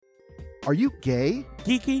Are you gay?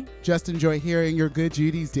 Geeky? Just enjoy hearing your good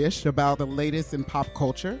Judy's dish about the latest in pop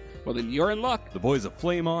culture? Well, then you're in luck. The boys of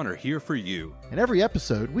Flame On are here for you. In every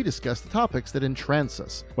episode, we discuss the topics that entrance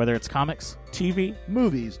us. Whether it's comics, TV,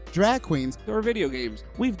 Movies, drag queens, or video games,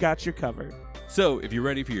 we've got you covered. So, if you're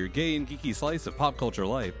ready for your gay and geeky slice of pop culture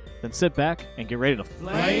life, Then sit back and get ready to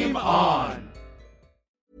Flame on!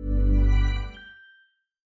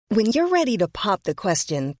 When you're ready to pop the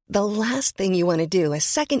question, the last thing you want to do is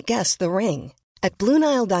second-guess the ring. At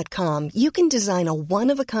BlueNile.com, you can design a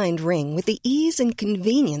one-of-a-kind ring with the ease and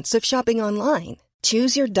convenience of shopping online.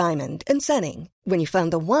 Choose your diamond and setting. When you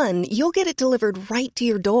find the one, you'll get it delivered right to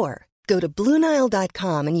your door. Go to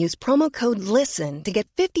BlueNile.com and use promo code LISTEN to get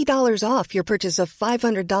 $50 off your purchase of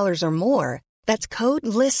 $500 or more. That's code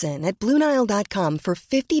LISTEN at BlueNile.com for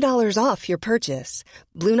 $50 off your purchase.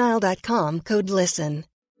 BlueNile.com, code LISTEN.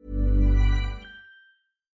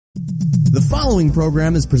 The following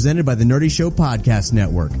program is presented by the Nerdy Show Podcast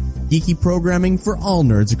Network, geeky programming for all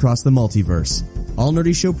nerds across the multiverse. All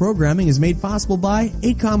Nerdy Show programming is made possible by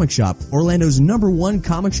A Comic Shop, Orlando's #1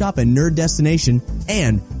 comic shop and nerd destination,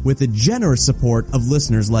 and with the generous support of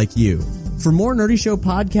listeners like you. For more Nerdy Show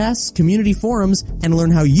podcasts, community forums, and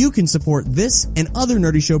learn how you can support this and other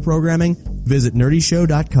Nerdy Show programming, visit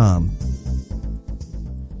nerdyshow.com.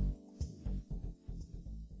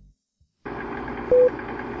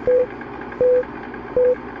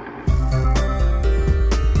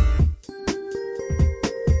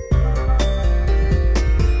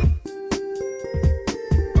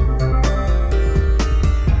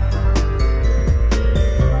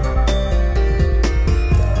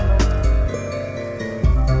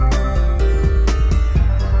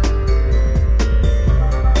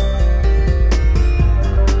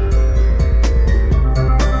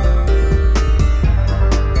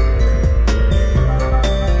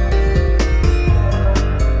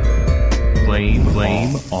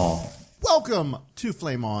 Welcome to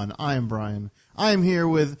Flame On. I am Brian. I am here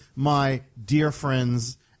with my dear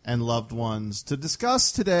friends and loved ones to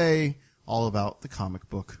discuss today all about the comic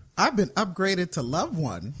book. I've been upgraded to loved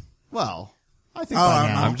one. Well, I think by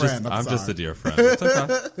now. I'm just a dear friend. It's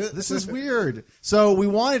okay. This is weird. So we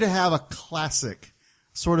wanted to have a classic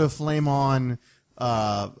sort of Flame On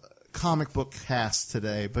comic book cast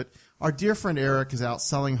today, but our dear friend Eric is out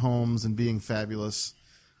selling homes and being fabulous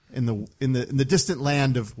in the distant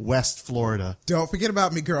land of West Florida. Don't forget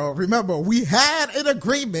about me, girl. Remember, we had an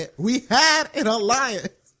agreement. We had an alliance.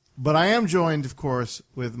 But I am joined, of course,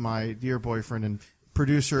 with my dear boyfriend and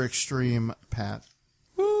producer extreme, Pat.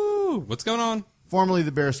 Woo! What's going on? Formerly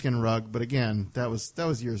the Bearskin Rug, but again, that was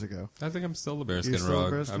years ago. I think I'm still the Bearskin You're still the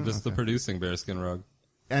Rug. Bearskin? I'm just the Okay. producing Bearskin Rug.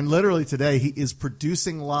 And literally today, he is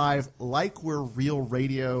producing live like we're Real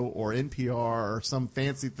Radio or NPR or some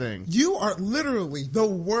fancy thing. You are literally the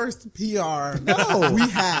worst PR No. we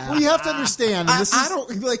have. We have to understand. And I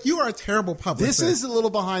don't, like, you are a terrible publicist. This is a little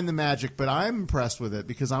behind the magic, but I'm impressed with it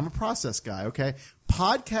because I'm a process guy, okay?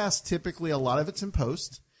 Podcasts, typically, a lot of it's in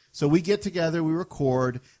post. So we get together, we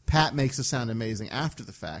record, Pat makes it sound amazing after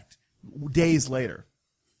the fact, days later.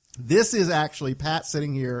 This is actually Pat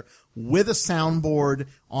sitting here with a soundboard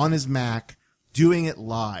on his Mac, doing it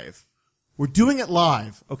live. We're doing it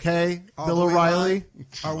live, okay? All Bill the way O'Reilly?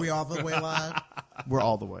 live? Are we all the way live? We're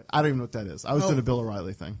all the way. I don't even know what that is. I was doing a Bill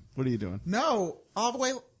O'Reilly thing. What are you doing? No, all the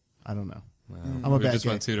way. I don't know. I'm a We bad just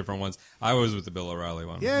guy. went two different ones. I was with the Bill O'Reilly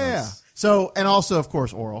one. Yeah. So, and also, of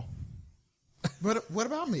course, Oral. But what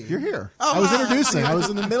about me? You're here. Oh, I was introducing. I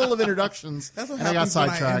was in the middle of introductions, That's what and I got happens when I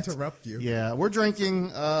sidetracked. interrupt you. Yeah, we're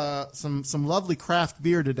drinking some lovely craft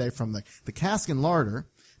beer today from the Cask and Larder.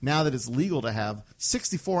 Now that it's legal to have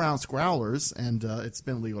 64-ounce growlers, and it's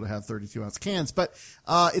been legal to have 32-ounce cans. But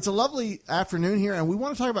it's a lovely afternoon here, and we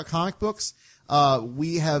want to talk about comic books.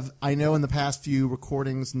 We have, I know, in the past few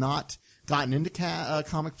recordings, not gotten into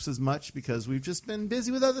comics as much because we've just been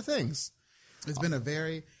busy with other things. It's been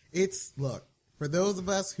look, for those of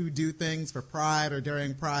us who do things for Pride or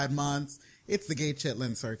during Pride months, it's the gay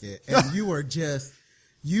chitlin circuit. And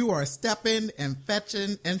you are stepping and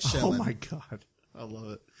fetching and shilling. Oh my God. I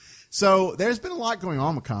love it. So there's been a lot going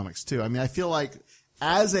on with comics too. I mean, I feel like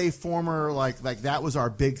as a former, like that was our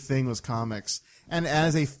big thing was comics. And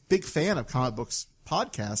as a big fan of comic books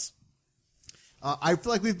podcasts, I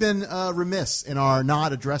feel like we've been remiss in our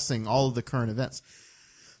not addressing all of the current events.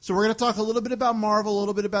 So we're going to talk a little bit about Marvel, a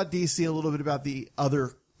little bit about DC, a little bit about the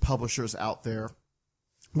other publishers out there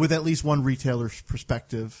with at least one retailer's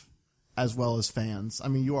perspective as well as fans. I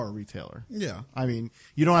mean, you are a retailer. Yeah. I mean,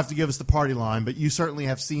 you don't have to give us the party line, but you certainly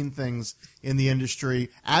have seen things in the industry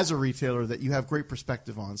as a retailer that you have great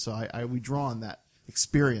perspective on. So we draw on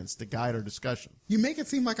experience to guide our discussion. You make it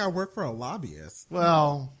seem like I work for a lobbyist.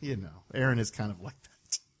 Well, Aaron is kind of like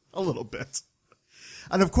that a little bit.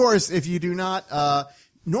 And of course, if you do not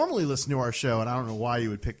normally listen to our show, and I don't know why you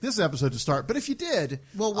would pick this episode to start, but if you did,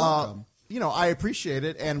 well, welcome. I appreciate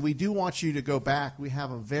it, and we do want you to go back. We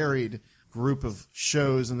have a varied group of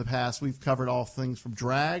shows in the past. We've covered all things from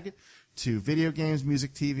drag to video games,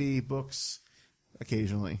 music, TV, books,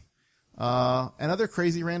 occasionally, and other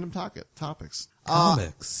crazy random topics.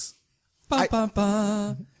 Comics. We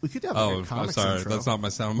could have a comics I'm sorry. intro. That's not my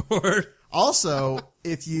soundboard. Also,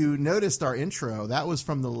 if you noticed our intro, that was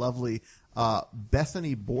from the lovely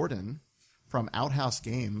Bethany Borden from Outhouse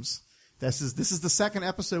Games. This is the second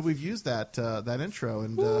episode we've used that intro,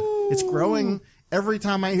 and it's growing every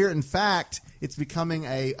time I hear it. In fact, it's becoming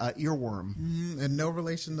a earworm. And no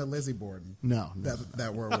relation to Lizzie Borden. No.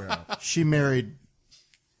 That we're aware of. She married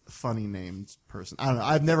a funny named person. I don't know.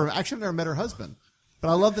 I've never met her husband, but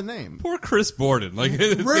I love the name. Poor Chris Borden. Like,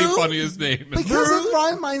 it's the funniest name. Because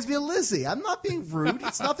it reminds me of Lizzie. I'm not being rude.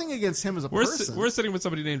 It's nothing against him as a person. We're sitting with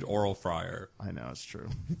somebody named Oral Fryer. I know, it's true.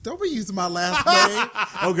 Don't be using my last name.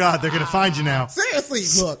 Oh, God, they're going to find you now. Seriously,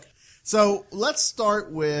 look. So let's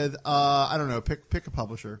start with, I don't know, pick a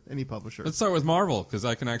publisher, any publisher. Let's start with Marvel, because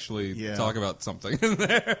I can actually talk about something in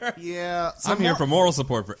there. Yeah. I'm here for moral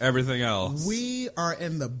support for everything else. We are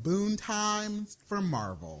in the boon times for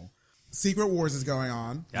Marvel. Secret Wars is going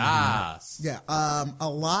on. Yes. Yeah. A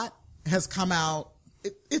lot has come out.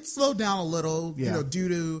 It slowed down a little, due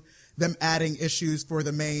to them adding issues for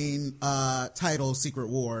the main title, Secret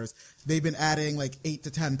Wars. They've been adding like 8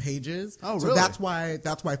 to 10 pages. Oh, so really?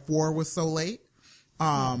 that's why 4 was so late.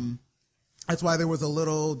 That's why there was a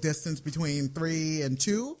little distance between 3 and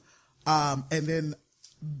 2. And then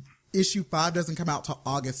issue 5 doesn't come out till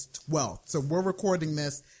August 12th. So we're recording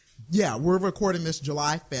this. Yeah, we're recording this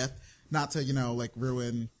July 5th. Not to,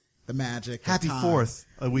 ruin the magic. Happy 4th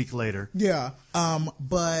a week later. Yeah.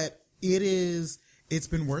 But it's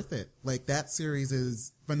been worth it. Like, that series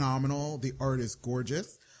is phenomenal. The art is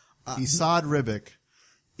gorgeous. Esad Ribic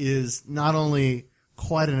is not only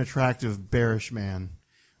quite an attractive, bearish man,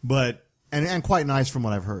 but, and quite nice from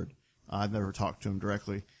what I've heard. I've never talked to him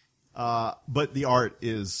directly. But the art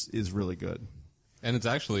is really good. And it's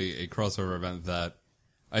actually a crossover event that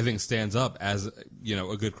I think stands up as, a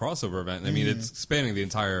good crossover event. I mean, it's spanning the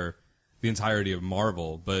entirety of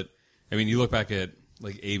Marvel, but I mean, you look back at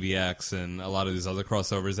like AVX and a lot of these other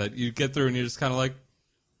crossovers that you get through and you're just kind of like,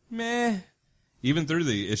 meh. Even through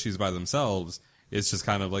the issues by themselves, it's just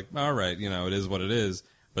kind of like, all right, it is what it is.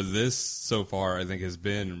 But this so far, I think, has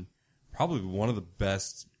been probably one of the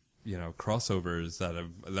best, crossovers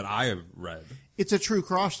that I have read. It's a true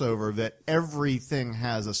crossover that everything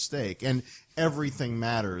has a stake and everything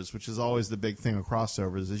matters, which is always the big thing with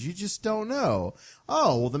crossovers, is you just don't know.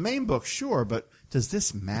 Oh, well, the main book, sure, but does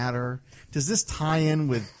this matter? Does this tie in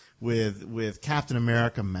with Captain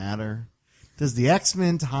America matter? Does the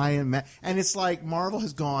X-Men tie in? And it's like Marvel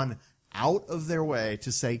has gone out of their way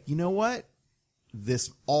to say, you know what?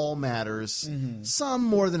 This all matters. Some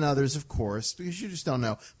more than others, of course, because you just don't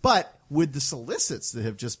know. But with the solicits that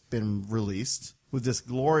have just been released, with this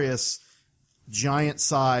glorious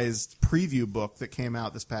giant-sized preview book that came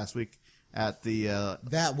out this past week at the...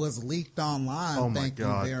 that was leaked online. Oh, my Thank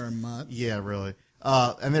God. you very much. Yeah, really.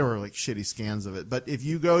 And there were like shitty scans of it. But if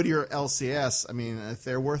you go to your LCS, I mean, if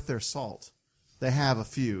they're worth their salt, they have a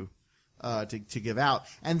few to give out.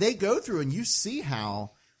 And they go through and you see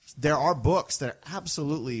how there are books that are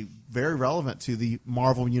absolutely very relevant to the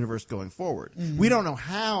Marvel universe going forward. We don't know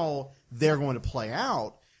how they're going to play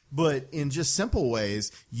out, but in just simple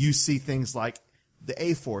ways, you see things like the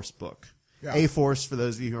A-Force book. Yeah. A-Force, for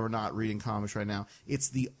those of you who are not reading comics right now, it's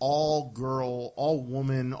the all-girl,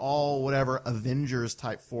 all-woman, all-whatever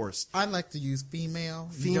Avengers-type force. I like to use female.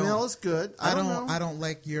 Female is good. I don't know. I don't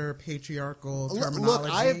like your patriarchal terminology.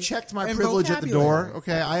 Look, I have checked my privilege at the door.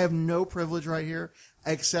 Okay, I have no privilege right here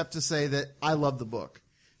except to say that I love the book.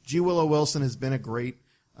 G. Willow Wilson has been a great,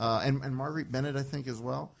 and Marguerite Bennett, I think, as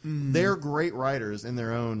well. They're great writers in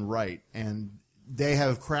their own right, and they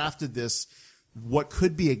have crafted this, what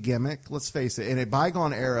could be a gimmick, let's face it. In a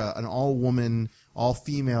bygone era, an all-woman,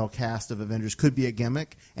 all-female cast of Avengers could be a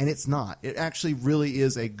gimmick, and it's not. It actually really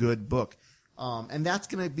is a good book. And that's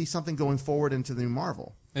going to be something going forward into the new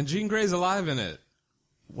Marvel. And Jean Grey's alive in it.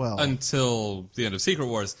 Well, until the end of Secret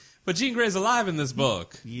Wars. But Jean Grey's alive in this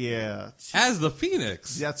book. Yeah. As the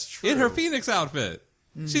Phoenix. That's true. In her Phoenix outfit.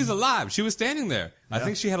 She's alive. She was standing there. Yeah. I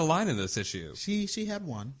think she had a line in this issue. She had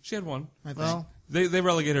one. She had one. I think. Well, they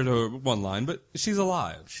relegated her to one line, but she's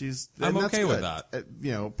alive. I'm okay with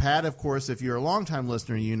that. Pat, of course, if you're a longtime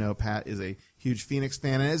listener, you know Pat is a huge Phoenix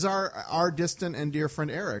fan, and as our distant and dear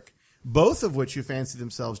friend Eric, both of which who fancy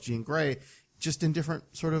themselves Jean Grey, just in different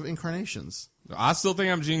sort of incarnations. I still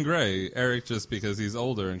think I'm Jean Grey. Eric, just because he's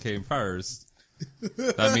older and came first,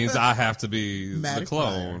 that means I have to be the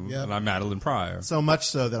clone, Yep. and I'm Madeline Pryor. So much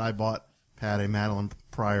so that I bought Pat a Madeline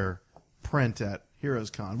Pryor print at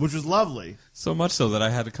Heroes Con, which was lovely. So much so that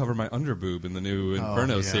I had to cover my underboob in the new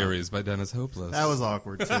Inferno yeah. series by Dennis Hopeless. That was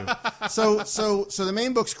awkward too. So the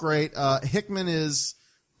main book's great. Hickman is,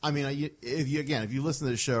 I mean, if you listen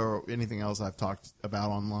to the show or anything else I've talked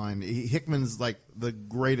about online, Hickman's like the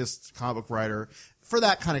greatest comic book writer for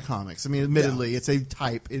that kind of comics. I mean, admittedly, it's a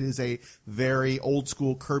type. It is a very old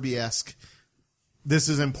school Kirby-esque, this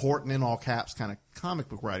is important in all caps kind of comic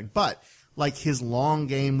book writing. But like his long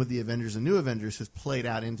game with the Avengers and New Avengers has played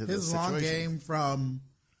out into this situation. His long game from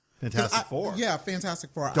Fantastic Four. Yeah,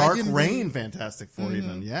 Fantastic Four. Dark Reign, Fantastic Four,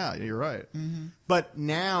 even. Yeah, you're right. But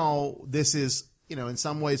now this is, in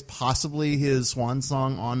some ways, possibly his swan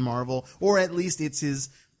song on Marvel, or at least it's his,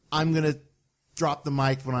 I'm going to drop the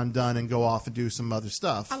mic when I'm done and go off and do some other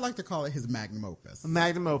stuff. I like to call it his magnum opus.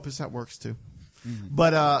 Magnum opus, that works too.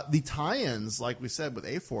 But the tie-ins, like we said, with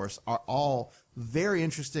A-Force are all very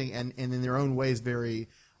interesting and in their own ways very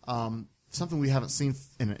something we haven't seen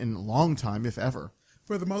in a long time, if ever.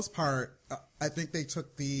 For the most part, I think they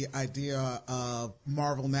took the idea of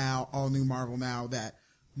Marvel Now, all new Marvel Now, that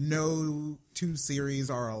no two series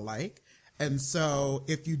are alike. And so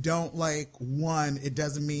if you don't like one, it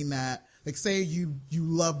doesn't mean that, like, say you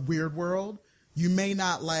love Weird World, you may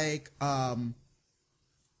not like,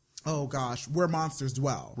 Where Monsters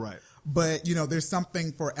Dwell. Right. But, there's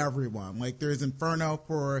something for everyone. Like, there's Inferno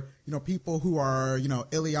for, people who are,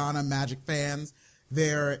 Ileana Magic fans.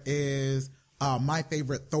 There is My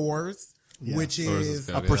Favorite Thors, which Thor's is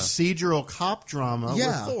good, A procedural cop drama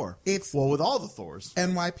with Thor. It's with all the Thors.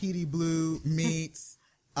 NYPD Blue meets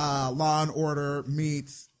Law and Order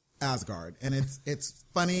meets Asgard. And it's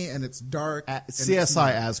funny and it's dark. And it's CSI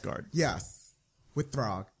smart. Asgard. Yes. With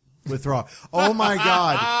Throg. With Throg. Oh my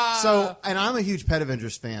God. So, and I'm a huge Pet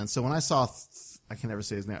Avengers fan. So when I saw, I can never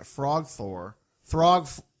say his name, Throg.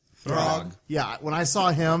 Yeah. When I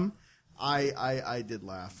saw him, I did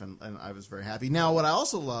laugh and I was very happy. Now, what I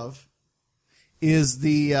also love is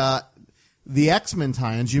the X-Men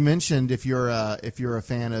tie-ins. You mentioned if you're a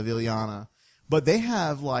fan of Ileana, but they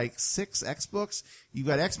have like 6 X books. You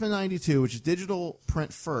got X-Men 92, which is digital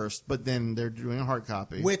print first, but then they're doing a hard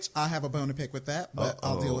copy. Which I have a bone to pick with that, but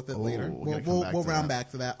I'll deal with it later. We'll round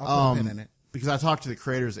back to that. Um, I'll put a pin in it. Because I talked to the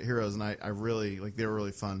creators at Heroes, and I really, they were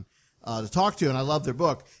really fun to talk to, and I love their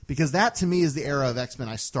book, because that to me is the era of X-Men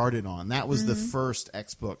I started on. That was the first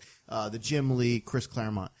X book, the Jim Lee, Chris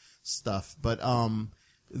Claremont stuff. But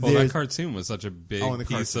that cartoon was such a big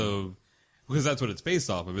piece cartoon. of, because that's what it's based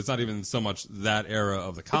off of. It's not even so much that era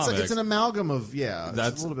of the comic. It's an amalgam of it's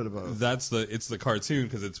a little bit of both. It's the cartoon,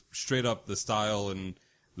 because it's straight up the style and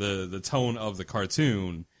the tone of the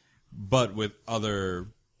cartoon, but with other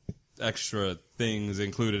extra things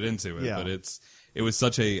included into it. Yeah. But it was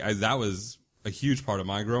such that was a huge part of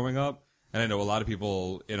my growing up, and I know a lot of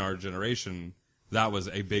people in our generation, that was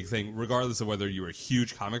a big thing, regardless of whether you were a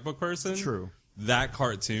huge comic book person. True. That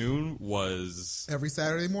cartoon was Every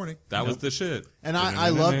Saturday morning. that was the shit. And I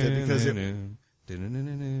loved it because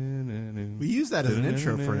we used that as an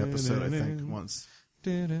intro for an episode, I think, once.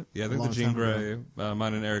 Yeah, I think the long Jean time Grey,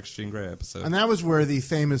 mine and Eric's Jean Grey episode. And that was where the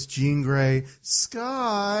famous Jean Grey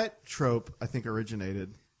Scott trope, I think,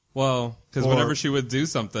 originated. Well, because Or- whenever she would do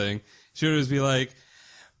something, she would always be like,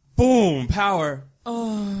 boom, power.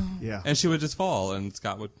 Oh. Yeah. And she would just fall, and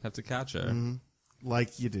Scott would have to catch her.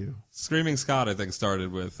 Like you do. Screaming Scott, I think,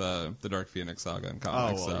 started with the Dark Phoenix saga in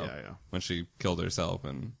comics. Oh, well, so yeah. when she killed herself,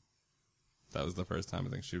 and that was the first time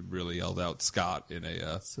I think she really yelled out Scott in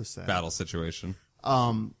a So sad. battle situation.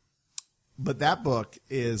 But that book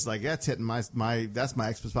is like, that's hitting that's my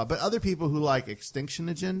expo spot. But other people who like Extinction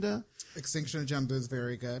Agenda, Extinction Agenda is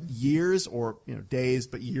very good. years or days,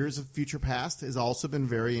 but years of future past has also been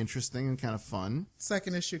very interesting and kind of fun.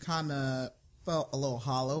 Second issue kind of felt a little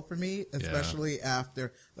hollow for me, especially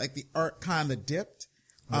after like the art kind of dipped.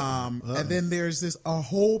 And then there's a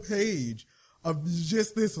whole page of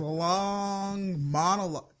just this long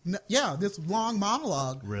monologue. This long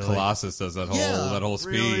monologue. Really? Colossus does that whole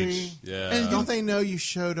speech. Really? Yeah. And don't they know you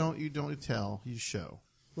show, don't tell, you show.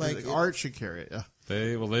 Like, art should carry it. Yeah.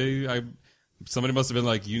 Somebody must have been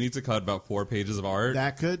like, you need to cut about 4 pages of art.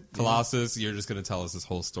 That could. Colossus, you're just going to tell us this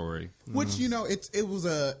whole story. which it was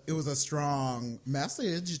a strong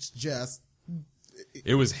message. It's just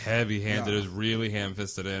It was heavy-handed. Yeah. It was really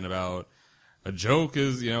ham-fisted in about a joke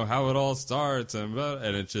is, how it all starts, and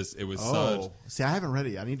it was such. See, I haven't read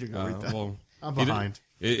it yet. I need to go read that. Well, I'm behind.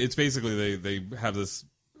 It's basically they have this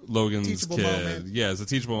Logan's Teachable kid. moment. Yeah, it's a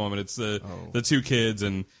teachable moment. It's the two kids,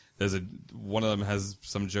 and one of them has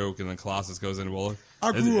some joke, and then Colossus goes in. Well,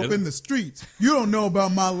 I grew up in the streets. You don't know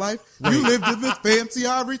about my life. You lived in this fancy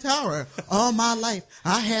ivory tower all my life.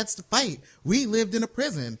 I had to fight. We lived in a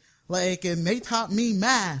prison. And they taught me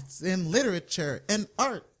maths and literature and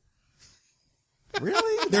art.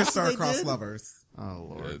 Really? They're That's what they star-crossed did? lovers. Oh,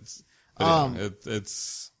 Lord.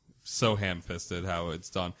 It's so ham-fisted how it's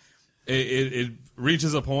done. It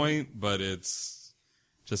reaches a point, but it's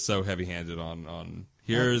just so heavy-handed on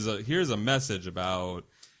here's a message about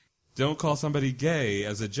don't call somebody gay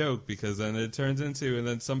as a joke, because then it turns into, and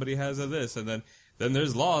then somebody has a this, and then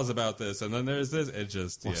there's laws about this, and then there's this. It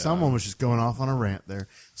just Someone was just going off on a rant there.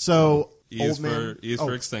 So E is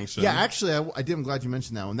for extinction. Yeah, actually, I'm glad you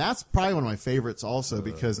mentioned that one. That's probably one of my favorites also,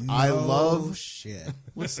 because I love. Shit.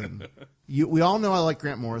 Listen, we all know I like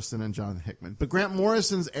Grant Morrison and Jonathan Hickman, but Grant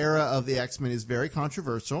Morrison's era of the X-Men is very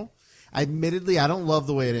controversial. Admittedly, I don't love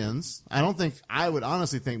the way it ends. I would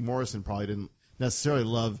honestly think Morrison probably didn't necessarily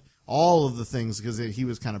love all of the things, because he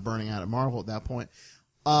was kind of burning out at Marvel at that point.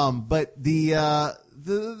 But the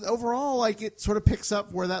overall, it sort of picks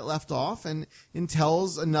up where that left off and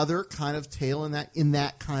tells another kind of tale in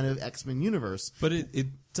that kind of X-Men universe. But it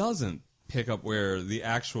doesn't pick up where the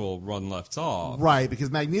actual run left off. Right,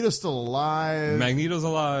 because Magneto's still alive. Magneto's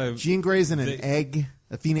alive. Jean Grey's in an egg,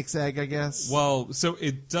 a phoenix egg, I guess. Well, so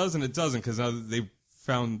it doesn't, because now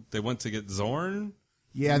they went to get Zorn.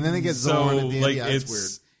 Yeah, and then they get Zorn at the end. Yeah, it's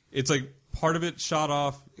weird. It's part of it shot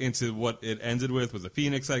off into what it ended with the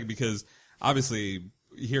Phoenix egg, because obviously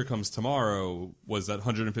Here Comes Tomorrow was that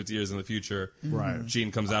 150 years in the future. Right.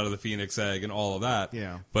 Jean comes out of the Phoenix egg and all of that.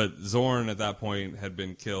 Yeah. But Zorn at that point had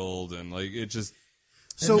been killed, and it just.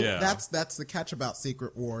 So yeah. that's the catch about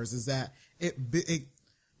Secret Wars, is that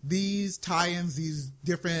these tie-ins, these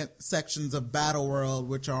different sections of Battle World,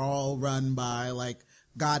 which are all run by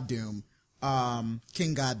God Doom,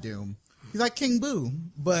 King God Doom. He's like King Boo,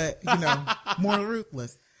 but more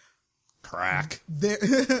ruthless. Crack.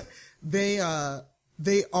 They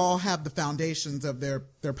all have the foundations of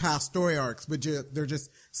their past story arcs, but they're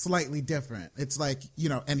just slightly different. It's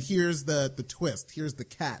and here's the twist. Here's the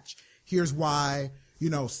catch. Here's why,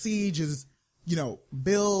 Siege is,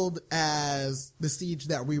 billed as the Siege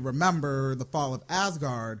that we remember, the fall of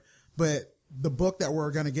Asgard, but the book that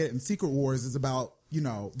we're going to get in Secret Wars is about,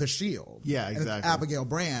 the Shield. Yeah, exactly. And it's Abigail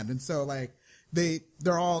Brand. And so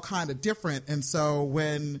they're all kind of different. And so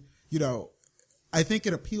when, I think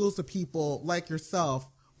it appeals to people like yourself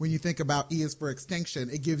when you think about E is for Extinction.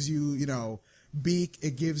 It gives you, Beak.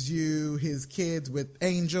 It gives you his kids with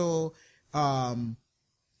Angel.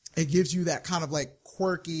 It gives you that kind of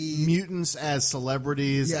quirky mutants as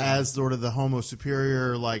celebrities, Yeah. as sort of the Homo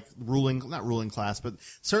superior, not ruling class, but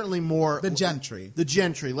certainly more the gentry. the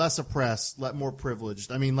gentry, less oppressed, more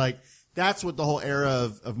privileged. I mean, that's what the whole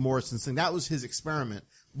era of Morrison's thing. That was his experiment.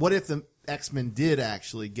 What if the X-Men did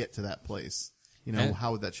actually get to that place?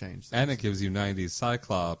 How would that change? And it gives you 90s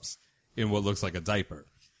Cyclops in what looks like a diaper.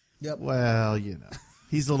 Yep. Well,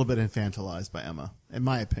 he's a little bit infantilized by Emma, in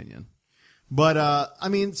my opinion. But,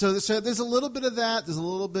 so there's a little bit of that. There's a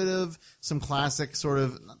little bit of some classic sort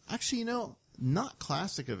of, actually, not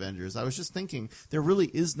classic Avengers. I was just thinking there really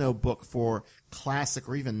is no book for classic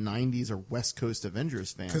or even 90s or West Coast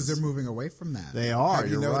Avengers fans. Because they're moving away from that. They are. Have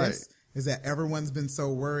you You're noticed? right. Is that everyone's been so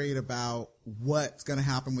worried about what's going to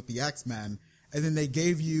happen with the X-Men. And then they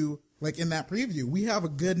gave you, in that preview, we have a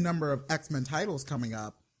good number of X-Men titles coming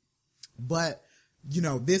up. But,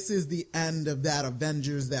 this is the end of that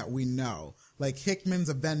Avengers that we know. Hickman's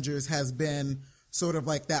Avengers has been sort of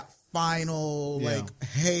that final,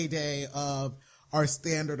 heyday of our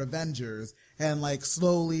standard Avengers. And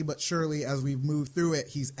slowly but surely as we've moved through it,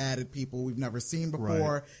 he's added people we've never seen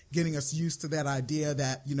before, Right. getting us used to that idea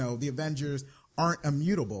that, the Avengers aren't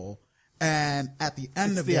immutable. And at the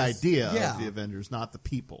end It's of the this, idea of the Avengers, not the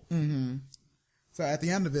people. Mm-hmm. So at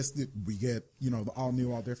the end of this, we get, the all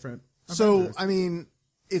new, all different So, Avengers.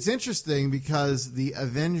 it's interesting because the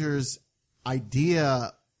Avengers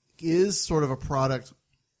idea is sort of a product,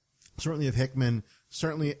 certainly of Hickman,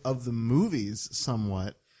 certainly of the movies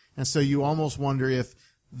somewhat. And so you almost wonder if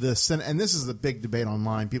and this is the big debate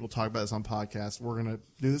online. People talk about this on podcasts. We're going to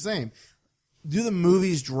do the same. Do the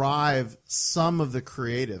movies drive some of the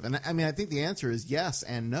creative? And I think the answer is yes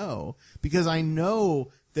and no, because I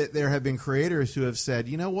know that there have been creators who have said,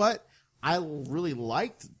 you know what? I really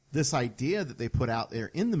liked this idea that they put out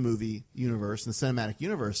there in the movie universe, in the cinematic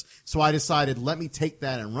universe. So I decided, let me take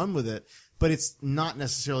that and run with it. but it's not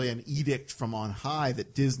necessarily an edict from on high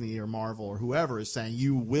that Disney or Marvel or whoever is saying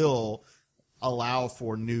you will allow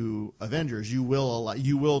for new Avengers. You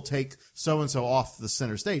will take so-and-so off the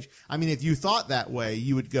center stage. I mean, if you thought that way,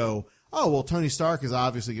 you would go, oh, well, Tony Stark is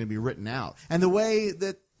obviously going to be written out. And the way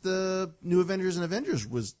that the new Avengers and Avengers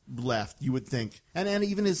was left, you would think, and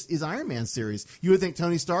even his Iron Man series, you would think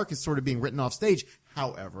Tony Stark is sort of being written off stage.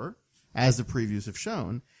 However, as the previews have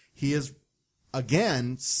shown, he is,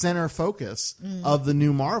 again, center focus of the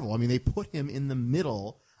new Marvel. I mean, they put him in the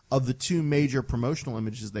middle of the two major promotional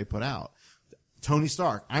images they put out. Tony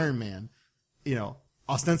Stark, Iron Man,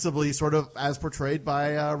 ostensibly sort of as portrayed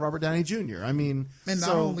by Robert Downey Jr. I mean, and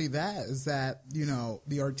not only that is that,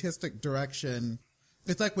 the artistic direction,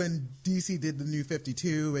 it's like when DC did the New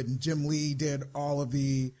 52 and Jim Lee did all of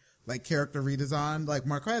the character redesign. Like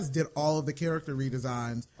Marquez did all of the character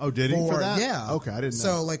redesigns. Oh, did he for that? Yeah. Okay, I didn't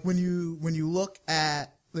So know. when you look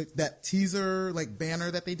at that teaser banner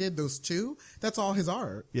that they did, those two, that's all his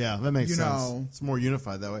art. Yeah, that makes sense. It's more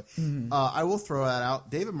unified that way. Mm-hmm. I will throw that out.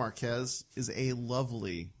 David Marquez is a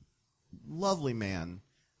lovely, lovely man.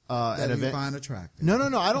 That you find attractive. No.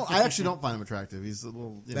 I actually don't find him attractive. He's a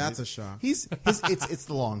little. That's a shock. It's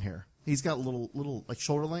the long hair. He's got little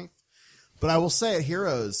shoulder length. But I will say at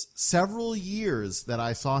Heroes, several years that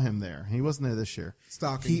I saw him there. He wasn't there this year.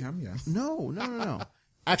 Stalking him, yes. No.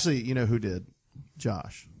 Actually, you know who did?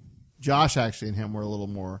 Josh actually and him were a little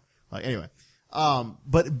more anyway.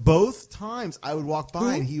 But both times I would walk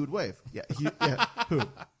by and he would wave. Yeah. Who?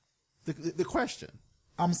 The question.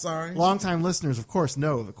 I'm sorry. Longtime listeners, of course,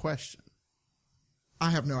 know the question. I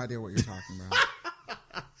have no idea what you're talking about.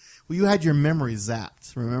 Well, you had your memory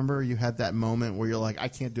zapped. Remember, you had that moment where you're like, I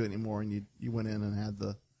can't do it anymore, and you went in and had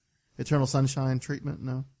the Eternal Sunshine treatment.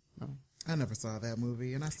 No. I never saw that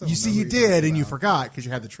movie, and I still. You see, you did, and you forgot because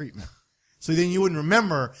you had the treatment. So then you wouldn't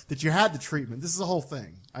remember that you had the treatment. This is the whole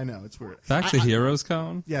thing. I know, it's weird. Back to Heroes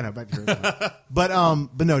Con? Yeah, no, back to Heroes Con.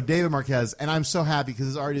 But no, David Marquez, and I'm so happy because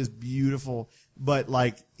his art is beautiful, but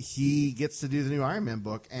he gets to do the new Iron Man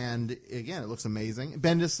book, and again, it looks amazing.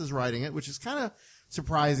 Bendis is writing it, which is kind of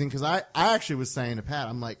surprising because I actually was saying to Pat,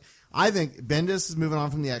 I'm like, I think Bendis is moving on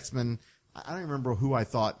from the X-Men. I don't remember who I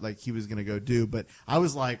thought he was going to go do, but I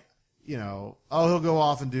was like, he'll go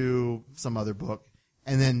off and do some other book.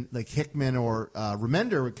 And then Hickman or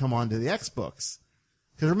Remender would come on to the X books.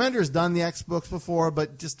 Because Remender's done the X books before,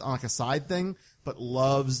 but just on a side thing, but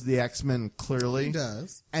loves the X-Men clearly. He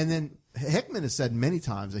does. And then Hickman has said many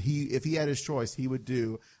times that if he had his choice, he would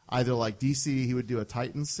do either DC, he would do a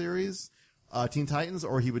Titans series, Teen Titans,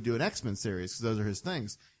 or he would do an X-Men series, because those are his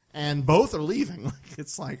things. And both are leaving.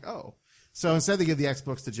 It's oh. So instead they give the X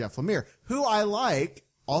books to Jeff Lemire, who I like,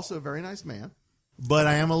 also a very nice man. But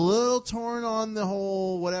I am a little torn on the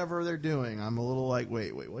whole whatever they're doing. I'm a little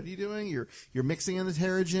wait, what are you doing? You're mixing in the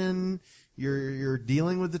Terrigen. You're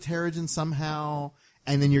dealing with the Terrigen somehow,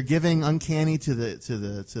 and then you're giving Uncanny to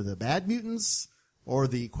the bad mutants or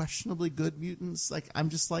the questionably good mutants. I'm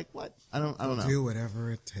just what? I don't know. Do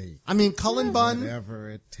whatever it takes. I mean, Cullen Bunn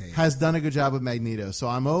whatever it takes has done a good job with Magneto, so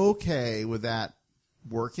I'm okay with that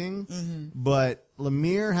working. Mm-hmm. But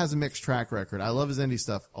Lemire has a mixed track record. I love his indie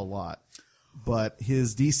stuff a lot. But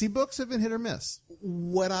his DC books have been hit or miss.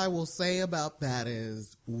 What I will say about that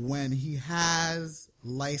is when he has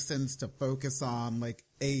license to focus on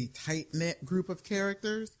a tight-knit group of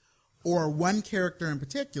characters or one character in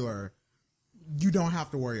particular, you don't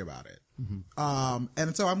have to worry about it. Mm-hmm.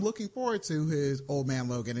 And so I'm looking forward to his Old Man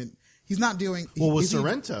Logan. And he's not doing... with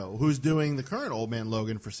Sorrento, who's doing the current Old Man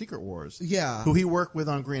Logan for Secret Wars. Yeah. Who he worked with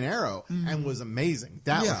on Green Arrow and was amazing.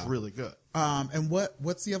 That was really good. And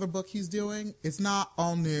what's the other book he's doing? It's not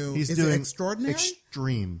all new. He's Is doing it Extraordinary?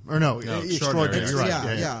 Extreme. Or no, Extraordinary. You're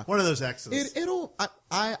right. Yeah. One of those X's.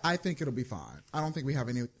 I think it'll be fine. I don't think we have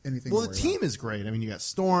anything Well, to the worry team about. is great. I mean, you got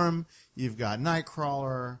Storm, you've got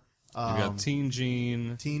Nightcrawler, You got Teen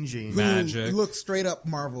Jean. Who Magic. Who looks straight up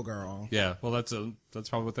Marvel girl. Yeah, well, that's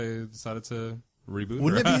probably what they decided to reboot.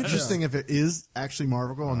 Wouldn't her it be as. interesting if it is actually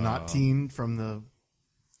Marvel Girl and not Teen from the...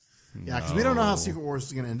 Yeah, because we don't know how Secret Wars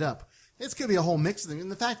is going to end up. It's going to be a whole mix of things.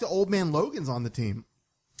 And the fact that Old Man Logan's on the team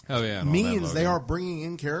Oh yeah, means they are bringing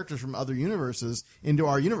in characters from other universes into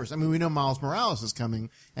our universe. I mean, we know Miles Morales is coming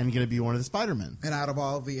and going to be one of the Spider-Men. And out of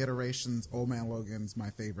all of the iterations, Old Man Logan's my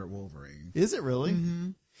favorite Wolverine. Is it really? Mm-hmm.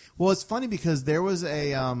 Well, it's funny because there was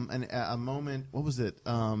a moment. What was it?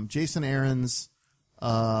 Jason Aaron's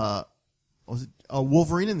was it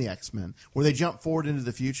Wolverine in the X-Men, where they jump forward into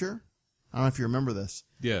the future. I don't know if you remember this.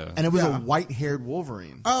 Yeah. And it was a white-haired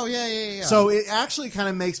Wolverine. Oh, yeah. So it actually kind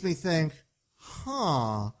of makes me think,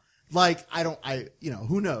 because Like,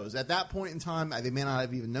 who knows? At that point in time, they may not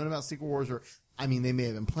have even known about Secret Wars, or, they may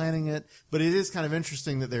have been planning it, but it is kind of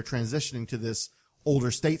interesting that they're transitioning to this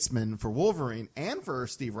older statesman for Wolverine and for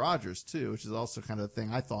Steve Rogers, too, which is also kind of the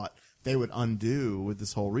thing I thought they would undo with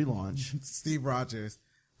this whole relaunch. Steve Rogers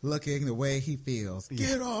looking the way he feels.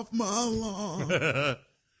 Get off my lawn.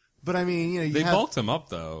 But they bulked him up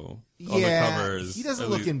though. On the covers, he doesn't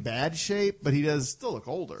look in bad shape, but he does still look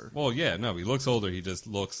older. Well, yeah, no, he looks older. He just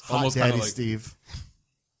looks Hot almost Daddy kind of like Steve.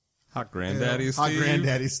 Hot Granddaddy Steve. Hot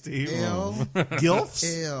Granddaddy Steve. Gilfs?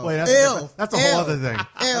 Ew. Wait, that's a whole other thing.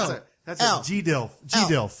 That's a G-Dilf.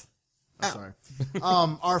 G-Dilf. I'm sorry.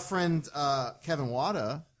 Our friend Kevin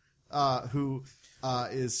Wada, who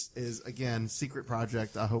is again secret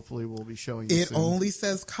project. Hopefully, we'll be showing you. It soon. only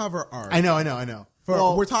says cover art. I know.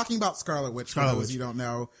 We're talking about Scarlet Witch. For those you don't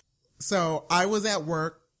know. So I was at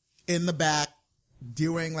work in the back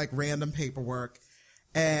doing like random paperwork,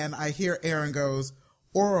 and I hear Aaron goes,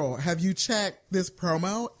 "Oral, have you checked this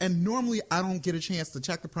promo?" And normally I don't get a chance to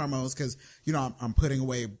check the promos because, I'm putting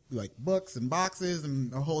away like books and boxes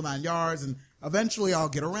and a whole 9 yards, and eventually I'll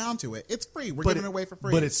get around to it. It's free. We're giving it away for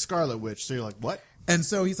free. But it's Scarlet Witch, so you're like, what? And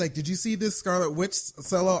so he's like, "Did you see this Scarlet Witch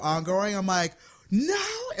solo ongoing?" I'm like, "No."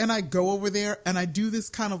 And I go over there and I do this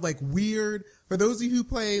kind of like weird, for those of you who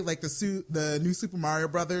play like the new Super Mario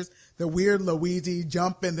Brothers, the weird Luigi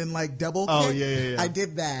jump and then like double kick. Oh, yeah. I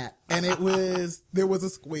did that, and there was a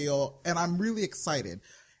squeal, and I'm really excited.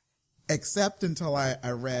 Except until I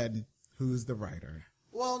read who's the writer.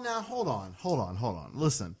 Well, now hold on.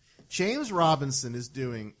 Listen, James Robinson is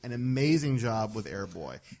doing an amazing job with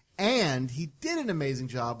Airboy, and he did an amazing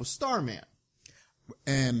job with Starman.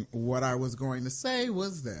 And what I was going to say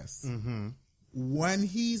was this. Mm-hmm. When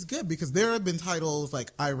he's good, because there have been titles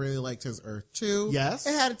like I really liked his Earth 2. Yes.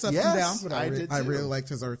 It had its ups and downs, but I did really liked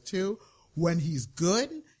his Earth 2. When he's good,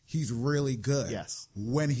 he's really good. Yes.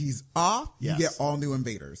 When he's off, Yes. you get All New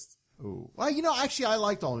Invaders. Ooh. Well, actually, I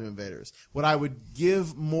liked All New Invaders. What I would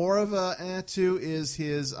give more of a to is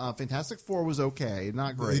his Fantastic Four was okay,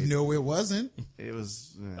 not great. No, it wasn't. It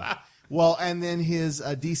was. Well, and then his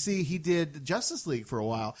DC, he did Justice League for a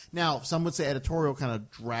while. Now, some would say editorial kind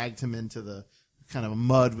of dragged him into the kind of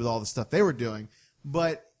mud with all the stuff they were doing.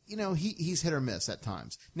 But, he's hit or miss at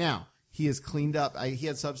times. Now, he has cleaned up. He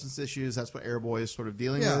had substance issues. That's what Airboy is sort of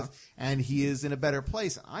dealing with. And he is in a better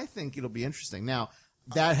place. I think it'll be interesting. Now,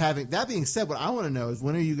 that being said, what I want to know is,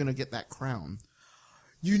 when are you going to get that crown?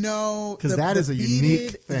 Because that is a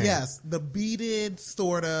unique thing. Yes, the beaded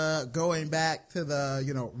sort of going back to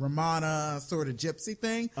the, Romana sort of gypsy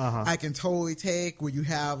thing. Uh-huh. I can totally take where you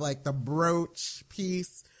have like the brooch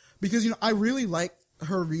piece, because, I really like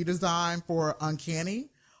her redesign for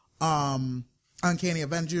Uncanny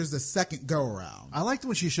Avengers, the second go around. I liked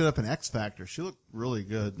when she showed up in X Factor. She looked really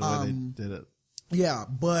good the way they did it. Yeah,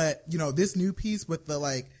 but, this new piece with the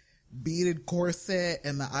like beaded corset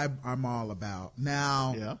and I'm all about.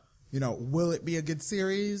 Now, will it be a good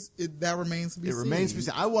series? That remains to be seen. It remains to be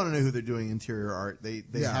seen. I want to know who they're doing interior art. They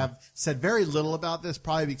have said very little about this,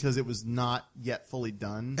 probably because it was not yet fully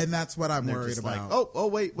done. And that's what I'm worried about.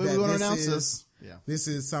 Like, wait, we want to announce this. Yeah. This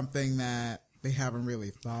is something that they haven't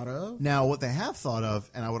really thought of. Now, what they have thought of,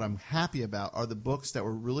 and what I'm happy about, are the books that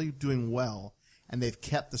were really doing well, and they've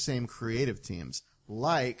kept the same creative teams,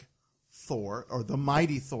 like Thor, or The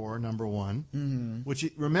Mighty Thor, #1,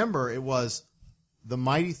 which, remember, it was The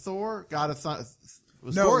Mighty Thor, God of Thunder. It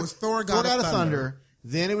was Thor, God of Thunder.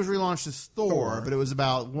 Then it was relaunched as Thor, but it was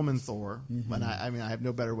about woman Thor. And I have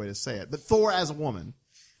no better way to say it. But Thor as a woman,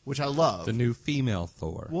 which I love. The new female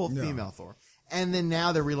Thor. Well, female Thor. And then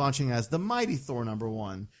now they're relaunching as The Mighty Thor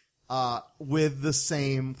 #1. With the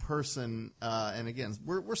same person, and again,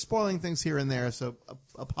 we're spoiling things here and there, so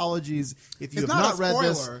apologies if you have not read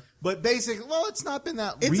this. But basically, it's not been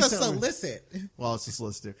that. It's recently. a solicit. Well, it's a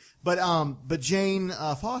solicit. But Jane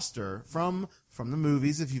Foster from the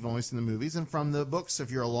movies, if you've only seen the movies, and from the books, if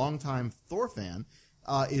you're a longtime Thor fan,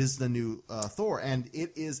 is the new Thor, and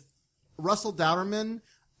it is Russell Dauterman,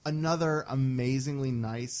 another amazingly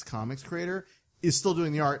nice comics creator, is still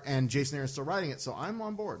doing the art, and Jason Aaron is still writing it, so I'm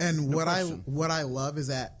on board. And what I love is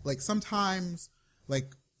that, like, sometimes,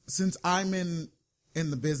 like, since I'm in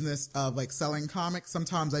the business of like selling comics,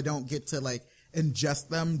 sometimes I don't get to like ingest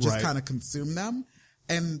them, just kind of consume them.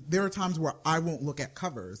 And there are times where I won't look at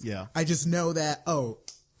covers. Yeah. I just know that,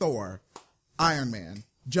 Thor, Iron Man,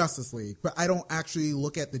 Justice League, but I don't actually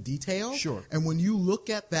look at the detail. Sure. And when you look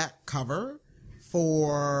at that cover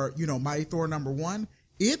for, Mighty Thor #1,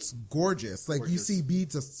 it's gorgeous. Like, you see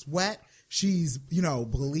beads of sweat. She's,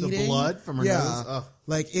 bleeding. The blood from her nose.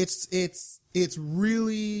 Like, it's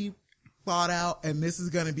really thought out, and this is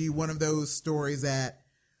going to be one of those stories that,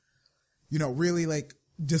 you know, really like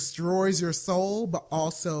destroys your soul, but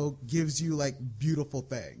also gives you like beautiful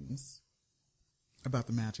things about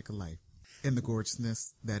the magic of life and the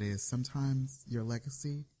gorgeousness that is sometimes your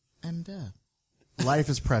legacy and death. Life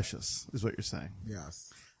is precious, is what you're saying.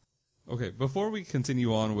 Yes. Okay, before we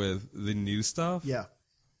continue on with the new stuff, Yeah.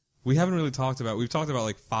 we've talked about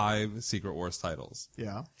like 5 Secret Wars titles.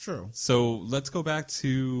 Yeah. True. So let's go back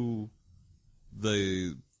to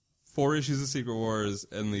the 4 issues of Secret Wars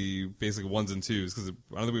and the basic 1s and 2s, because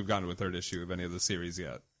I don't think we've gotten to a 3rd issue of any of the series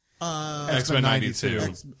yet. X-Men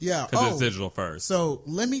 92. Yeah. Because it's Oh, digital first. so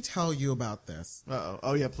let me tell you about this. Uh-oh.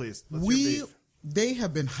 Oh, yeah, please. Let's hear beef. They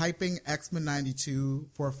have been hyping X-Men 92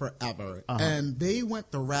 for forever. And they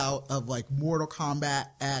went the route of like Mortal Kombat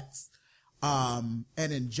X, and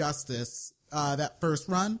Injustice, that first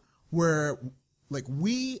run where like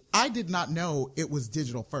I did not know it was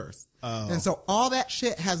digital first. And so all that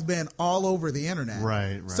shit has been all over the internet.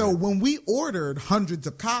 Right. So when we ordered hundreds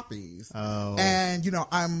of copies, and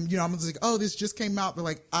I'm just like, oh, this just came out, but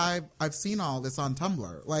like I've seen all this on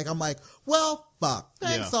Tumblr. Like I'm like, well, fuck,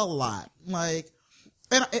 thanks a lot. Like,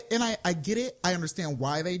 and I get it. I understand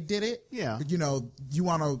why they did it. Yeah. You know, you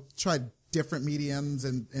want to try different mediums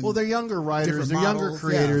and well, they're younger writers, different they're younger models,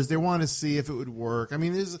 creators. They want to see if it would work. I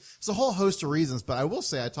mean, there's a whole host of reasons, but I will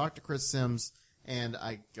say I talked to Chris Sims, and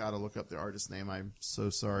I got to look up the artist's name. I'm so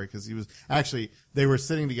sorry, because they were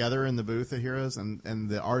sitting together in the booth at Heroes, and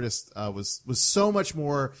the artist was so much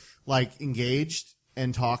more like engaged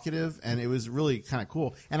and talkative, and it was really kind of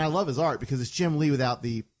cool. And I love his art because it's Jim Lee without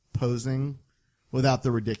the posing, without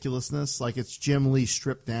the ridiculousness. Like, it's Jim Lee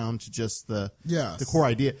stripped down to just the core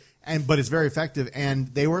idea. But it's very effective. And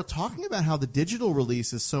they were talking about how the digital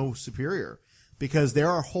release is so superior because there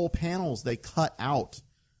are whole panels they cut out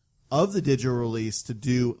of the digital release to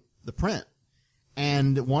do the print.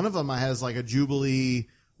 And one of them has like a Jubilee,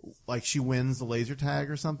 like she wins the laser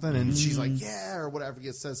tag or something, and she's like, yeah, or whatever,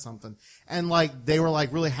 it says something. And like, they were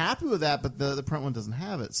like really happy with that, but the print one doesn't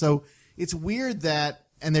have it. So it's weird that,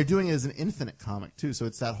 and they're doing it as an infinite comic too. So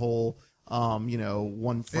it's that whole,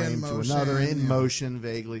 one frame to another in motion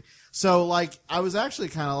vaguely. So like, I was actually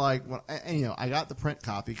kind of like, I got the print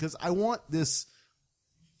copy because I want this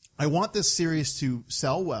series to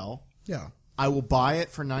sell well. Yeah. I will buy it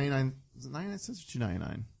for 99. Is it 99 cents or $2.99?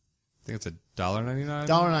 I think it's $1.99.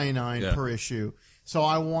 $1.99 per issue. So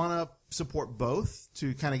I want to support both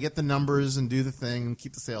to kind of get the numbers and do the thing and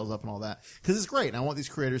keep the sales up and all that, because it's great. And I want these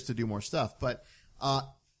creators to do more stuff. But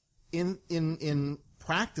in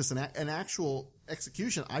practice and actual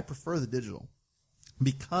execution, I prefer the digital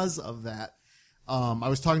because of that. I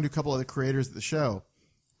was talking to a couple of the creators at the show,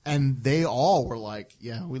 and they all were like,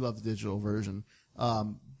 "Yeah, we love the digital version."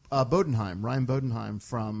 Ryan Bodenheim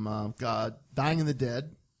from Dying in the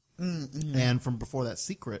Dead, and from before that,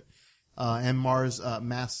 Secret, and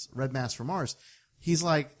Red Mass from Mars. He's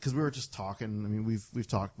like, because we were just talking. I mean, we've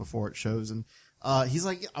talked before at shows, and he's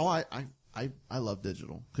like, "Oh, I love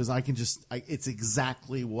digital because I can it's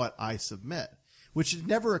exactly what I submit," which had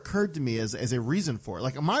never occurred to me as a reason for it.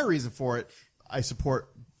 Like, my reason for it, I support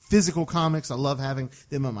physical comics. I love having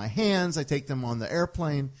them in my hands. I take them on the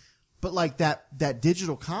airplane. But like that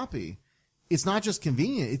digital copy, it's not just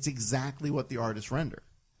convenient. It's exactly what the artist rendered.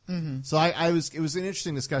 Mm-hmm. So it was an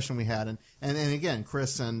interesting discussion we had. And again,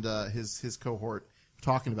 Chris and his cohort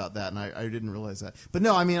talking about that, and I didn't realize that. But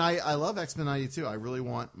no, I mean, I love X-Men 92. I really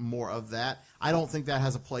want more of that. I don't think that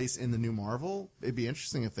has a place in the new Marvel. It'd be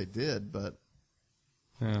interesting if they did, but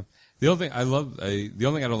yeah. The only thing I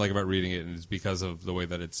don't like about reading it is because of the way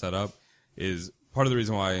that it's set up. Is part of the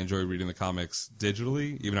reason why I enjoy reading the comics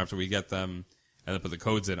digitally, even after we get them and then put the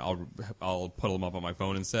codes in, I'll put them up on my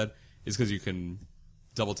phone instead, is because you can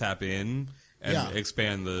double tap in and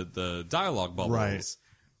expand the dialogue bubbles. Right.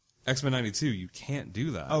 X-Men 92, you can't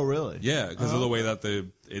do that. Oh, really? Yeah, because of the way that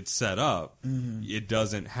it's set up. Mm-hmm. It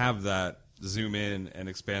doesn't have that zoom in and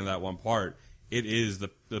expand that one part. It is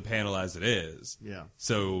the panel as it is. Yeah.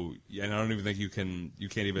 So, and I don't even think you can't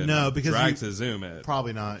even because drag to zoom it.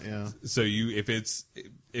 Probably not, yeah. So if it's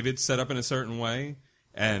set up in a certain way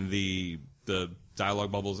and the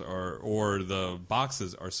dialogue bubbles or the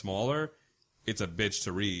boxes are smaller, it's a bitch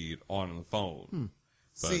to read on the phone.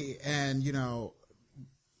 See, and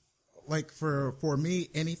like for me,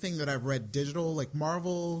 anything that I've read digital, like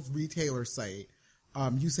Marvel's retailer site,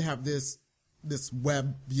 used to have this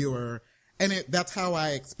web viewer, and that's how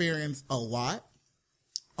I experience a lot.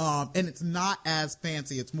 And it's not as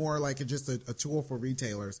fancy. It's more like just a tool for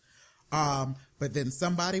retailers. But then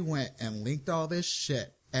somebody went and linked all this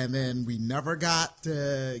shit and then we never got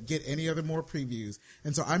to get any other more previews.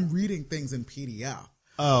 And so I'm reading things in PDF.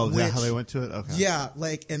 Oh, is that which- how they went to it? Okay. Yeah,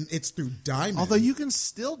 like, and it's through Diamond. Although you can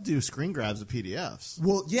still do screen grabs of PDFs.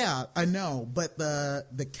 Well, yeah, I know, but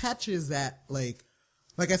the catch is that like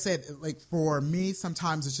I said, like for me,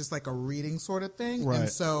 sometimes it's just like a reading sort of thing, Right. and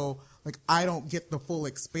so like I don't get the full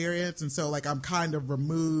experience, and so like I'm kind of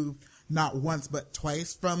removed not once but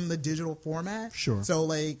twice from the digital format. Sure. So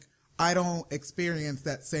like I don't experience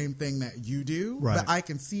that same thing that you do, Right. but I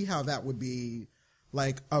can see how that would be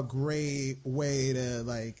like a great way to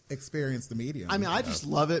like experience the medium. I mean, I just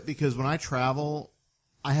love it because when I travel,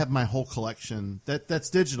 I have my whole collection that's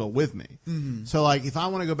digital with me. Mm-hmm. So, like, if I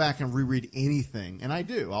want to go back and reread anything, and I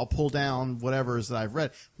do, I'll pull down whatever's that I've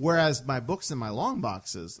read. Whereas my books in my long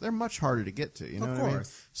boxes, they're much harder to get to. You know Of what I mean?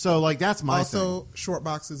 course. So, like, that's my thing. also short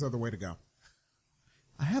boxes are the way to go.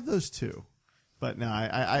 I have those too, but no,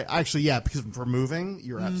 I actually, yeah, because for moving,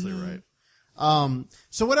 you're absolutely right.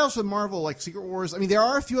 So what else with Marvel, like Secret Wars? I mean, there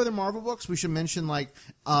are a few other Marvel books. We should mention, like,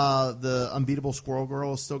 the Unbeatable Squirrel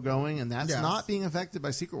Girl is still going, and that's Yes. not being affected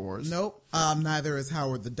by Secret Wars. Nope. Neither is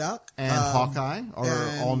Howard the Duck. And Hawkeye, or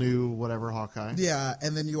and- all new whatever Hawkeye. Yeah,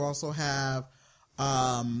 and then you also have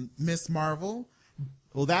Miss Marvel.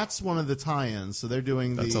 Well, that's one of the tie-ins. So they're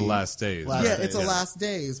doing That's the a Last Days. Last Yeah, Days. it's a Last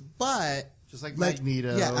Days, but Just like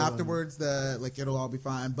Magneto Yeah, and- afterwards it'll all be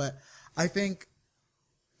fine. But I think,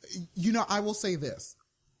 I will say this.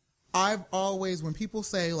 I've always, when people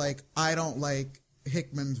say like I don't like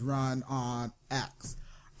Hickman's run on X,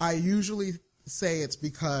 I usually say it's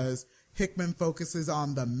because Hickman focuses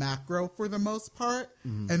on the macro for the most part,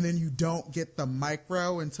 and then you don't get the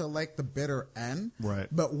micro until like the bitter end. Right.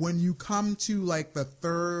 But when you come to like the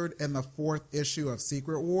third and the fourth issue of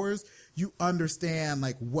Secret Wars, you understand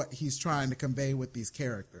like what he's trying to convey with these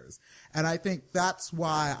characters. And I think that's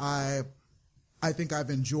why I think I've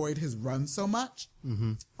enjoyed his run so much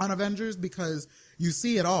on Avengers, because you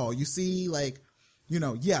see it all. You see like,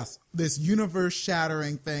 yes, this universe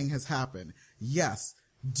shattering thing has happened. Yes,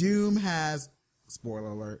 Doom has, spoiler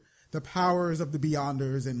alert, the powers of the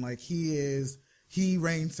Beyonders, and like he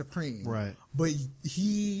reigns supreme. Right. But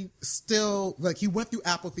he still, like, he went through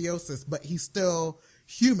apotheosis, but he's still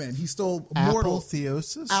human. He's still mortal.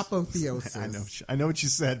 Apotheosis? Apotheosis. I know what you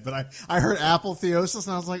said, but I heard apotheosis,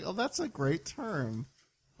 and I was like, oh, that's a great term.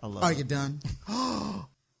 I love Are it. you done?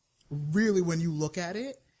 Really, when you look at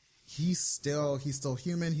it, he's still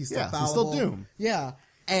human. He's still Yeah, he's fallible. still Doom. Yeah.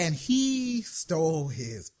 And he stole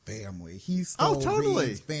his family. He stole totally.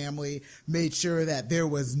 Reed's family, made sure that there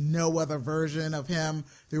was no other version of him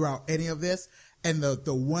throughout any of this. And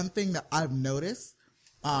the one thing that I've noticed,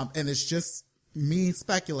 and it's just me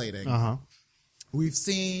speculating, we've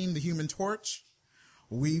seen the Human Torch,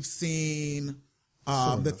 we've seen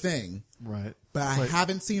the Thing, Right. but I Wait,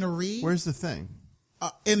 haven't seen a Reed. Where's the thing?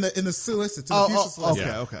 In the solicit, to the future solicit.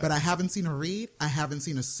 okay. But I haven't seen a Reed, I haven't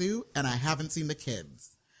seen a Sue, and I haven't seen the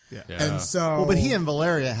kids. Yeah. And so, Well, but he and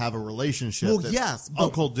Valeria have a relationship. well, that- yes, but-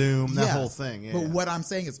 Uncle Doom, that yes, whole thing. Yeah. But what I'm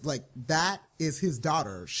saying is, like, that is his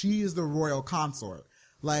daughter. She is the royal consort.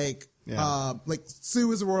 Like, Yeah. like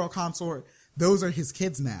Sue is the royal consort. Those are his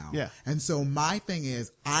kids now. Yeah. And so my thing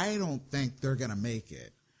is, I don't think they're gonna make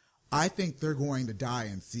it. I think they're going to die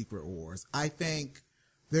in Secret Wars. I think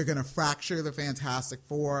they're gonna fracture the Fantastic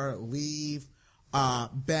Four, leave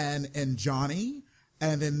Ben and Johnny,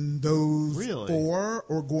 and then those Really? four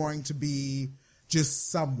are going to be just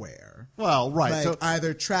somewhere. Well, right. Like So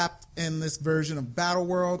either trapped in this version of Battle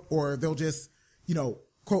World, or they'll just,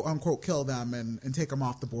 quote unquote, kill them and take them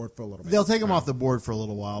off the board for a little bit. they'll take him off the board for a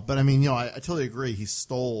little while. But I mean, I totally agree. He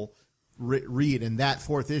stole Reed in that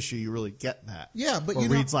fourth issue. You really get that. Yeah, but Where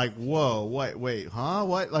Reed's like, whoa, wait, huh?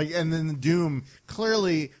 What? Like, and then Doom,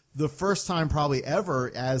 clearly the first time probably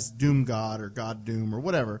ever as Doom God or God Doom or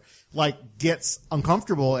whatever, like gets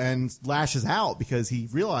uncomfortable and lashes out because he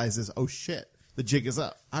realizes, oh shit, the jig is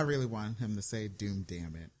up. I really want him to say Doom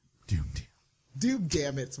damn it. Doom. Doom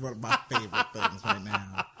damn it's one of my favorite things right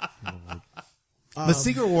now. But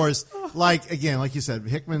Secret Wars, like you said,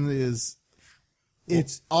 Hickman is.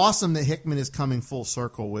 It's awesome that Hickman is coming full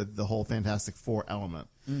circle with the whole Fantastic Four element,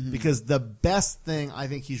 because the best thing I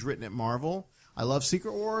think he's written at Marvel. I love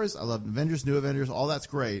Secret Wars. I love Avengers, New Avengers. All that's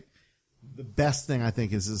great. The best thing I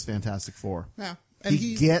think is his Fantastic Four. Yeah. And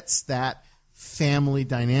he gets that family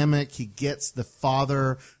dynamic. He gets the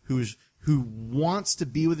father who wants to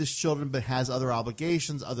be with his children but has other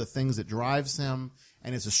obligations, other things that drives him,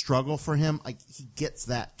 and it's a struggle for him. Like, he gets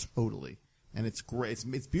that totally, and it's great.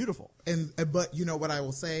 It's beautiful. But what I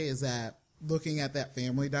will say is that looking at that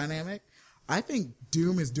family dynamic, I think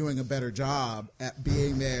Doom is doing a better job at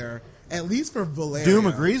being there, at least for Valeria. Doom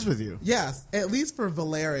agrees with you. Yes, at least for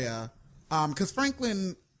Valeria, because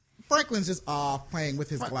Franklin's just off playing with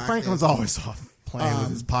his Galactus. Franklin's always off playing with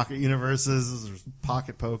his pocket universes or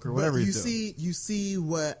pocket poker, whatever he's doing. You see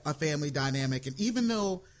what a family dynamic, and even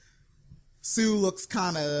though Sue looks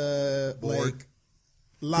kind of like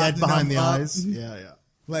dead behind the eyes, yeah,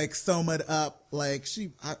 like sewed up, like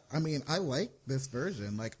I mean, I like this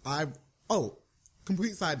version. Like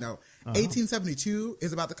complete side note, 1872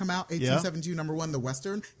 is about to come out. 1872 #1, the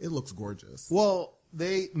Western. It looks gorgeous. Well,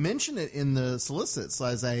 they mention it in the solicits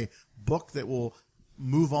as a book that will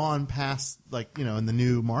move on past, like, you know, in the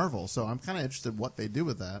new Marvel. So I'm kind of interested what they do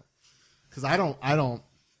with that, because I don't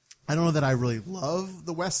know that I really love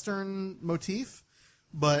the Western motif,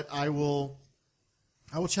 but I will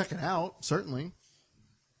check it out, certainly.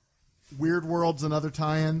 Weird World's another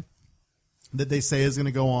tie-in that they say is going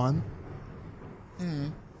to go on.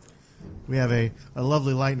 We have a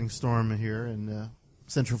lovely lightning storm here in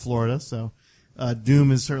Central Florida, so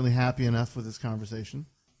Doom is certainly happy enough with this conversation.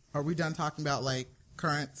 Are we done talking about like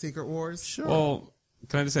current Secret Wars? Sure. Well,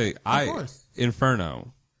 can I just say, course.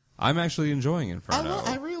 Inferno. I'm actually enjoying Inferno.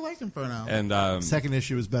 I really like Inferno. And second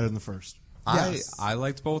issue is better than the first. Yes. I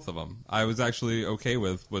liked both of them. I was actually okay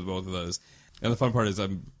with both of those. And the fun part is,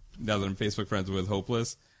 now that I'm Facebook friends with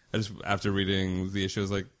Hopeless, I just, after reading the issue, I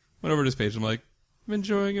was like, went over to his page, I'm like, I'm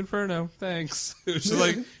enjoying Inferno. Thanks. It was just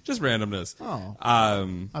like, just randomness. Oh.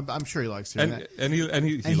 I'm sure he likes hearing that. And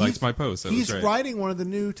he likes my post. So He's it was great. writing one of the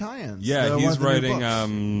new tie-ins. Yeah, one he's of the new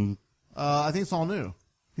writing, books. I think it's all new.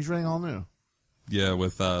 He's writing all new. yeah,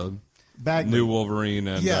 with, Bagley. New Wolverine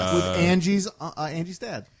and, Yes. With Angie's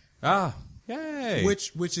dad. Yay.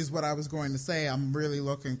 Which is what I was going to say. I'm really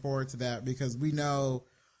looking forward to that because we know,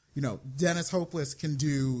 Dennis Hopeless can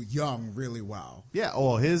do young really well. Yeah.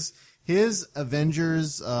 Oh, his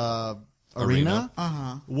Avengers Arena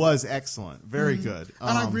was excellent. Very good.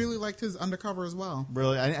 And I really liked his Undercover as well.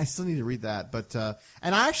 Really, I still need to read that, but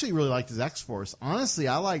and I actually really liked his X-Force. Honestly,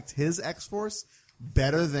 I liked his X-Force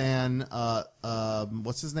better than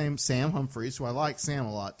what's his name, Sam Humphries, who I like Sam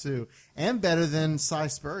a lot too, and better than Cy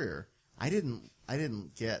Spurrier. I didn't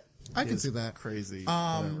get. I can see that crazy.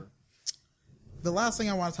 Whatever. The last thing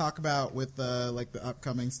I want to talk about with the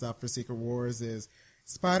upcoming stuff for Secret Wars is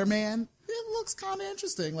Spider-Man. It looks kind of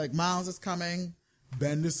interesting. Like Miles is coming,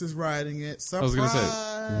 Bendis is writing it. Surprise. I was going to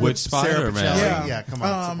say, which Spider-Man? Yeah, come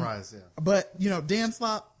on, surprise. Yeah. But Dan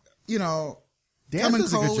Slott, Dan Kevin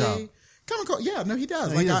does a good job. Yeah, no, he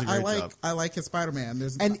does. No, he does a great job. I like his Spider-Man.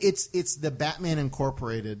 And it's the Batman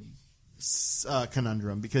Incorporated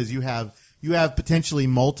conundrum, because you have potentially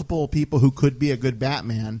multiple people who could be a good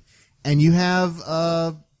Batman, and you have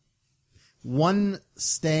one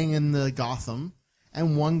staying in the Gotham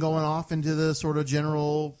and one going off into the sort of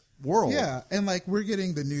general world. Yeah, and we're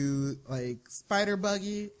getting the new Spider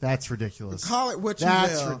Buggy. That's ridiculous. Call it what you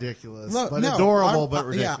That's will. ridiculous. Look, but adorable, but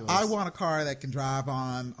ridiculous. Yeah, I want a car that can drive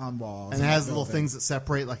on walls. And it has little things that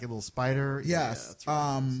separate, like a little spider. Yes.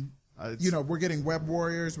 Yeah, we're getting Web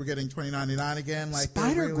Warriors. We're getting 2099 again.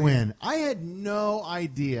 Spider-Gwen. I had no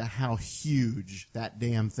idea how huge that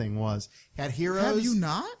damn thing was. Had Heroes. Have you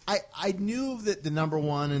not? I knew that the number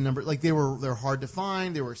one and number, they're hard to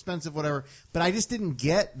find. They were expensive, whatever. But I just didn't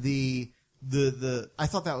get the I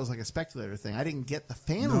thought that was like a speculator thing. I didn't get the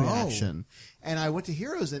fan reaction. And I went to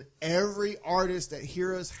Heroes, and every artist at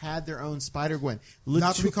Heroes had their own Spider-Gwen.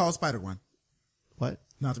 Not to be called Spider-Gwen. What?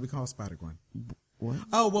 Not to be called Spider-Gwen. What?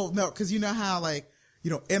 Oh, well, no, because you know how,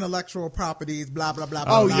 intellectual properties, blah, blah, blah,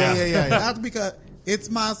 Oh, blah. yeah. Not because it's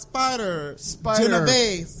my spider.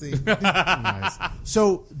 Genovese. Nice.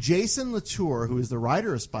 So Jason Latour, who is the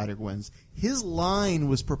writer of Spider-Gwen's, his line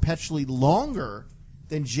was perpetually longer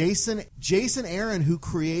than Jason Aaron, who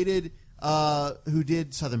created, who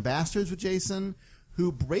did Southern Bastards with Jason,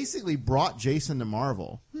 who basically brought Jason to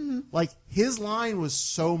Marvel. Mm-hmm. His line was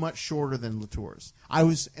so much shorter than Latour's. I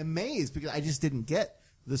was amazed because I just didn't get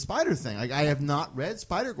the spider thing. I have not read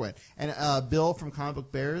Spider-Gwen. And Bill from Comic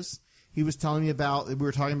Book Bears, he was telling me about, we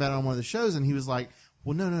were talking about it on one of the shows, and he was like,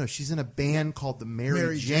 well, no, she's in a band called the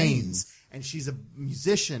Mary Janes. And she's a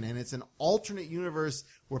musician, and it's an alternate universe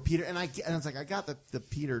where Peter, and it's like, I got the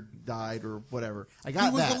Peter died or whatever. I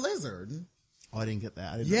got that. He was a lizard. Oh, I didn't get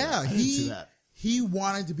that. I didn't see that. He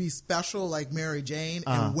wanted to be special like Mary Jane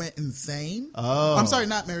and went insane. Oh. I'm sorry,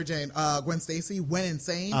 not Mary Jane. Gwen Stacy went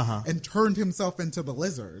insane and turned himself into the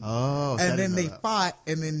lizard. Oh. And then they fought,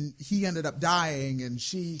 and then he ended up dying, and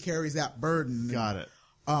she carries that burden. Got it.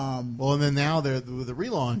 Well, and then now with the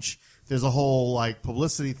relaunch, there's a whole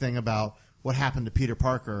publicity thing about what happened to Peter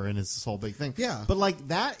Parker and it's this whole big thing. Yeah. But like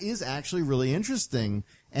that is actually really interesting.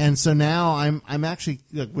 And so now I'm actually,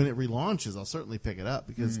 like, when it relaunches, I'll certainly pick it up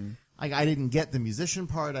because I didn't get the musician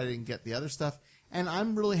part. I didn't get the other stuff. And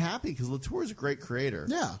I'm really happy because Latour is a great creator.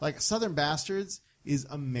 Yeah. Like Southern Bastards is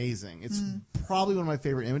amazing. It's probably one of my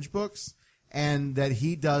favorite Image books. And that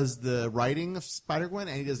he does the writing of Spider-Gwen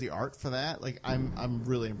and he does the art for that. Like I'm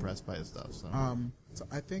really impressed by his stuff. So, So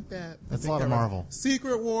I think That's a lot of Marvel.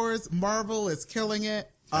 Secret Wars, Marvel is killing it.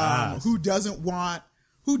 Yes. Who doesn't want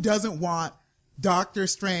Doctor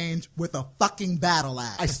Strange with a fucking battle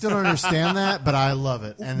axe? I still don't understand that, but I love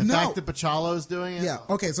it. And the No. fact that Pachalo's doing it. Yeah.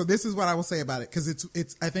 Okay. So this is what I will say about it because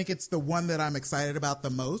I think it's the one that I'm excited about the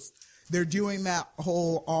most. They're doing that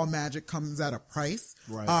whole all magic comes at a price.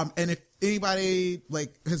 Right. And if anybody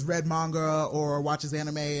like has read manga or watches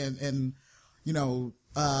anime and you know,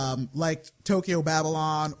 liked Tokyo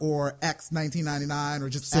Babylon or X 1999 or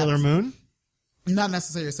just Sailor X, Moon? not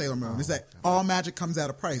necessarily Sailor Moon. It's that all magic comes at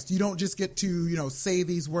a price. You don't just get to, you know, say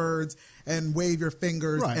these words and wave your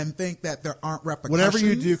fingers Right. and think that there aren't repercussions. Whatever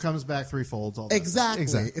you do comes back threefold. All that Exactly.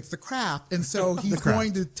 stuff. It's the craft. And so he's craft.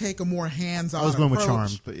 going to take a more hands-on I was going with approach.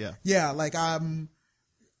 Charmed, but yeah. Yeah, like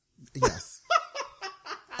yes.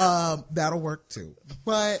 That'll work too.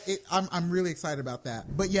 But I'm really excited about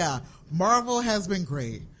that. But yeah, Marvel has been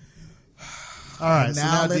great. All right. so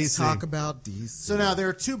Now now let's DC. talk about DC. So now there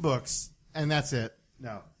are 2 books, and that's it.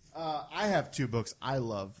 No. I have 2 books I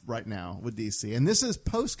love right now with DC, and this is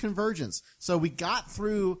post-Convergence. So we got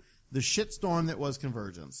through the shitstorm that was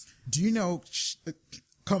Convergence. Do you know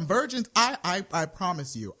Convergence? I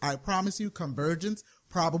promise you, Convergence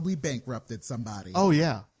probably bankrupted somebody. Oh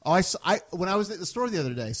yeah. Oh, when I was at the store the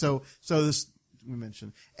other day. So this we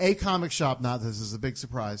mentioned a comic shop. Not this is a big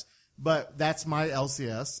surprise, but that's my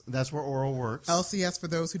LCS. That's where Oral works. LCS for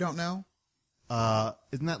those who don't know.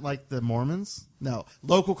 Isn't that like the Mormons? No,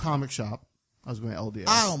 local comic shop. I was going to LDS.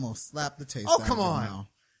 I almost slapped the taste. Oh, out come of it on. now.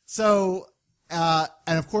 So, and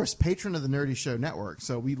of course, patron of the Nerdy Show Network.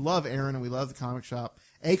 So we love Aaron and we love the comic shop.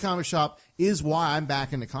 A comic shop is why I'm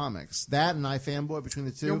back into comics. That and iFanboy between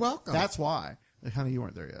the two. You're welcome. That's why. Honey, you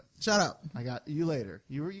weren't there yet. Shut up. I got you later.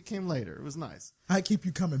 You came later. It was nice. I keep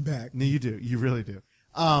you coming back. No, you do. You really do.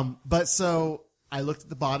 But so I looked at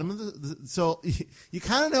the bottom of so you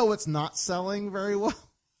kind of know what's not selling very well.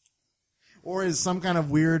 Or is some kind of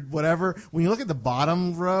weird whatever. When you look at the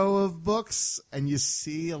bottom row of books and you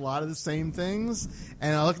see a lot of the same things,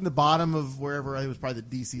 and I look at the bottom of wherever it was, probably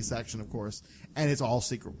the DC section, of course, and it's all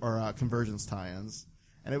secret or Convergence tie-ins,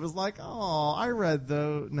 and it was like, oh, I read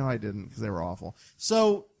though. No, I didn't because they were awful.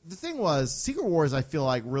 So the thing was, Secret Wars, I feel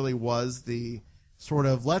like really was the sort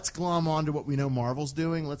of let's glom onto what we know Marvel's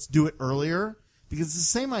doing. Let's do it earlier because it's the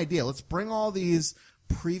same idea. Let's bring all these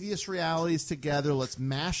previous realities together. Let's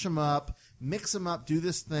mash them up, mix them up, do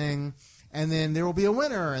this thing, and then there will be a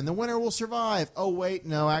winner, and the winner will survive. Oh, wait,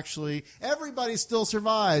 no, actually, everybody still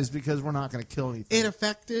survives because we're not going to kill anything. It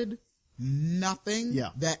affected nothing Yeah.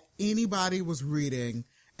 that anybody was reading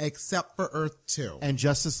except for Earth 2. And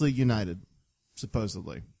Justice League United,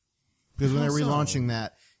 supposedly. Because when How they're so? relaunching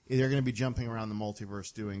that, they're going to be jumping around the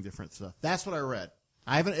multiverse doing different stuff. That's what I read.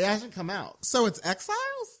 It hasn't come out. So it's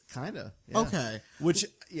Exiles? Kind of. Yeah. Okay. Which,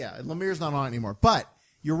 yeah, Lemire's not on it anymore. But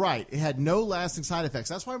you're right. It had no lasting side effects.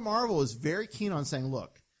 That's why Marvel is very keen on saying,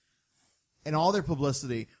 look, in all their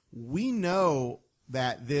publicity, we know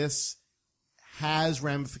that this has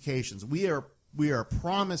ramifications. We are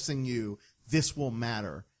promising you this will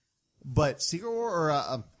matter. But Secret War,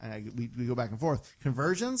 or we go back and forth.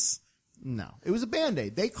 Convergence? No. It was a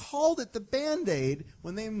Band-Aid. They called it the Band-Aid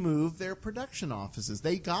when they moved their production offices.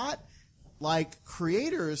 They got like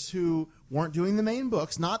creators who weren't doing the main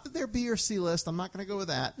books. Not that they're B or C list. I'm not going to go with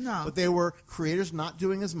that. No. But they were creators not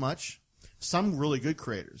doing as much. Some really good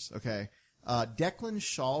creators. Okay. Declan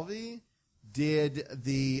Shalvey did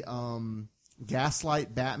the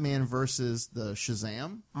Gaslight Batman versus the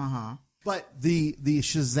Shazam. Uh-huh. But the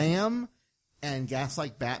Shazam and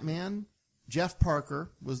Gaslight Batman, Jeff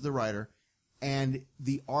Parker was the writer, and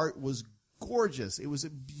the art was gorgeous. It was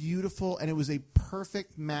beautiful, and it was a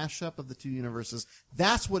perfect mashup of the two universes.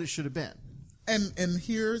 That's what it should have been. And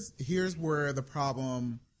here's where the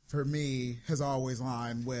problem for me has always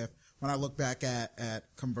lined with when I look back at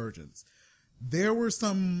Convergence. There were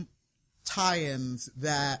some tie-ins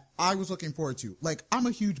that I was looking forward to. Like, I'm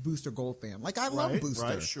a huge Booster Gold fan. Like, I love Booster.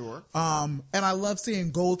 Right, sure. And I love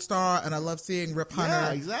seeing Gold Star, and I love seeing Rip Hunter.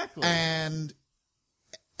 Yeah, exactly. And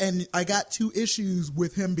I got 2 issues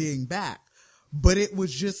with him being back. But it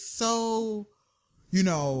was just so,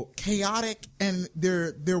 chaotic, and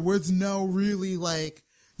there was no really, like,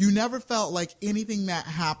 you never felt like anything that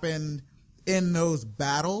happened in those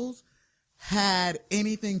battles had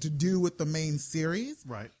anything to do with the main series.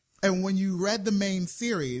 Right. And when you read the main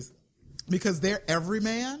series, because their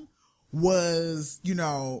everyman was,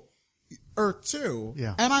 Earth 2.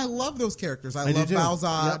 Yeah. And I love those characters. I do love too.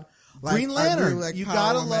 Balzad. Yep. Like, Green I Lantern. really like You Power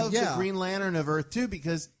gotta Woman. love Yeah. the Green Lantern of Earth too,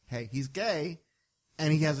 because hey, he's gay,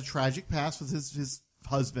 and he has a tragic past with his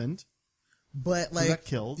husband. But Who got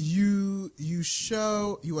killed. you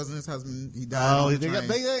show he wasn't his husband. He died. Oh, on the they got train.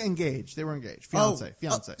 They were engaged. Fiance. He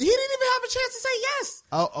didn't even have a chance to say yes.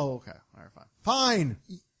 Oh, okay. All right, fine.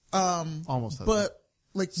 Almost. husband.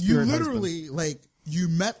 But Spirit you literally you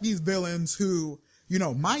met these villains who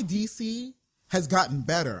my DC has gotten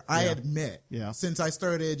better. I admit. Yeah. Since I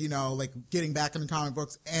started getting back into comic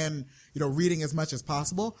books and reading as much as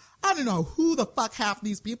possible, I didn't know who the fuck half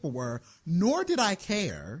these people were, nor did I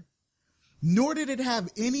care. Nor did it have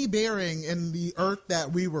any bearing in the Earth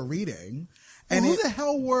that we were reading. And who the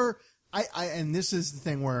hell were I? And this is the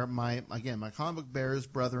thing where my comic book bearers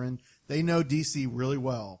brethren, they know DC really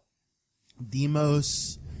well.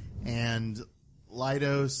 Demos and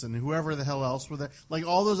Lydos and whoever the hell else were there, like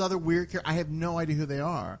all those other weird characters. I have no idea who they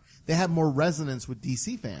are. They have more resonance with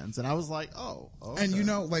DC fans, and I was like, oh. Okay. And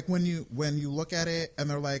when you look at it, and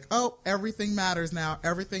they're like, oh, everything matters now.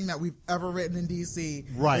 Everything that we've ever written in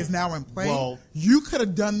DC is now in play. Well, you could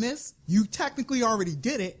have done this. You technically already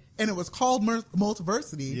did it, and it was called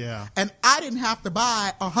Multiversity. Yeah. And I didn't have to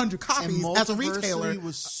buy 100 copies and as a retailer. Multiversity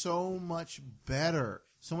was so much better,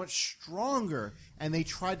 so much stronger, and they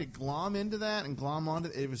tried to glom into that and glom onto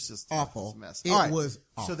it. It was just awful. A mess. It All right. was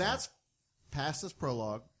awful. So that's past this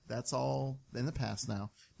prologue. That's all in the past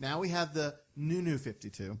now. Now we have the new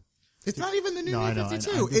 52. It's not even the new No, I New know,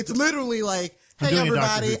 52. It's literally like, I'm hey, doing a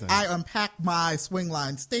Doctor everybody, Who thing. I unpacked my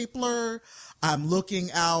Swingline stapler. I'm looking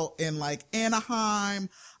out in Anaheim.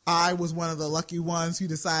 I was one of the lucky ones who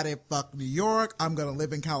decided, fuck New York. I'm going to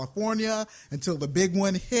live in California until the big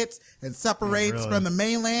one hits and separates really? from the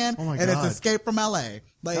mainland. Oh my and God. it's Escape from LA.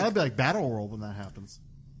 That'd be like Battle World when that happens.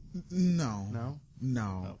 No.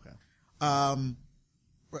 Okay.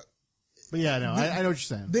 But yeah, no, I know what you're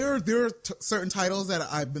saying. There are certain titles that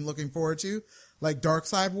I've been looking forward to, like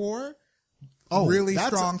Darkseid War. Oh, really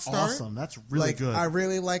that's strong start. Awesome. That's really good. I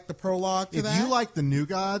really like the prologue to if that. you like the New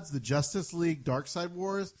Gods, the Justice League, Darkseid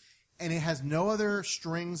Wars, and it has no other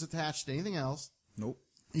strings attached to anything else. Nope.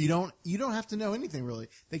 You don't have to know anything really.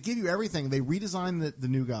 They give you everything. They redesign the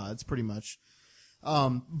New Gods pretty much.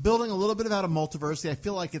 Building a little bit out of Multiversity. I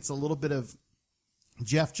feel like it's a little bit of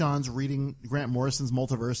Jeff Johns reading Grant Morrison's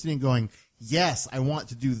Multiversity and going, yes, I want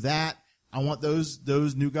to do that. I want those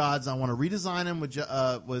New Gods. I want to redesign them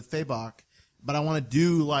with Fabok, but I want to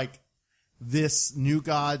do like this New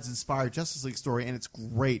Gods inspired Justice League story, and it's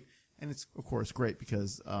great. And it's of course great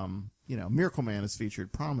because Miracle Man is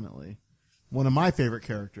featured prominently. One of my favorite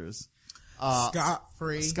characters. Scott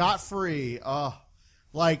Free.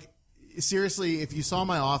 Seriously, if you saw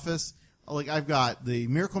my office, I've got the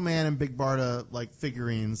Miracle Man and Big Barda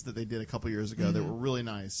figurines that they did a couple years ago that were really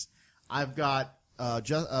nice. I've got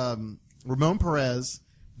Ramon Perez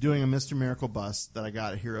doing a Mr. Miracle bust that I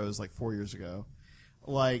got at Heroes 4 years ago.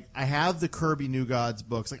 I have the Kirby New Gods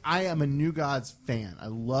books. I am a New Gods fan. I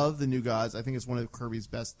love the New Gods. I think it's one of Kirby's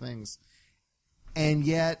best things. And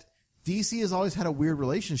yet, DC has always had a weird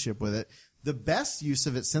relationship with it. The best use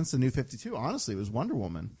of it since the New 52, honestly, was Wonder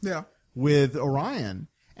Woman. Yeah. With Orion.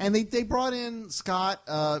 And they brought in Scott,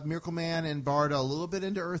 Miracle Man, and Barda a little bit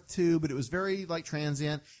into Earth 2, but it was very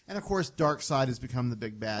transient. And of course, Darkseid has become the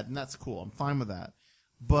big bad, and that's cool. I'm fine with that.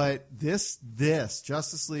 But this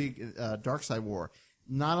Justice League Darkseid War,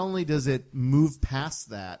 not only does it move past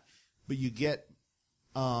that, but you get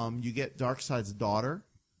Darkseid's daughter,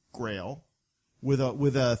 Grail, with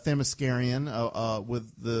a Themyscirian,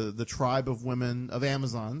 with the tribe of women of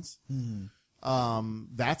Amazons. Mm-hmm.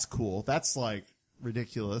 That's cool. That's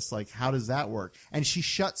ridiculous. How does that work? And she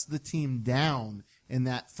shuts the team down in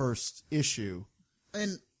that first issue.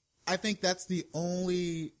 And I think that's the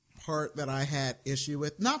only part that I had issue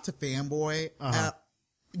with. Not to fanboy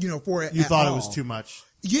for it. You thought all. It was too much.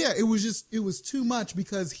 Yeah, it was too much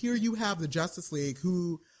because here you have the Justice League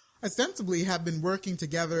who ostensibly have been working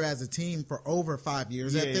together as a team for over 5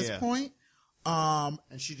 years at this point. And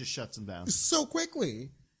she just shuts them down so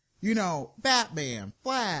quickly. Batman,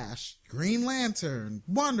 Flash, Green Lantern,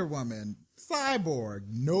 Wonder Woman, Cyborg,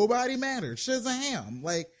 nobody matters. Shazam.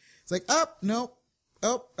 Nope.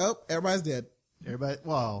 Oh, everybody's dead. Everybody,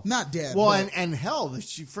 well, not dead. Well, and hell,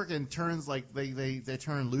 she freaking turns they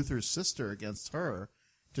turn Luther's sister against her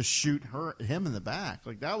to shoot him in the back.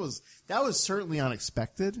 That was certainly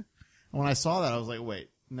unexpected. And when I saw that, I was like, wait,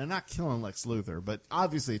 they're not killing Lex Luthor, but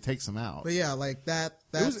obviously it takes him out. But yeah, like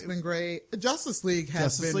that's been great. Justice League has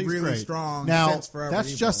Justice been League's really great. strong Now, since Forever that's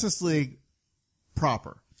Evil. Justice League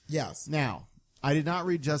proper. Yes. Now, I did not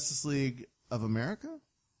read Justice League of America.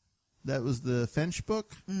 That was the Finch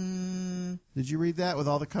book. Did you read that with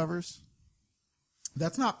all the covers?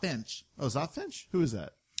 That's not Finch. Oh, is that Finch? Who is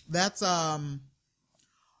that? That's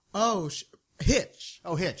Hitch.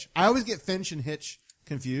 Oh, Hitch. I always get Finch and Hitch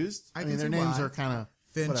confused. I I can mean, their see names why. are kind of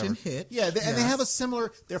Finch and Hitch. Yeah, and they Yes. have a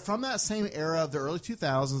similar. They're from that same era of the early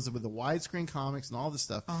 2000s with the widescreen comics and all this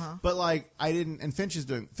stuff. But like, I didn't. And Finch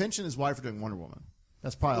and his wife are doing Wonder Woman.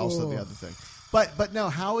 That's probably also the other thing. But no,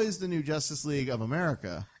 how is the new Justice League of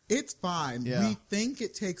America? It's fine. Yeah. We think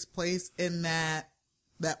it takes place in that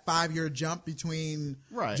 5-year jump between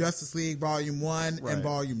Right. Justice League Volume 1 Right. and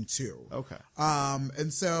Volume 2. Okay.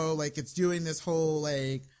 And so like it's doing this whole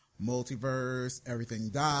like multiverse, everything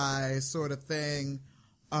dies sort of thing.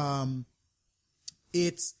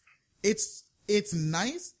 It's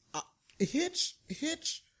nice.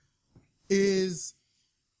 Hitch is,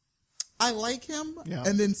 I like him. Yeah.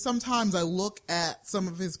 And then sometimes I look at some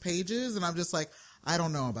of his pages and I'm just like, I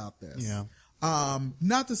don't know about this. Yeah.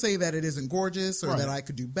 Not to say that it isn't gorgeous or Right. that I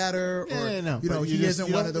could do better or, No. you know, but he just- isn't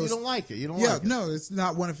you one don't- of those. You don't like it. You don't Yeah, like it. no, it's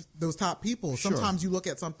not one of those top people. Sure. Sometimes you look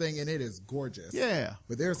at something and it is gorgeous. Yeah.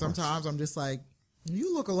 But there are sometimes I'm just like,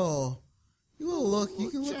 you can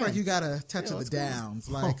look like you got a touch of the downs.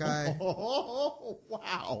 Like Oh,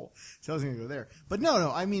 wow. So I was going to go there. But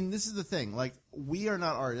no. I mean, this is the thing. Like, we are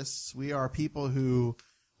not artists. We are people who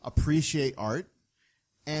appreciate art.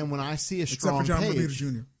 And when I see a except strong for John page, Romita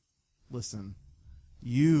Jr. listen,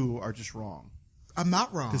 you are just wrong. I'm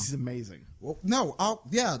not wrong. Because he's amazing. Well, no,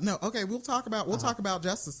 okay, we'll talk about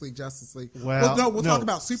Justice League. Well, we'll talk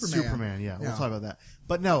about Superman. Yeah, we'll talk about that.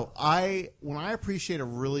 But no, when I appreciate a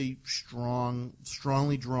really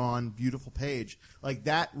strongly drawn, beautiful page, like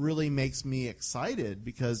that really makes me excited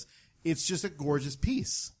because it's just a gorgeous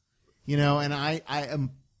piece, you know. And I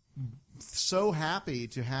am so happy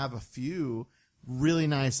to have a few really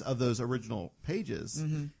nice of those original pages.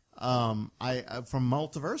 I from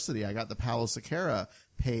Multiversity, I got the Paolo Siqueira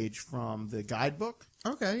page from the guidebook.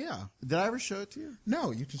 Okay, yeah. Did I ever show it to you?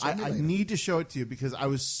 No, you can show me I later. need to show it to you because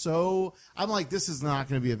I'm like, this is not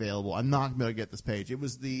going to be available. I'm not going to be able to get this page. It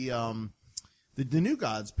was the New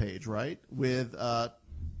Gods page, right? With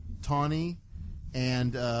Tawny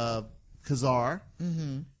and Khazar.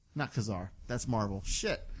 Mm-hmm. Not Khazar. That's Marvel.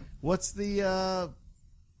 Shit. What's the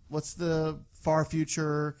far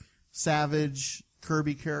future Savage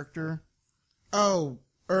Kirby character? Oh,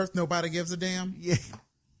 Earth, nobody gives a damn. Yeah.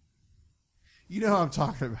 You know who I'm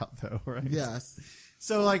talking about, though, right? Yes.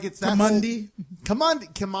 So, like, it's that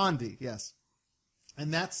Kamandi, yes.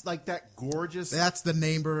 And that's like that gorgeous. That's the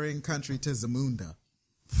neighboring country to Zamunda.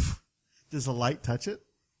 Does the light touch it?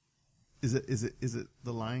 Is it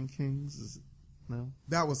the Lion Kings? Is it, no?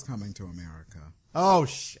 That was Coming to America. Oh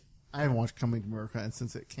shit! I haven't watched Coming to America and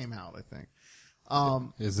since it came out, I think.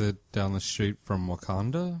 Is it down the street from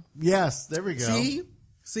Wakanda? Yes, there we go.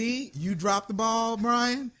 See, you dropped the ball,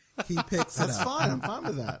 Brian. He picks it That's up. fine. I'm fine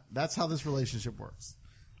with that. That's how this relationship works.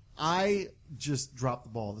 I just drop the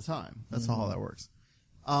ball all the time. That's how that works.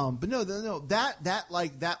 But no,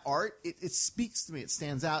 that art, it speaks to me. It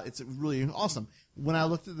stands out. It's really awesome. When I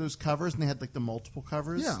looked at those covers and they had like the multiple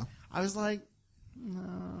covers, Yeah. I was like,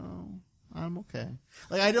 no, I'm okay.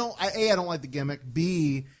 Like I don't like the gimmick.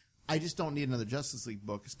 B, I just don't need another Justice League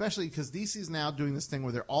book, especially because DC's now doing this thing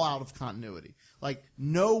where they're all out of continuity. Like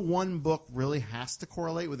no one book really has to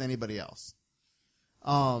correlate with anybody else.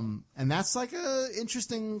 And that's like a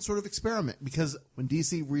interesting sort of experiment because when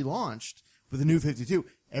DC relaunched with the New 52,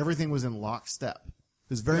 everything was in lockstep. It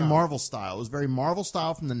was very Marvel style. It was very Marvel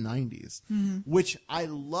style from the 90s, which I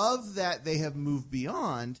love that they have moved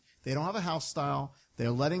beyond. They don't have a house style.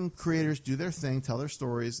 They're letting creators do their thing, tell their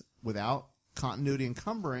stories without continuity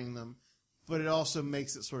encumbering them, but it also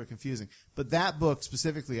makes it sort of confusing. But that book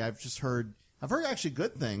specifically, I've heard actually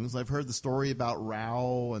good things. I've heard the story about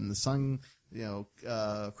Rao and the sun,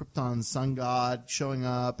 Krypton's sun god showing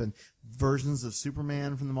up and versions of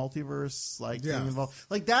Superman from the multiverse, like being involved.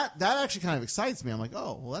 Like that actually kind of excites me. I'm like,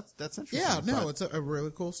 oh, well, that's interesting. Yeah, no, But- it's a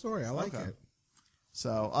really cool story. I like it.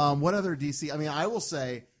 So, what other DC? I mean, I will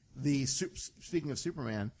say speaking of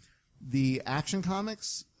Superman, the Action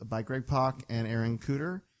Comics by Greg Pak and Aaron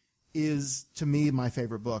Kuder is to me my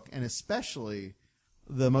favorite book, and especially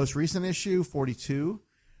the most recent issue, 42,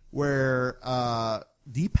 where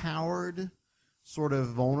depowered, sort of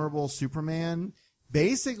vulnerable Superman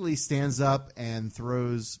basically stands up and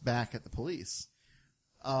throws back at the police.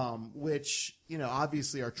 which,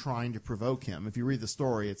 obviously are trying to provoke him. If you read the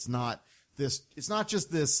story, it's not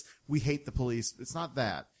just this, we hate the police. It's not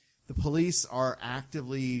that. The police are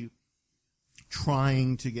actively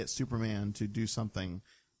trying to get Superman to do something.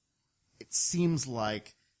 It seems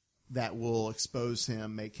like that will expose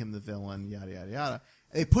him, make him the villain, yada, yada, yada.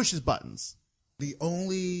 It pushes buttons. The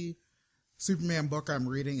only Superman book I'm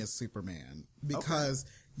reading is Superman because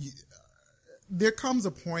there comes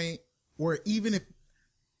a point where even if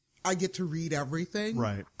I get to read everything,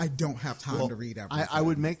 right, I don't have time to read everything. I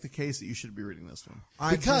would make the case that you should be reading this one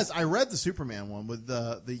because I read the Superman one with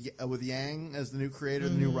with Yang as the new creator,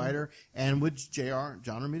 the new writer, and with John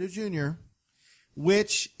Romita Jr.,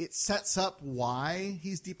 which it sets up why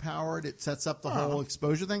he's depowered. It sets up the whole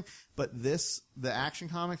exposure thing. But the Action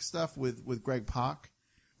Comics stuff with Greg Pak,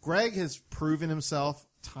 Greg has proven himself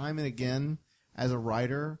time and again as a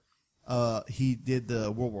writer. He did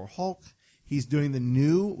the World War Hulk. He's doing the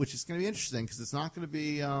new, which is going to be interesting because it's not going to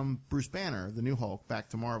be Bruce Banner, the new Hulk, back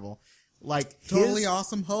to Marvel. Totally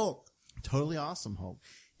awesome Hulk. Totally awesome Hulk.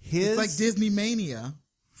 It's like Disney Mania.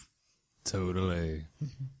 Totally.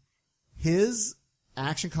 His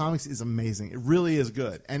Action Comics is amazing. It really is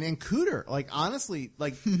good. And Cooter, honestly, I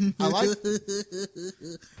like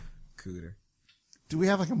Cooter. Do we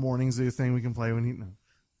have a morning zoo thing we can play when he? No.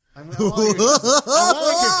 I want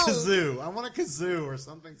a kazoo. I want a kazoo or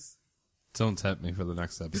something. Don't tempt me for the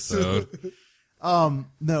next episode.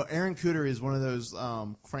 No, Aaron Cooter is one of those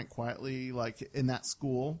Frank Quietly, in that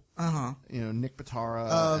school. Nick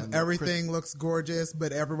Pitara. Everything looks gorgeous,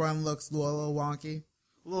 but everyone looks a little wonky.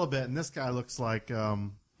 A little bit, and this guy looks like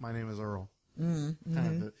My Name is Earl. Mm-hmm.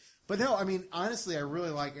 Kind of. But no, I mean, honestly, I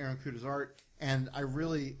really like Aaron Cooter's art, and I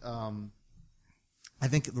really, I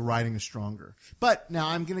think the writing is stronger. But now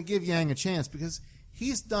I'm going to give Yang a chance because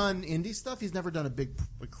he's done indie stuff. He's never done a big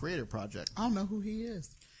creative project. I don't know who he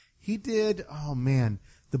is. He did,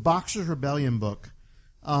 the Boxers Rebellion book.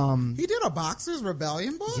 He did a Boxers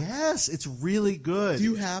Rebellion book? Yes, it's really good. Do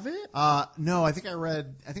you have it? No, I think I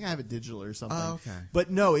have it digital or something. Oh, okay.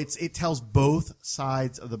 But no, it tells both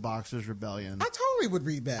sides of the Boxers Rebellion. I totally would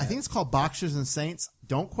read that. I think it's called Boxers and Saints.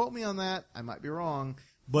 Don't quote me on that. I might be wrong.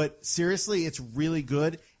 But seriously, it's really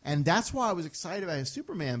good. And that's why I was excited about his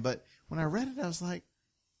Superman. But when I read it, I was like,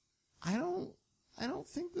 I don't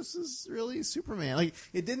think this is really Superman.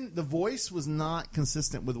 The voice was not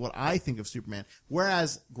consistent with what I think of Superman.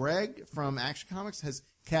 Whereas Greg from Action Comics has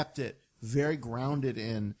kept it very grounded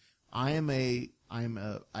in, I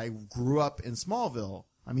grew up in Smallville.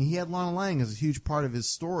 I mean, he had Lana Lang as a huge part of his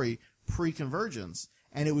story pre-Convergence.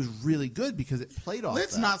 And it was really good because it played off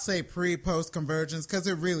Let's that. not say pre-post Convergence because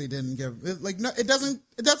it really didn't give it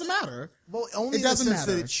doesn't matter. Well, only it in the doesn't sense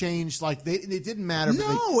matter. that it changed. It didn't matter.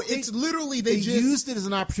 No, it's literally they just used it as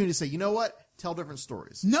an opportunity to say, you know what, tell different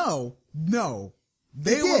stories. No,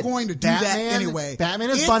 they were did. going to do Batman, that anyway. Batman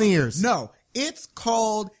has bunny ears. No, it's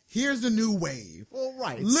called Here's the New Wave. Well,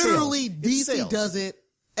 right, it's literally sales. It's DC sales. does it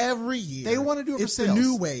every year. They want to do it for it's sales. the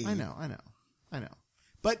new wave. I know.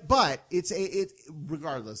 But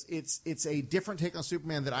regardless, it's a different take on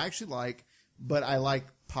Superman that I actually like, but I like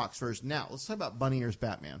Pak's version. Now, let's talk about Bunny Ears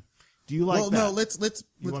Batman. Do you like that? No, let's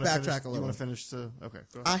backtrack a little. You want to finish okay,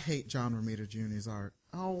 go ahead. I hate John Romita Jr.'s art.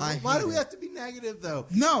 Oh, why do we have to be negative though?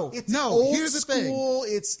 It's old here's the school.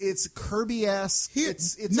 thing. It's Kirby-esque.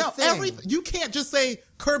 It's no, a thing. You can't just say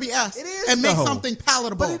Kirby-esque It is, and make though. something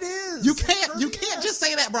palatable. But it is. You It's can't just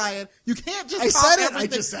say that, Brian. You can't just I pop said it. I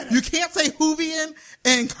everything. just said it. You can't say Hoovian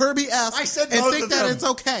and Kirby-esque I said and both think of that them. it's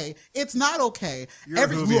okay. It's not okay. You're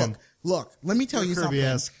Hoovian. Look, let me tell You're you something.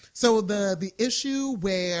 Kirby-esque. So the issue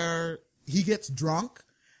where he gets drunk,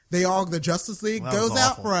 the Justice League That goes was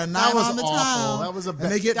out awful. for a That night was on the awful. town. That was and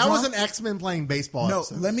they get that was drunk. an X-Men playing baseball. No,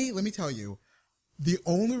 episode. let me tell you. The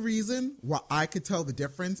only reason why I could tell the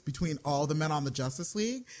difference between all the men on the Justice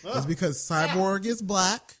League is because Cyborg is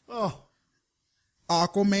black, Oh,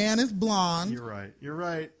 Aquaman is blonde, you're right.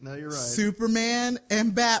 No, you're right. Superman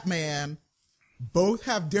and Batman both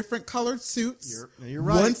have different colored suits. You're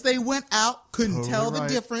right. Once they went out, couldn't Totally tell the right.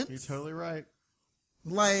 difference. You're totally right.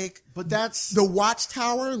 But that's the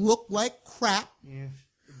Watchtower looked like crap. Yeah.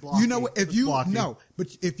 You know what? It's blocky.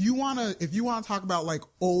 If you wanna talk about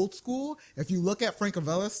old school, if you look at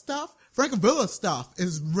Francavilla stuff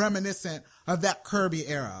is reminiscent of that Kirby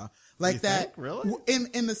era, You think? Really?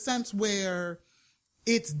 in the sense where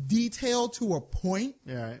it's detailed to a point,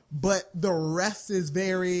 Yeah, right. but the rest is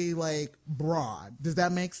very broad. Does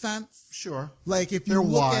that make sense? Sure. If you They're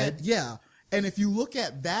look wide. and if you look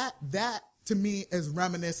at that to me is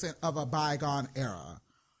reminiscent of a bygone era.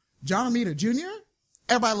 John Romita Jr.,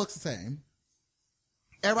 everybody looks the same.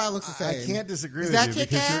 Everybody looks the same. I can't disagree Is with that you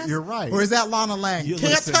Kick-Ass? because you're right. Or is that Lana Lang? You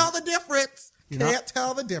Can't listen. tell the difference. You're Can't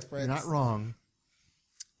tell the difference. You're not wrong.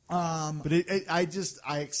 But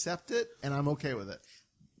I accept it and I'm okay with it.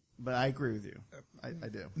 But I agree with you. I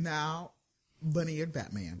do. Now, Bunny-Eared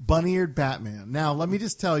Batman. Bunny-Eared Batman. Now, let me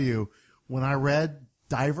just tell you, when I read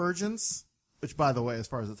Divergence, which, by the way, as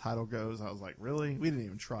far as the title goes, I was like, really? We didn't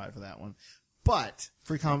even try for that one. But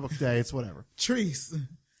Free Comic Book Day, it's whatever. Treese,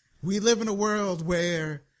 we live in a world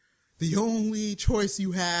where the only choice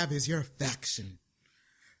you have is your faction.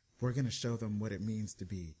 We're going to show them what it means to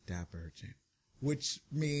be divergent, which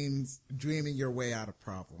means dreaming your way out of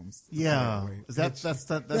problems. Yeah.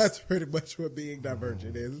 That's pretty much what being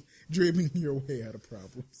divergent is. Dreaming your way out of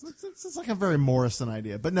problems. It's like a very Morrison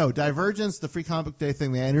idea. But no, Divergence, the Free Comic Book Day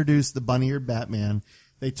thing, they introduced the Bunny-Eared Batman.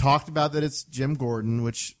 They talked about that it's Jim Gordon,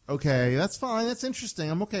 which, okay, that's fine. That's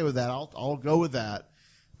interesting. I'm okay with that. I'll go with that.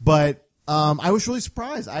 But I was really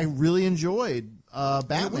surprised. I really enjoyed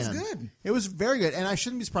Batman. It was good. It was very good. And I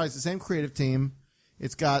shouldn't be surprised. The same creative team.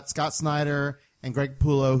 It's got Scott Snyder and Greg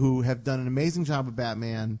Capullo, who have done an amazing job with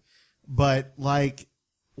Batman. But, like,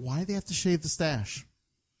 why do they have to shave the stash?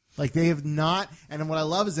 Like, they have not. And what I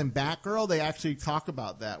love is in Batgirl, they actually talk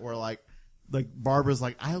about that, where, like Barbara's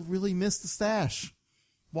like, I really miss the stash.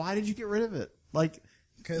 Why did you get rid of it? Like,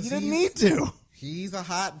 you didn't need to. He's a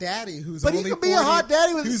hot daddy who's But only he could be a hot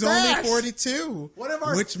daddy with a who's stash. only 42.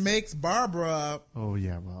 Which makes Barbara, Oh,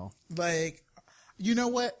 yeah, well. like, you know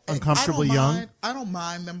what? Uncomfortably young? I don't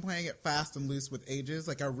mind them playing it fast and loose with ages.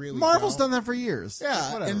 Like, I really Marvel's don't. done that for years.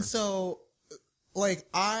 Yeah, Whatever. and so, like,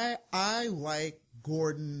 I like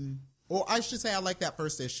Gordon, or I should say I like that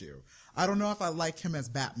first issue. I don't know if I like him as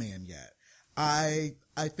Batman yet. I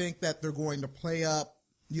think that they're going to play up,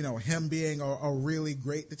 you know, him being a really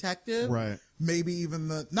great detective. Right. Maybe even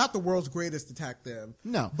not the world's greatest detective.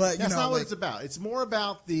 No, but that's not what like, it's about. It's more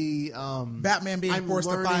about the Batman being I'm forced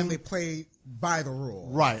learning- to finally play by the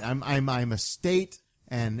rules. Right. I'm a state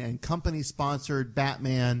and company sponsored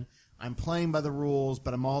Batman. I'm playing by the rules,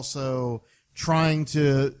 but I'm also trying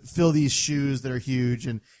to fill these shoes that are huge.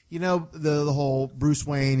 And you know, the whole Bruce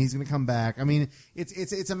Wayne, he's going to come back. I mean,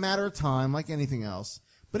 it's a matter of time, like anything else.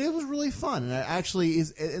 But it was really fun, and it actually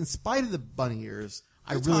is. In spite of the bunny ears,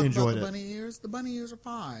 I really enjoyed it. The bunny ears. The bunny ears are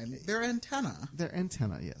fine. They're antenna. They're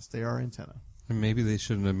antenna. Yes, they are antenna. And maybe they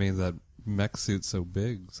shouldn't have made that mech suit so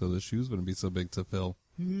big, so the shoes wouldn't be so big to fill.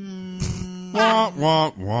 Wah,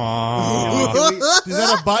 wah, wah. Is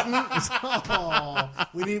that a button? Oh,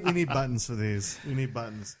 we need buttons for these. We need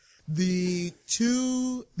buttons. The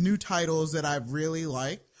two new titles that I've really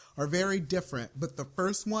liked are very different, but the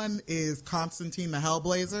first one is Constantine the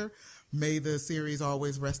Hellblazer. May the series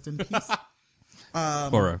always rest in peace.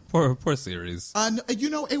 Poor series. You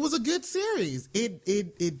know, it was a good series.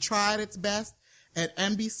 It tried its best, and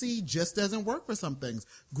NBC just doesn't work for some things.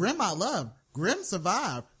 Grimm I love. Grimm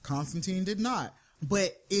survived. Constantine did not.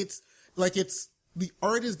 But the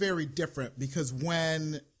art is very different because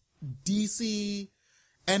when DC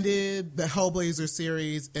ended the Hellblazer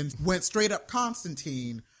series and went straight up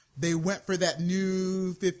Constantine, they went for that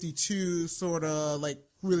new 52 sort of like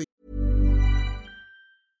really.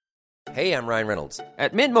 Hey, I'm Ryan Reynolds.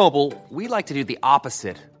 At Mint Mobile, we like to do the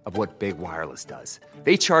opposite of what Big Wireless does.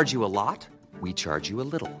 They charge you a lot, we charge you a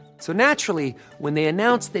little. So naturally, when they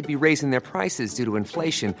announced they'd be raising their prices due to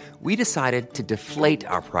inflation, we decided to deflate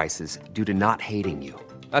our prices due to not hating you.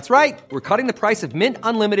 That's right. We're cutting the price of Mint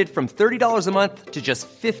Unlimited from $30 a month to just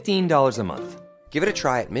 $15 a month. Give it a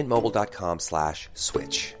try at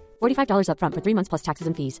mintmobile.com/switch. $45 up front for 3 months plus taxes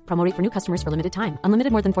and fees. Promo rate for new customers for limited time.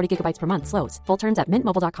 Unlimited more than 40 gigabytes per month. Slows full terms at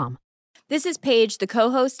mintmobile.com. This is Paige, the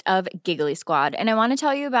co-host of Giggly Squad, and I want to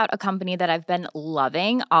tell you about a company that I've been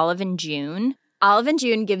loving, Olive & June. Olive &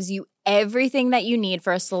 June gives you everything that you need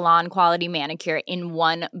for a salon-quality manicure in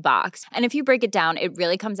one box. And if you break it down, it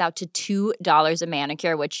really comes out to $2 a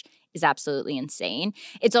manicure, which is absolutely insane.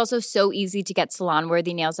 It's also so easy to get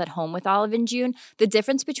salon-worthy nails at home with Olive & June. The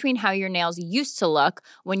difference between how your nails used to look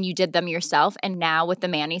when you did them yourself and now with the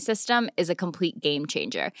Mani system is a complete game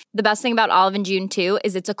changer. The best thing about Olive & June, too,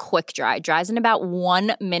 is it's a quick dry. Dries in about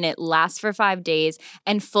 1 minute, lasts for 5 days,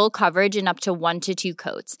 and full coverage in up to 1 to 2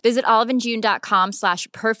 coats. Visit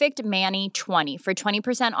oliveandjune.com/perfectmani20 for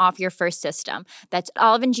 20% off your first system. That's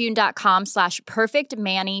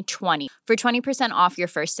oliveandjune.com/perfectmani20 for 20% off your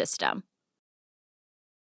first system.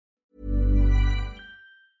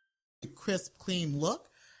 Crisp, clean look.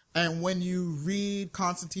 And when you read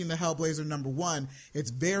Constantine the Hellblazer #1,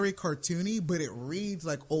 it's very cartoony, but it reads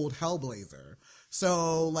like old Hellblazer.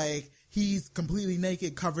 So, like, he's completely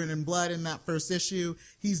naked, covered in blood in that first issue.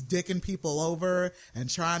 He's dicking people over and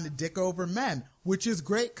trying to dick over men, which is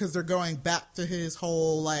great because they're going back to his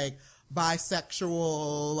whole like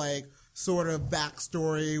bisexual, like sort of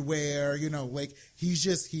backstory where, you know, like he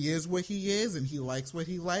is what he is and he likes what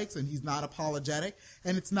he likes and he's not apologetic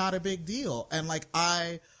and it's not a big deal. And like,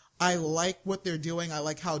 I like what they're doing. I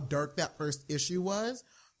like how dark that first issue was.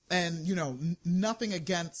 And, you know, nothing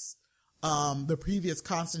against the previous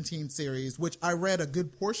Constantine series, which I read a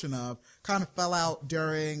good portion of, kind of fell out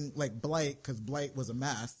during like Blight, because Blight was a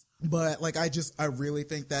mess. But like, I really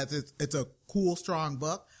think that it's a cool, strong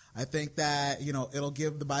book. I think that, you know, it'll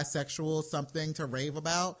give the bisexuals something to rave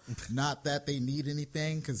about. Not that they need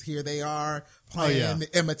anything, because here they are playing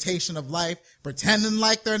the imitation of life, pretending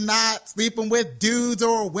like they're not sleeping with dudes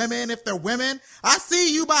or women if they're women. I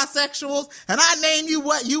see you bisexuals, and I name you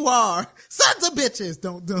what you are. Sons of bitches.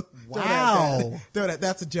 Don't. Wow.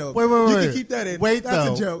 That's a joke. Wait. You can keep that in. Wait, that's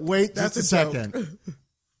though. a joke. Wait that's just a second.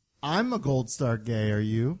 I'm a Gold Star gay. Are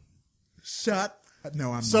you?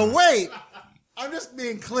 No, I'm so not. Wait. I'm just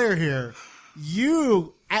being clear here.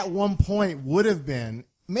 You, at one point, would have been,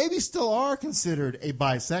 maybe still are considered a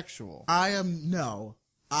bisexual.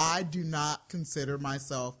 I do not consider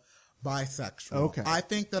myself bisexual. Okay. I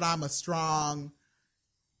think that I'm a strong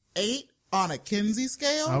 8 on a Kinsey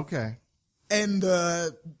scale. Okay. And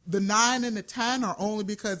the 9 and the 10 are only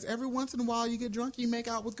because every once in a while you get drunk, you make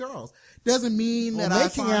out with girls. Doesn't mean that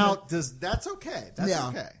making out that's okay. That's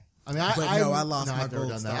okay. I mean, I lost my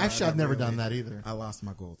gold star. Actually, I've never done that either. I lost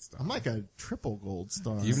my gold star. I'm like a triple gold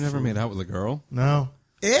star. You've never made out with a girl? No.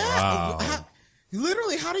 Yeah. Wow.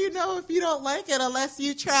 Literally, how do you know if you don't like it unless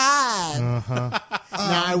you try?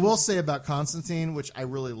 Now, I will say about Constantine, which I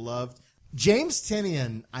really loved, James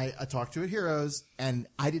Tynion, I talked to at Heroes, and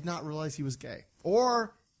I did not realize he was gay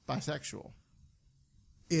or bisexual.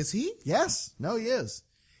 Is he? Yes. No, he is.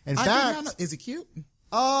 In I fact, did not know. Is he cute?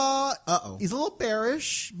 He's a little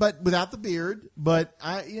bearish, but without the beard. But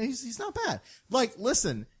he's not bad. Like,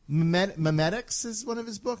 listen, Memetics is one of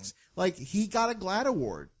his books. Like, he got a GLAAD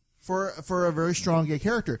award for a very strong gay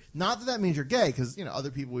character. Not that means you're gay, because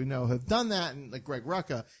other people we know have done that, and like Greg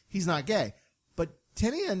Rucka, he's not gay. But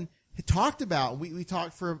Tynion talked about, we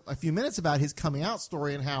talked for a few minutes about his coming out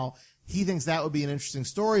story and how he thinks that would be an interesting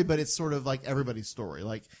story, but it's sort of like everybody's story.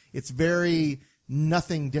 Like, it's very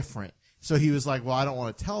nothing different. So he was like, well, I don't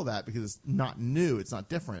want to tell that because it's not new. It's not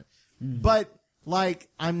different. Mm-hmm. But, like,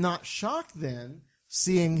 I'm not shocked then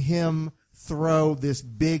seeing him throw this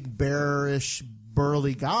big, bearish,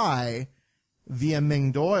 burly guy via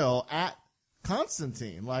Ming Doyle at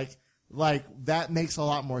Constantine. Like that makes a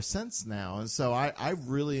lot more sense now. And so I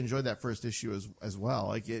really enjoyed that first issue as well.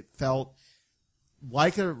 Like, it felt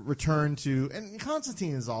like a return to, and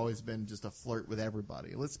Constantine has always been just a flirt with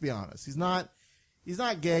everybody. Let's be honest. He's not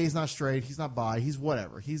gay, he's not straight, he's not bi, he's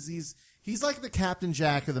whatever. He's like the Captain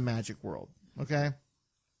Jack of the magic world, okay?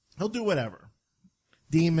 He'll do whatever.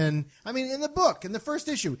 Demon. I mean, in the book, in the first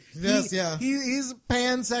issue, he's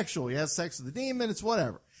pansexual. He has sex with the demon, it's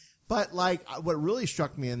whatever. But, like, what really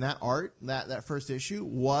struck me in that art, that first issue,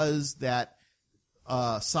 was that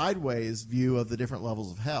sideways view of the different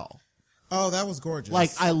levels of hell. Oh, that was gorgeous.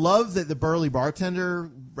 Like, I love that the burly bartender,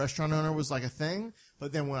 restaurant owner was like a thing,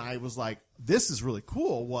 but then when I was like, this is really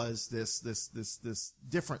cool, was this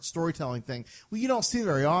different storytelling thing. Well, you don't see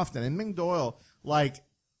very often. And Ming Doyle, like,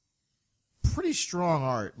 pretty strong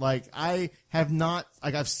art. Like, I've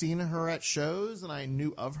seen her at shows and I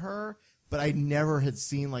knew of her, but I never had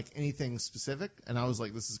seen like anything specific. And I was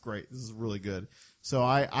like, this is great. This is really good. So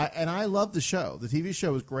I love the show. The TV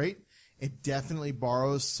show was great. It definitely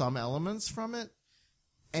borrows some elements from it.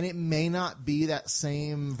 And it may not be that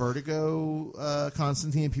same Vertigo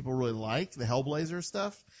Constantine people really like, the Hellblazer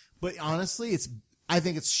stuff. But honestly, I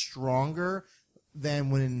think it's stronger than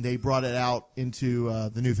when they brought it out into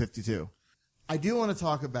the New 52. I do want to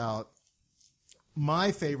talk about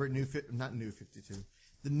my favorite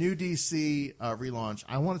the new DC relaunch.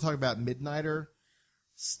 I want to talk about Midnighter.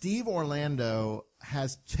 Steve Orlando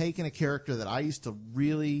has taken a character that I used to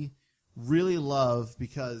really, really love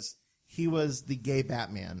because he was the gay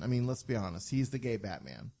Batman. I mean, let's be honest. He's the gay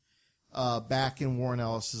Batman. Back in Warren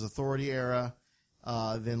Ellis's Authority era.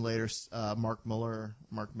 Then later, Mark Millar,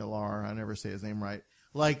 I never say his name right.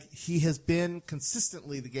 Like, he has been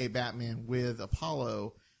consistently the gay Batman with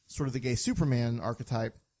Apollo, sort of the gay Superman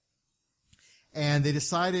archetype. And they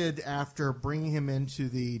decided after bringing him into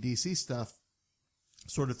the DC stuff,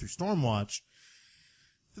 sort of through Stormwatch,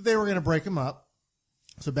 that they were going to break him up.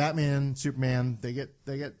 So Batman, Superman, they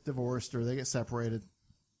get divorced or they get separated.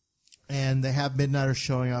 And they have Midnighters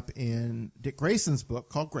showing up in Dick Grayson's book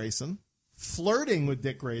called Grayson, flirting with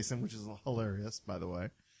Dick Grayson, which is hilarious, by the way.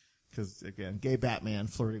 Because, again, gay Batman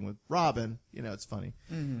flirting with Robin, it's funny.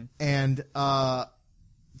 Mm-hmm. And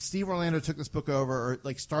Steve Orlando took this book over, or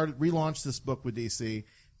relaunched this book with DC.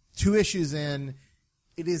 2 issues in,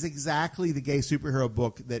 it is exactly the gay superhero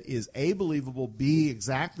book that is A, believable, B,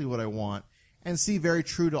 exactly what I want, and C, very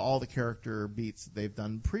true to all the character beats that they've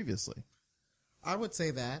done previously. I would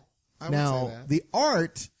say that. The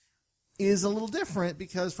art is a little different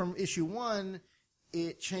because from issue 1,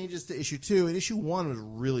 it changes to issue 2, and issue 1 was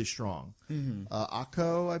really strong. Mm-hmm.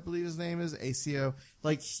 Akko, I believe his name is, ACO,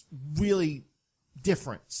 really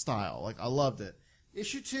different style. I loved it.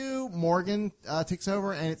 Issue 2, Morgan takes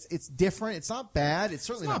over, and it's different. It's not bad. It's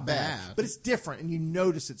certainly not bad, but it's different, and you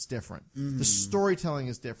notice it's different. Mm-hmm. The storytelling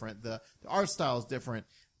is different. The art style is different.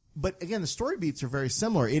 But again, the story beats are very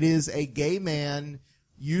similar. It is a gay man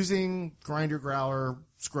using Grindr, Growler,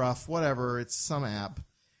 Scruff, whatever. It's some app,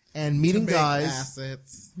 and meeting guys.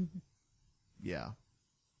 Assets. Yeah.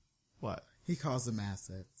 What? He calls them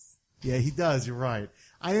assets. Yeah, he does. You're right.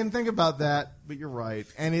 I didn't think about that, but you're right.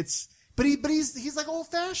 And but he's old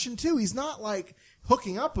fashioned too. He's not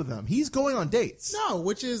hooking up with them. He's going on dates. No,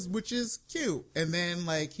 which is cute. And then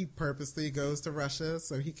he purposely goes to Russia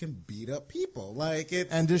so he can beat up people.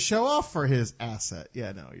 And to show off for his asset.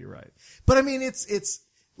 Yeah, no, you're right. But I mean, it's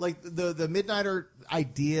the Midnighter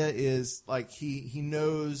idea is he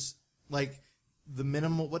knows the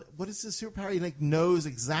minimal, what is his superpower? He knows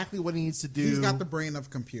exactly what he needs to do. He's got the brain of a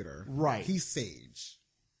computer. Right. He's Sage.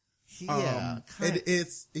 I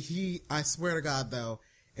swear to God though,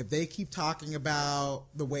 if they keep talking about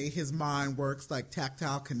the way his mind works, like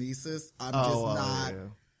tactile kinesis, I'm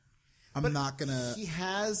not gonna. He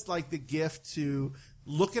has the gift to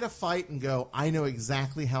look at a fight and go, I know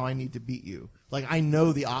exactly how I need to beat you. I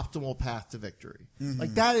know the optimal path to victory.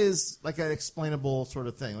 Mm-hmm. That is an explainable sort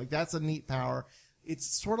of thing. That's a neat power. It's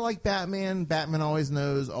sort of like Batman. Batman always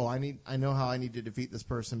knows, I know how I need to defeat this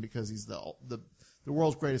person because he's the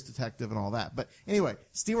world's greatest detective and all that. But anyway,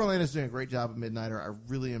 Steve Orlando's doing a great job of Midnighter. I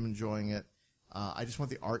really am enjoying it. I just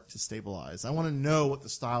want the art to stabilize. I want to know what the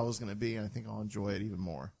style is going to be, and I think I'll enjoy it even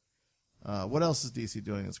more. What else is DC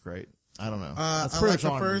doing that's great? I don't know. I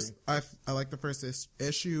like the first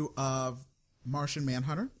issue of Martian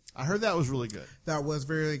Manhunter. I heard that was really good. That was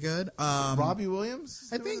very good. Robbie Williams?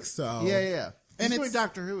 I think so. Yeah. He's doing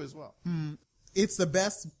Doctor Who as well. It's the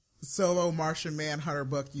best solo Martian Manhunter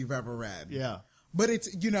book you've ever read. Yeah. But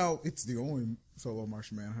it's the only solo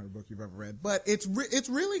Martian Manhunter book you've ever read. But it's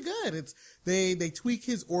really good. They tweak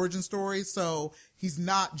his origin story so he's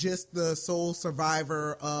not just the sole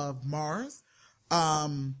survivor of Mars.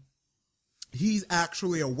 He's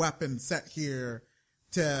actually a weapon set here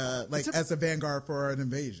to as a vanguard for an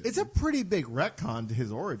invasion. It's a pretty big retcon to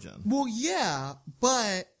his origin. Well, yeah,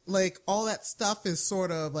 but all that stuff is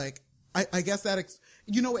sort of I guess that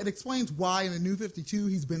it explains why in the New 52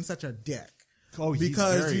 he's been such a dick. Oh,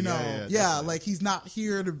 because he's not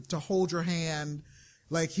here to hold your hand.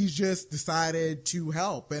 He's just decided to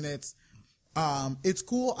help, and it's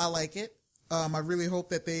cool. I like it. I really hope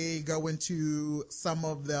that they go into some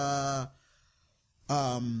of the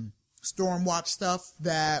Stormwatch stuff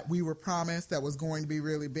that we were promised that was going to be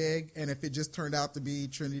really big, and if it just turned out to be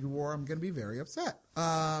Trinity War, I'm going to be very upset.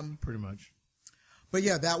 Pretty much. But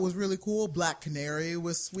yeah, that was really cool. Black Canary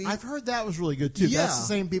was sweet. I've heard that was really good too. Yeah. That's the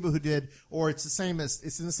same people who did, or it's in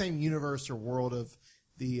the same universe or world of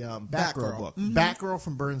the Batgirl book. Mm-hmm. Batgirl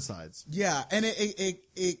from Burnsides. Yeah, and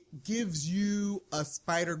it gives you a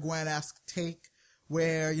Spider-Gwen-esque take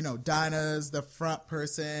where, Dinah's the front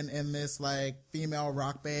person in this female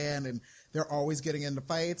rock band, and they're always getting into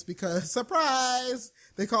fights because, surprise,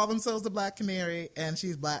 they call themselves the Black Canary, and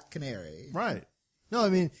she's Black Canary. Right. No, I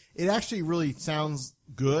mean, it actually really sounds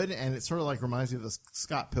good, and it sort of reminds me of the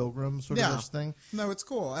Scott Pilgrim sort of thing. No, it's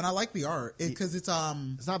cool, and I like the art because it's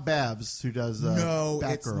not Babs who does no,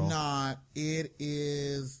 Batgirl. It's not. It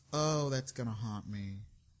is. Oh, that's gonna haunt me.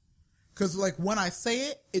 Because when I say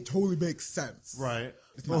it, it totally makes sense. Right.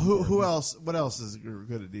 Well, who else? What else is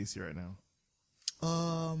good at DC right now?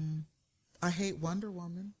 I hate Wonder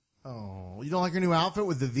Woman. Oh, you don't like her new outfit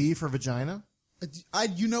with the V for vagina?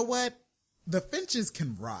 You know what? The Finches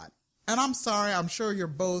can rot. And I'm sorry, I'm sure you're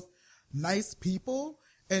both nice people,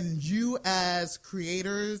 and you as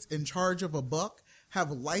creators in charge of a book have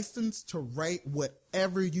a license to write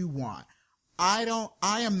whatever you want. I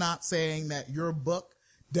am not saying that your book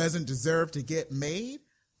doesn't deserve to get made.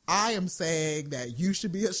 I am saying that you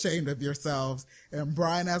should be ashamed of yourselves. And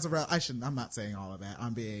Brian Azzarello, I'm not saying all of that.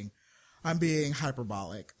 I'm being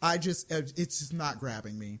hyperbolic. It's just not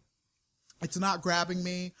grabbing me. It's not grabbing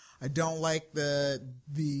me. I don't like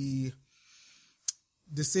the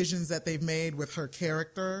decisions that they've made with her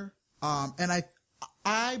character. And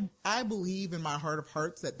I believe in my heart of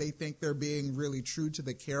hearts that they think they're being really true to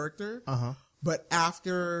the character. But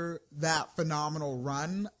after that phenomenal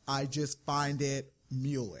run, I just find it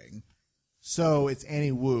mewling. So it's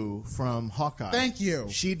Annie Wu from Hawkeye. Thank you.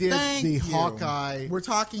 She did Hawkeye. We're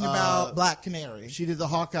talking about Black Canary. She did the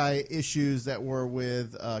Hawkeye issues that were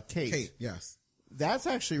with Kate. Kate, yes. That's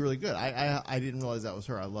actually really good. I didn't realize that was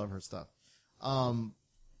her. I love her stuff.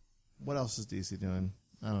 What else is DC doing?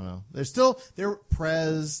 I don't know.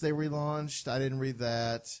 Prez, they relaunched. I didn't read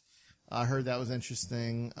that. I heard that was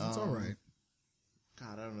interesting. That's all right.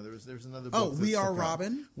 God, I don't know. There's another book. Oh, We Are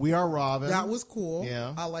Robin. We Are Robin. That was cool.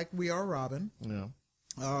 Yeah. I like We Are Robin.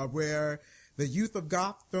 Yeah. Where the youth of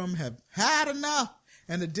Gotham have had enough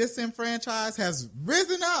and the disenfranchised has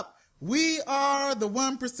risen up. We are the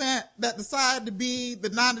 1% that decide to be the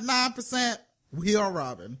 99%. We Are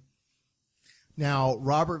Robin. Now,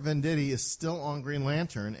 Robert Venditti is still on Green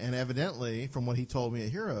Lantern, and evidently, from what he told me at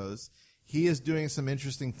Heroes, he is doing some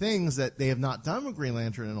interesting things that they have not done with Green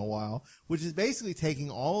Lantern in a while, which is basically taking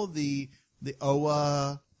all of the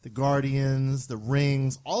Oa, the Guardians, the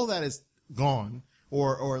Rings, all of that is gone,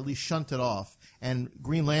 or at least shunted off. And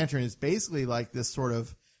Green Lantern is basically like this sort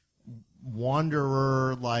of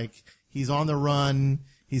wanderer, like he's on the run,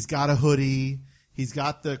 he's got a hoodie, he's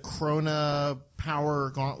got the Krona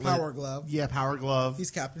power gauntlet. Power glove. Yeah, power glove. He's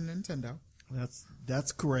Captain Nintendo.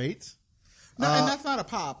 That's great. No, and that's not a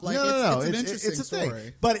pop. Like, no. It's an interesting it's a story.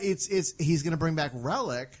 thing. But he's going to bring back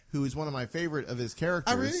Relic, who is one of my favorite of his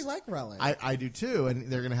characters. I really like Relic. I do too,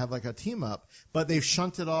 and they're going to have like a team up. But they've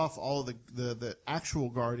shunted off all of the actual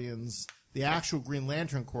Guardians, the actual Green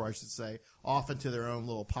Lantern Corps, I should say, off into their own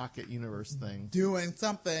little pocket universe thing. Doing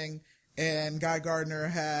something, and Guy Gardner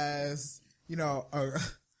has,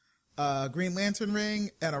 a Green Lantern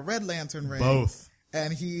ring and a Red Lantern ring. Both.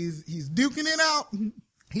 And he's duking it out.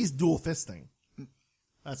 He's dual fisting.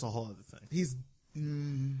 That's a whole other thing. He's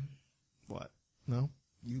what? No?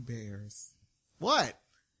 You bears. What?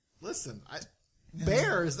 Listen,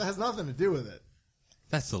 bears, that has nothing to do with it.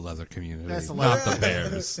 That's the leather community, That's the not leather.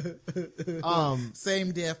 the bears.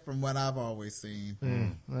 Same diff from what I've always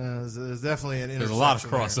seen. There's definitely an intersection. There's a lot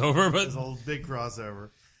of crossover, but there's a big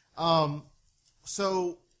crossover.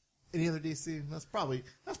 So any other DC? That's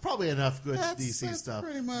probably enough good DC stuff.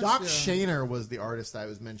 Pretty much, Doc Shaner was the artist I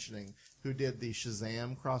was mentioning who did the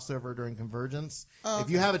Shazam crossover during Convergence.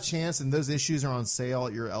 If you have a chance, and those issues are on sale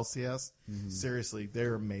at your LCS, seriously,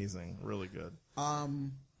 they're amazing, really good.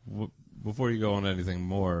 Before you go on to anything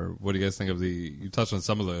more, what do you guys think of you touched on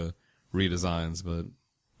some of the redesigns, but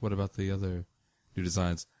what about the other new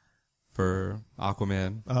designs for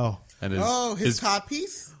Aquaman? And his cod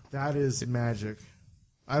piece? That is magic.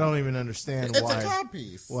 I don't even understand why. It's a cod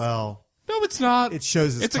piece. Well, no, it's not. It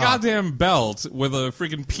shows his It's cock. a goddamn belt with a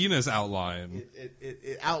freaking penis outline.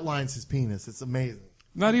 It outlines his penis. It's amazing.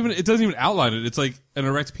 It doesn't even outline it. It's like an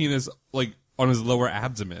erect penis, like on his lower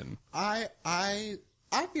abdomen. I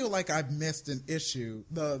feel like I've missed an issue,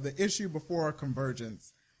 the issue before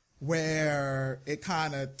Convergence, where it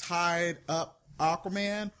kind of tied up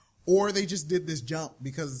Aquaman, or they just did this jump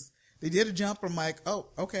because they did a jump from like, oh,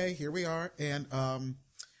 okay, here we are, and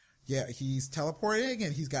yeah, he's teleporting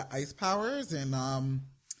and he's got ice powers and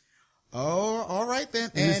all right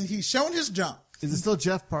then, and he's shown his jump. Is it still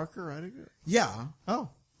Jeff Parker writing it? Yeah. Oh.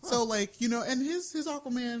 So like, and his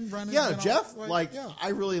Aquaman running. Yeah, Jeff, I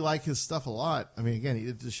really like his stuff a lot. I mean, again, he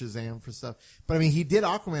did the Shazam for stuff, but I mean, he did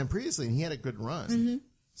Aquaman previously and he had a good run. Mm-hmm.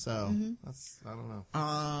 So that's, I don't know.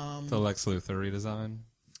 The Lex Luthor redesign.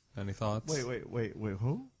 Any thoughts? Wait,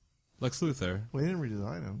 who? Lex Luthor. We didn't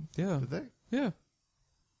redesign him. Yeah. Did they? Yeah.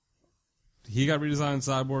 He got redesigned.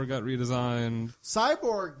 Cyborg got redesigned.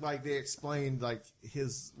 Cyborg, like they explained, like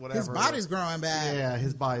his whatever. His body's growing back. Yeah,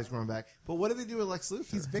 his body's growing back. But what did they do with Lex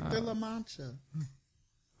Luthor? He's Victor La Mancha.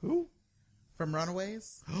 Who? From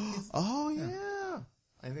Runaways. Oh yeah.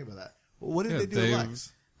 I didn't think about that. Well, what did they do with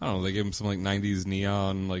Lex? I don't know. They gave him some like 90s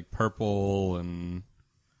neon, like purple and.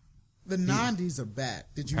 The 90s are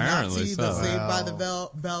back. Did you not see the Saved by the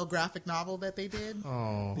Bell graphic novel that they did?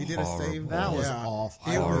 Oh, they did a Saved. That was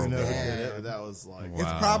awful. It was bad. bad. It. That was like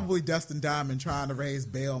It's probably Dustin Diamond trying to raise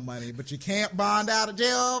bail money, but you can't bond out of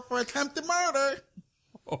jail for attempted murder.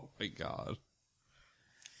 Oh my God,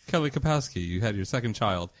 Kelly Kapowski, you had your second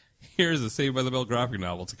child. Here's a Saved by the Bell graphic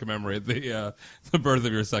novel to commemorate the birth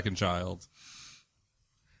of your second child.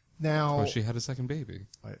 Now, she had a second baby.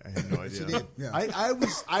 I had no idea. She did. Yeah. I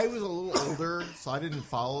was a little older, so I didn't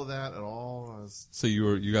follow that at all. So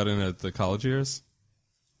you got in at the college years?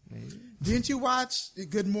 Maybe. Didn't you watch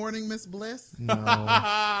Good Morning, Miss Bliss? No.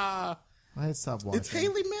 I had stopped watching. It's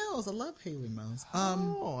Haley Mills. I love Haley Mills.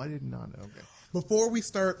 I did not know. Okay. Before we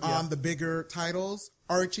start on the bigger titles,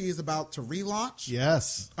 Archie is about to relaunch.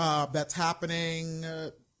 Yes. That's happening.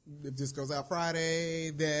 If this goes out Friday,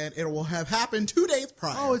 then it will have happened 2 days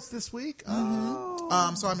prior. Oh, it's this week?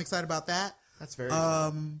 Oh. So I'm excited about that. That's very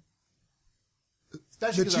exciting.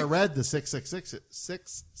 Especially because I read the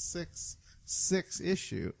 666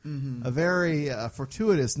 issue. Mm-hmm. A very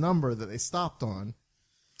fortuitous number that they stopped on.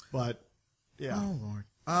 But, yeah. Oh, Lord.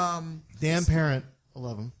 Dan Parent, I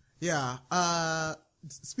love him. Yeah.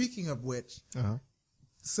 Speaking of which,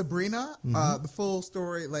 Sabrina, Mm-hmm. the full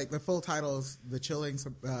story, like the full title is The Chilling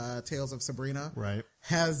Tales of Sabrina, right,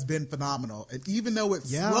 has been phenomenal. And even though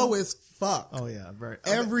it's slow as fuck. Oh, yeah.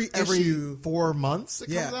 Every issue. 4 months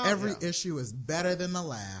it comes out? Every issue is better than the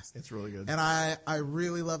last. It's really good. And I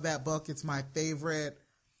really love that book. It's my favorite.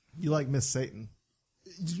 You like Miss Satan.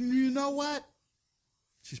 You know what?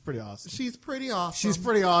 She's pretty awesome. She's pretty awesome. She's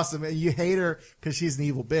pretty awesome. And you hate her because she's an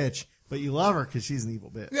evil bitch, but you love her because she's an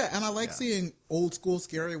evil bitch. Yeah, and I like seeing old school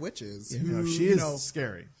scary witches. She is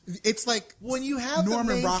scary. It's like when you have Norman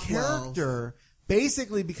the main Rockwell character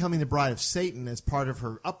basically becoming the bride of Satan as part of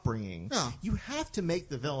her upbringing. Yeah. You have to make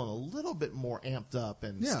the villain a little bit more amped up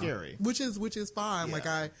and scary, which is fine. Yeah. Like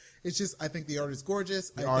I think the art is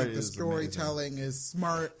gorgeous. I art think the is storytelling is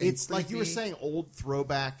smart. And It's like you were creepy. saying, old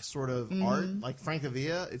throwback sort of art, like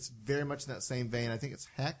Francavilla. It's very much in that same vein. I think it's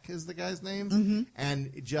Heck is the guy's name,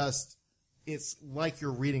 and it's like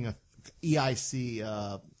you're reading a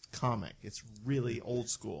EIC comic. It's really old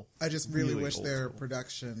school. I just really wish old their school.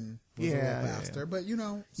 production was a little faster, but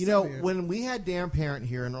when we had Dan Parent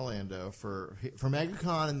here in Orlando for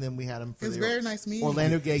MegaCon, and then we had him for it's the very nice meeting.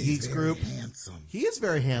 Orlando Gay He's Geeks very group. handsome. He is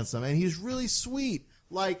very handsome, and he's really sweet.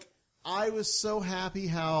 Like, I was so happy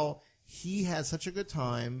how he had such a good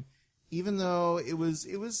time, even though it was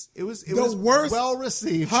worst well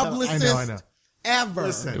received. publicist I know. ever.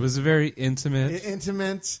 Listen, It was a very intimate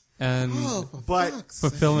and but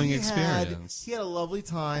fulfilling experience. He had a lovely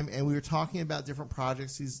time, and we were talking about different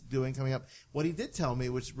projects he's doing coming up. What he did tell me,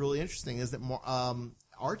 which is really interesting, is that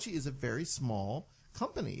Archie is a very small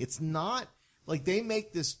company. It's not like they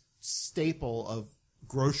make this staple of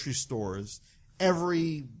grocery stores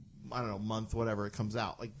every, I don't know, month, whatever it comes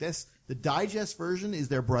out. Like this, the digest version is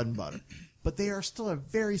their bread and butter. But they are still a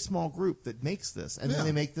very small group that makes this, and then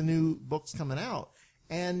they make the new books coming out.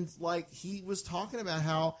 And, like, he was talking about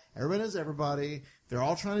how everybody knows everybody. They're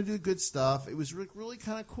all trying to do good stuff. It was really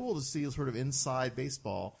kind of cool to see sort of inside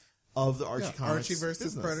baseball of the Archie Comics Archie versus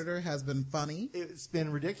business. Predator has been funny. It's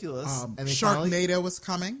been ridiculous. And Sharknado was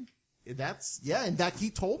coming. In fact, he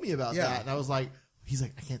told me about that. And I was like, he's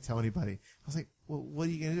like, I can't tell anybody. I was like, well, what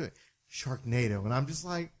are you going to do? Sharknado. And I'm just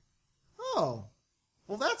like, oh,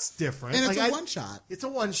 well, that's different. And it's like, a one-shot. It's a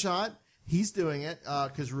one-shot. He's doing it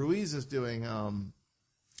because Ruiz is doing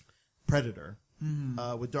Predator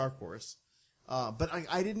with Dark Horse. But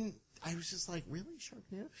I was just like, really,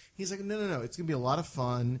 Sharknado? He's like, no. It's going to be a lot of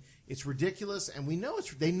fun. It's ridiculous, and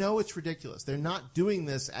they know it's ridiculous. They're not doing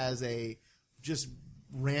this as a just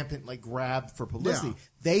rampant like grab for publicity. Yeah.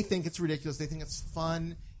 They think it's ridiculous. They think it's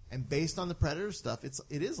fun, and based on the Predator stuff, it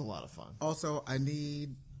is a lot of fun. Also, I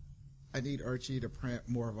need Archie to print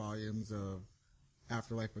more volumes of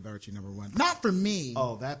Afterlife with Archie #1. Not for me.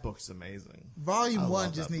 Oh, that book's amazing. Volume I 1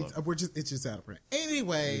 love just that needs. book. It's just out of print.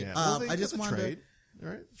 Anyway, Well, I just wanted. trade.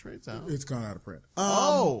 Right, the trade's out. It's gone out of print.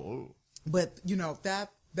 But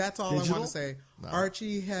that's all Digital? I want to say. No.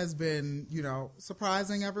 Archie has been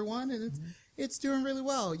surprising everyone, and it's doing really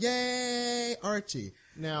well. Yay, Archie!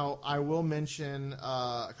 Now, I will mention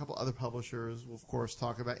a couple other publishers. We'll, of course,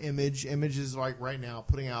 talk about Image. Image is, like, right now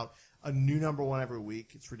putting out a new #1 every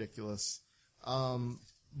week. It's ridiculous.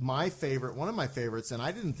 My favorite, one of my favorites, and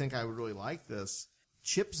I didn't think I would really like this,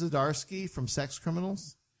 Chip Zdarsky from Sex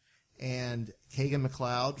Criminals and Kagan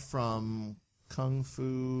McLeod from Kung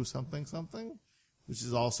Fu something, which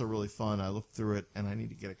is also really fun. I looked through it, and I need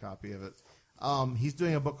to get a copy of it. He's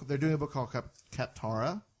doing a book. They're doing a book called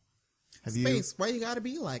Kaptara. Space, why you gotta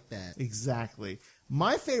be like that? Exactly.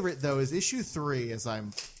 My favorite, though, is issue 3, as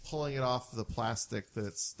I'm pulling it off the plastic that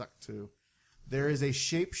it's stuck to. There is a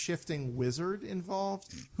shape-shifting wizard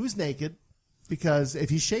involved who's naked, because if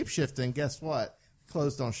he's shape-shifting, guess what?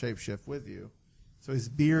 Clothes don't shape-shift with you. So his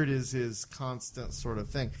beard is his constant sort of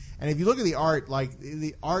thing. And if you look at the art, like,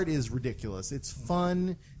 the art is ridiculous. It's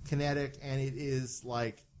fun, kinetic, and it is,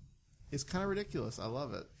 like, it's kind of ridiculous. I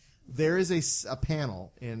love it. There is a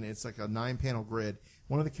panel, and it's like a 9-panel grid.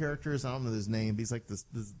 One of the characters, I don't know his name, but he's like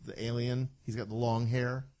the alien. He's got the long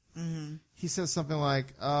hair. He says something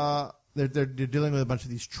like, they're dealing with a bunch of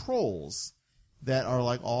these trolls that are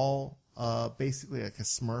like all basically like a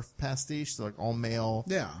Smurf pastiche, so like all male.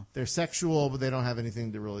 Yeah. They're sexual, but they don't have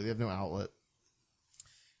anything they have no outlet.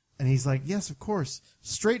 And he's like, yes, of course.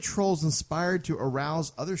 Straight trolls inspired to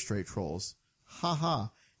arouse other straight trolls. Ha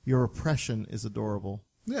ha. Your oppression is adorable.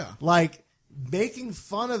 Yeah. Like, making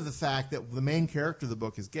fun of the fact that the main character of the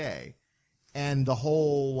book is gay. And the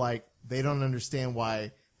whole, like, they don't understand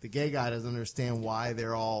why, the gay guy doesn't understand why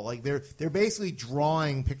they're all, like, they're basically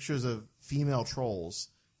drawing pictures of female trolls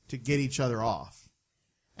to get each other off.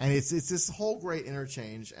 And it's this whole great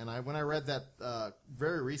interchange. And when I read that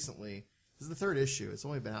very recently, this is the 3rd issue. It's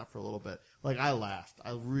only been out for a little bit. Like, I laughed.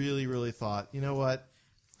 I really, really thought, you know what?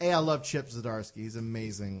 I love Chip Zdarsky. He's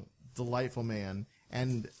amazing, delightful man.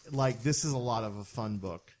 And, like, this is a lot of a fun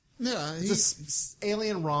book. Yeah. It's a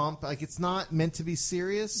alien romp. Like, it's not meant to be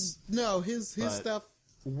serious. No, his stuff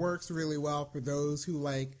works really well for those who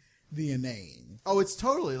like the inane. Oh, it's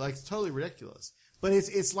totally ridiculous. But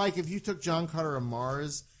it's like if you took John Carter of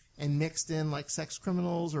Mars and mixed in, like, sex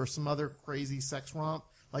criminals or some other crazy sex romp.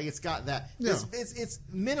 Like, it's got that. Yeah. It's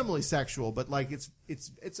minimally sexual, but, like, it's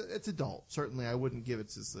adult. Certainly, I wouldn't give it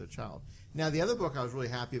to a child. Now, the other book I was really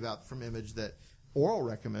happy about from Image that Oral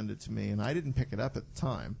recommended to me, and I didn't pick it up at the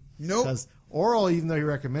time. Nope. Because Oral, even though he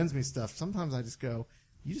recommends me stuff, sometimes I just go,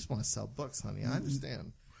 you just want to sell books, honey. I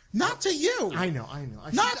understand. Not to you. I know. I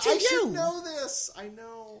should you. know this. I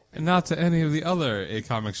know. And not to any of the other A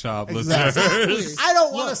Comic Shop Exactly. listeners. I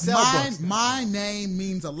don't want to sell books. My name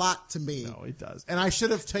means a lot to me. No, it does. And I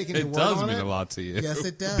should have taken your It word does on mean it. a lot to you. Yes,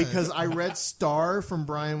 it does. Because I read Star from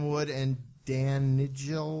Brian Wood and Dan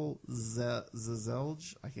Nigel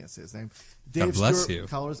Zazelj. I can't say his name. Dave bless Stewart you.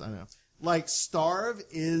 Colors. I know. Like, Starve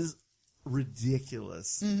is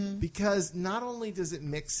ridiculous because not only does it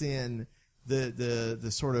mix in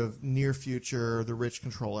the sort of near future, the rich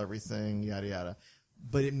control everything, yada yada,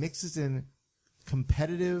 but it mixes in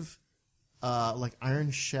competitive, like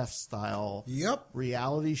Iron Chef style,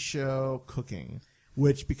 reality show cooking,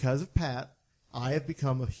 which because of Pat, I have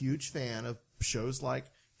become a huge fan of shows like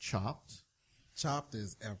Chopped. Chopped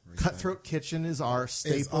is everything. Cutthroat Kitchen is our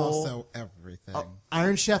staple. It's also everything.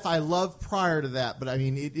 Iron Chef I loved prior to that, but I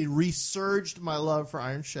mean, it resurged my love for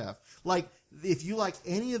Iron Chef. Like, if you like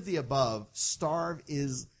any of the above, Starve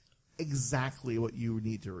is exactly what you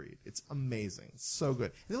need to read. It's amazing. It's so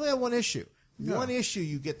good. They only have one issue. Yeah. One issue,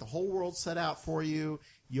 you get the whole world set out for you.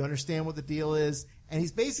 You understand what the deal is. And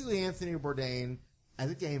he's basically Anthony Bourdain as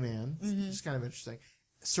a gay man, which is kind of interesting,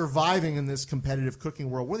 surviving in this competitive cooking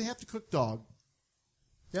world where they have to cook dog.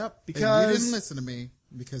 Yep. Because and you didn't listen to me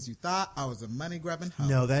because you thought I was a money-grabbing hoe.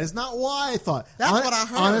 No, that is not why I thought. That's what I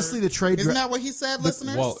heard. Honestly, the trade... Isn't that what he said,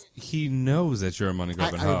 listeners? Well, he knows that you're a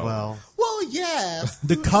money-grabbing hoe. Well, yes.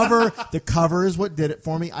 The cover is what did it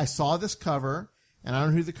for me. I saw this cover, and I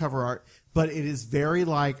don't know who the cover art, but it is very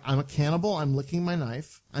like, I'm a cannibal, I'm licking my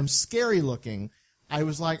knife, I'm scary looking. I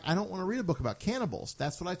was like, I don't want to read a book about cannibals.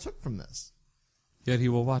 That's what I took from this. Yet he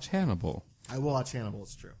will watch Hannibal. I will watch Hannibal,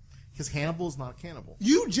 it's true. Because Hannibal is not a cannibal.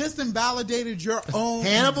 You just invalidated your own...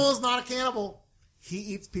 Hannibal is not a cannibal. He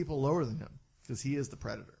eats people lower than him because he is the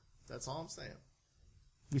predator. That's all I'm saying.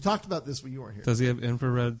 We talked about this when you weren't here. Does he have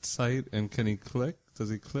infrared sight and can he click? Does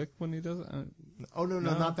he click when he does it? Oh, no,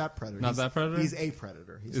 not that predator. Not that predator? He's a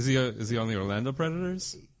predator. Is he on the Orlando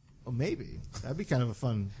Predators? Oh, maybe. That'd be kind of a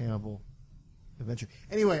fun Hannibal adventure.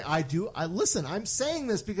 Anyway, listen, I'm saying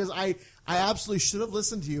this because I absolutely should have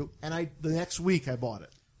listened to you, and the next week I bought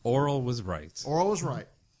it. Oral was right. Oral was right.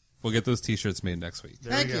 We'll get those T-shirts made next week.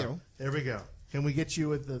 Thank you. There we go. Can we get you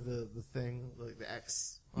with the thing, like the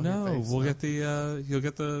X on your face? We'll get the you'll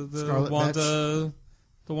get the Scarlet Wanda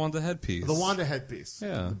the Wanda headpiece. The Wanda headpiece.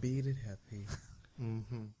 Yeah. The beaded headpiece.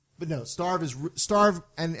 Mm-hmm. But no, Starve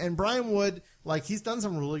and Brian Wood, like, he's done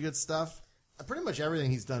some really good stuff. Pretty much everything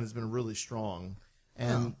he's done has been really strong,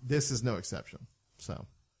 and this is no exception. So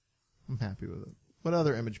I'm happy with it. What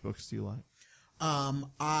other Image books do you like?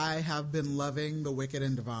 I have been loving The Wicked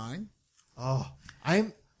and Divine. Oh,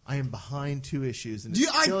 I am behind 2 issues, and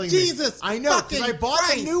it's killing Jesus, me. I know, because I bought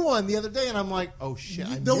Christ. a new one the other day, and I'm like, oh shit,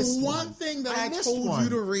 I The missed one thing that I missed told one. you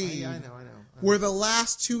to read I know. were the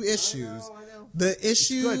last 2 issues. I know. The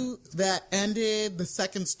issue that ended the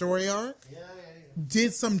second story arc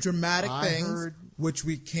did some dramatic things, which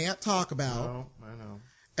we can't talk about. I know.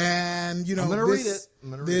 And, I'm going to read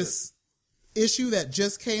it. This issue that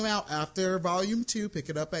just came out after Volume 2, pick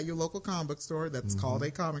it up at your local comic book store. That's called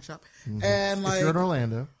A Comic Shop. Mm-hmm. And, like, if you're in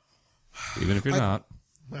Orlando. Even if you're not.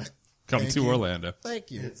 Come to Orlando.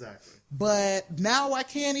 Thank you. Exactly. But now I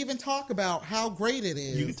can't even talk about how great it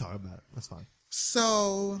is. You can talk about it. That's fine.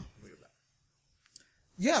 So,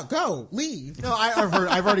 yeah, go, leave. No,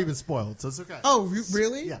 I've already been spoiled, so it's okay. Oh,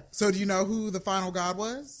 really? Yeah. So do you know who the final god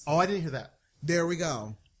was? Oh, I didn't hear that. There we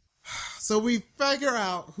go. So we figure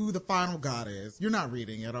out who the final god is. You're not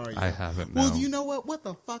reading it, are you? I haven't. Well, no. you know what? What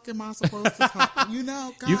the fuck am I supposed to talk? You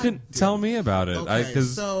know, God You can tell me about it. Okay,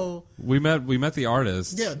 Because so we met the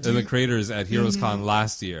artists and the creators at HeroesCon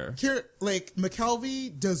last year. here, like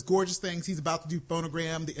McKelvey does gorgeous things. He's about to do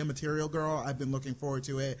Phonogram, the Immaterial Girl. I've been looking forward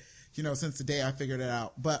to it, since the day I figured it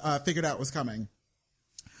out. But figured out it was coming.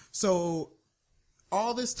 So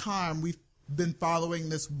all this time we've been following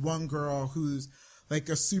this one girl who's like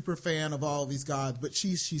a super fan of all of these gods, but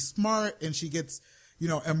she's smart and she gets,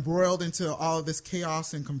 embroiled into all of this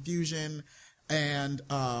chaos and confusion. And,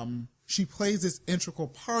 she plays this integral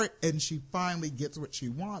part and she finally gets what she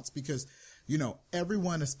wants because,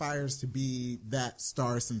 everyone aspires to be that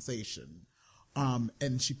star sensation.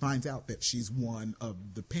 And she finds out that she's one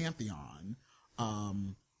of the pantheon.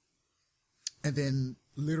 And then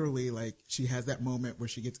literally, like, she has that moment where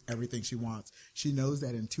she gets everything she wants. She knows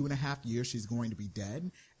that in 2.5 years she's going to be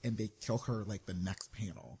dead, and they kill her like the next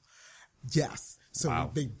panel. Yes.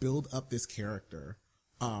 So they build up this character.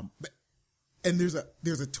 And there's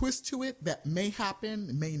a twist to it that may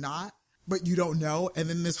happen, may not, but you don't know. And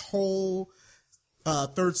then this whole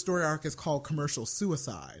third story arc is called Commercial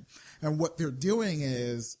Suicide. And what they're doing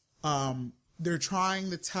is they're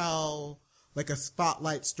trying to tell like a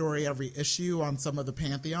spotlight story every issue on some of the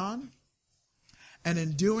pantheon. And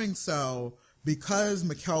in doing so, because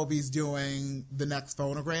McKelvey's doing the next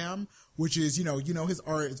Phonogram, which is, his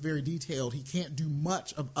art is very detailed. He can't do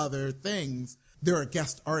much of other things. There are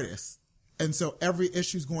guest artists. And so every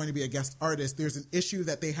issue is going to be a guest artist. There's an issue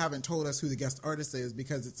that they haven't told us who the guest artist is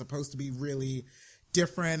because it's supposed to be really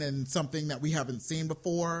different and something that we haven't seen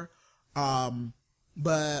before.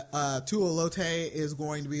 But Tula Lote is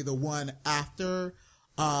going to be the one after.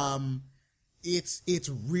 It's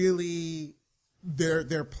really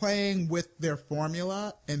they're playing with their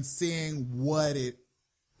formula and seeing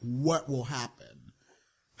what will happen.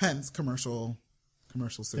 Hence commercial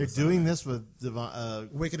suicide. They're doing this with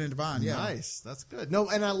Wicked and Divine. Yeah, nice. That's good. No,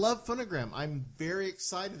 and I love Phonogram. I'm very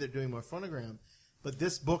excited they're doing more Phonogram. But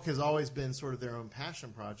this book has always been sort of their own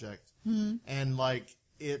passion project, and like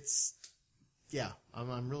it's. Yeah,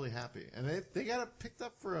 I'm really happy. And they got it picked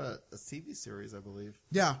up for a TV series, I believe.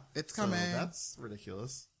 Yeah, it's coming. So that's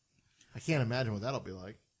ridiculous. I can't imagine what that'll be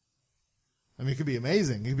like. I mean, it could be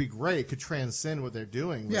amazing. It could be great. It could transcend what they're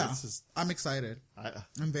doing. Yeah, I'm excited.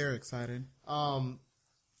 I'm very excited.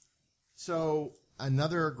 So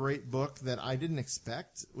another great book that I didn't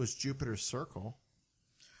expect was Jupiter's Circle.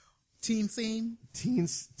 Teen scene?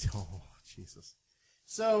 Oh, Jesus.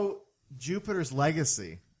 So Jupiter's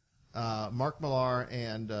Legacy. Mark Millar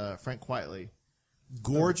and Frank Quitely.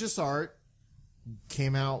 Gorgeous art.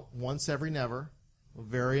 Came out once every never.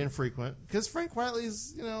 Very infrequent. Because Frank Quitely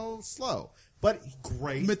is, slow. But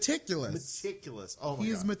great. Meticulous. Oh, my God.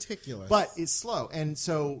 He's meticulous. But it's slow. And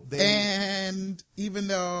so And even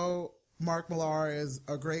though Mark Millar is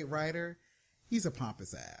a great writer, he's a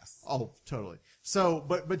pompous ass. Oh, totally. So,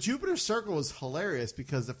 but Jupiter's Circle was hilarious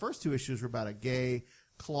because the first 2 issues were about a gay,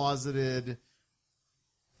 closeted,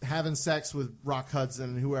 having sex with Rock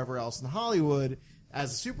Hudson and whoever else in Hollywood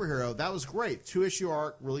as a superhero. That was great. 2-issue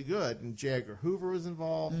arc, really good. And J. Edgar Hoover was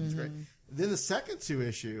involved. It was great. Then the second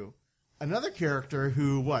 2-issue, another character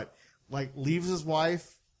who, leaves his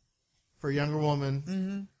wife for a younger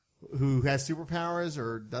woman who has superpowers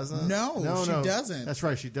or doesn't? No, she doesn't. That's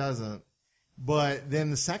right, she doesn't. But then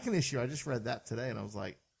the second issue, I just read that today and I was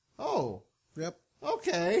like, oh. Yep.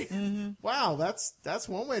 Okay. Wow, that's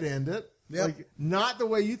one way to end it. Yep. Like, not the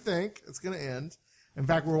way you think it's going to end. In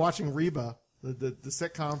fact, we're watching Reba, the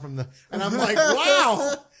sitcom from and I'm like,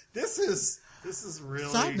 wow, this is really.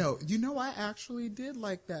 Side note, I actually did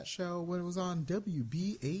like that show when it was on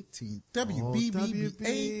WB18.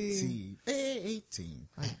 WBB18. 18.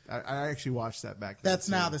 I actually watched that back then. That's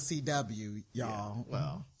too. now the CW, y'all. Yeah,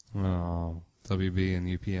 well. Oh, WB and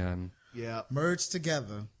UPN. Yeah. Merged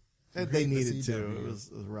together. They needed to. It was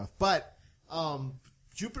rough. But,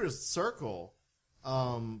 Jupiter's Circle,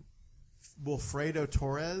 Wilfredo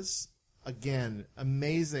Torres, again,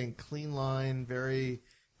 amazing, clean line, very,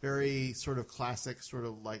 very sort of classic sort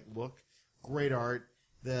of look. Great art.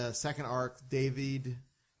 The second arc, David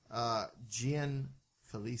Gianfelice?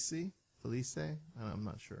 I'm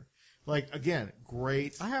not sure. Again,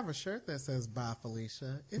 great. I have a shirt that says "Bye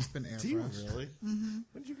Felicia." It's been airbrushed. Do you really? Mm-hmm.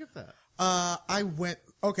 When did you get that?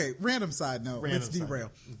 Random side note. Let's derail.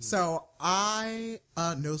 Mm-hmm. So I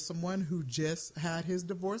know someone who just had his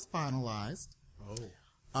divorce finalized.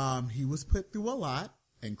 He was put through a lot,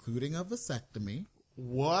 including a vasectomy.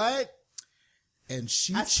 What? And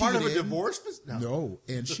she That's cheated. part of a divorce? No,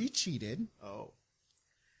 and she cheated. Oh.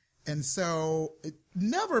 And so,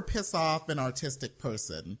 never piss off an artistic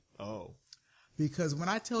person. Oh. Because when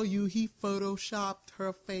I tell you he photoshopped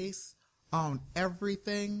her face on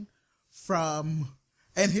everything from,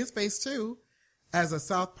 and his face too, as a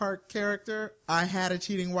South Park character, I had a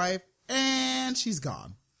cheating wife and she's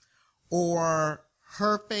gone. Or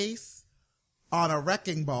her face on a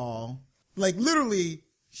wrecking ball, like literally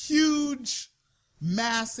huge,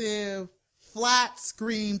 massive, flat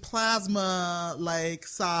screen plasma like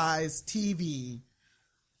size TV.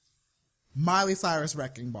 Miley Cyrus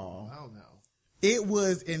wrecking ball. I don't know. It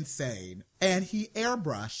was insane. And he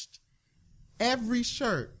airbrushed every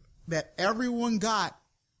shirt that everyone got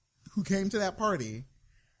who came to that party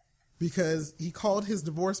because he called his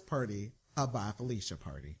divorce party a Bye Felicia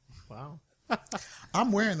party. Wow.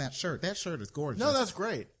 I'm wearing that shirt. That shirt is gorgeous. No, that's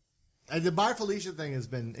great. The Bye Felicia thing has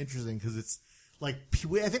been interesting because it's like,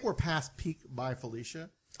 I think we're past peak Bye Felicia.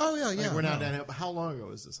 Oh, yeah, yeah. Like we're now down. How long ago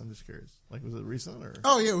was this? I'm just curious. Like, was it recent or?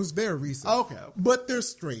 Oh, yeah, it was very recent. Okay. But they're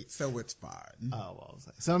straight, so it's fine. Oh, well.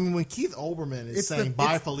 So, I mean, when Keith Olbermann is saying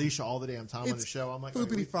Bye Felicia all the damn time on the show, I'm like,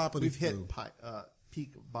 we've hit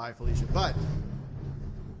peak Bye Felicia. But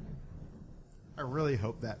I really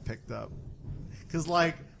hope that picked up. Because,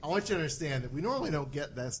 like, I want you to understand that we normally don't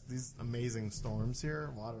get these amazing storms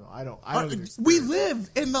here. Well, I don't know. I don't. We live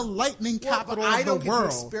in the lightning capital of the world. I don't get to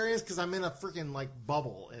experience because I'm in a freaking like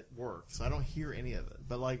bubble at work, so I don't hear any of it.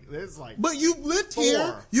 But like, there's like. But you lived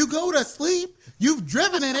here. You go to sleep. You've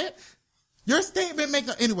driven in it. Your statement makes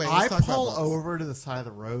anyway. I pull over to the side of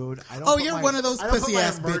the road. I don't. Oh, you're one of those pussy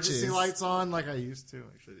ass bitches. Emergency lights on like I used to.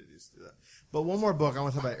 Actually, I did used to do that. But one more book I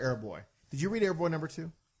want to talk about. Airboy. Did you read Airboy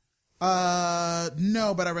 #2?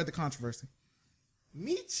 No, but I read The Controversy.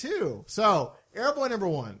 Me too. So, Airboy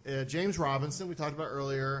 #1, James Robinson, we talked about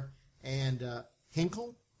earlier, and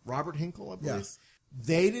Hinkle, Robert Hinkle, I believe. Yes.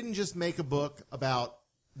 They didn't just make a book about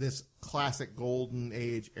this classic golden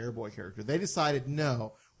age Airboy character. They decided,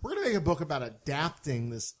 no, we're going to make a book about adapting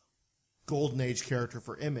this golden age character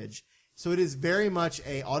for Image. So it is very much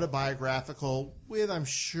a autobiographical with, I'm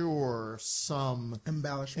sure, some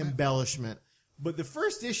embellishment. But the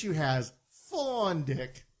first issue has full-on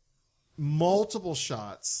dick, multiple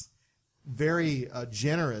shots, very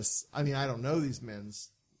generous. I mean, I don't know these men's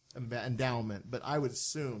endowment, but I would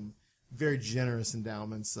assume very generous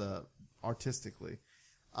endowments artistically.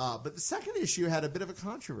 But the second issue had a bit of a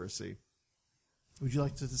controversy. Would you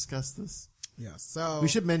like to discuss this? Yeah, so we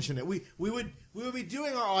should mention it. We would be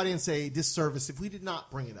doing our audience a disservice if we did not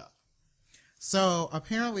bring it up. So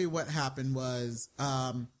apparently, what happened was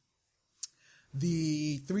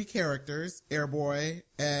the three characters, Airboy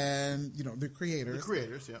and the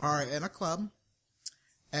creators, yeah, are in a club,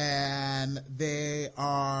 and they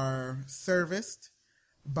are serviced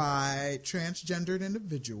by transgendered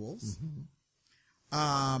individuals,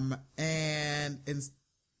 and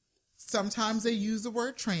sometimes they use the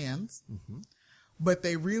word trans, but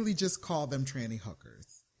they really just call them tranny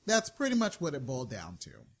hookers. That's pretty much what it boiled down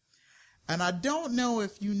to. And I don't know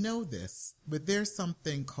if you know this, but there's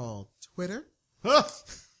something called Twitter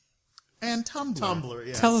and Tumblr. Tumblr,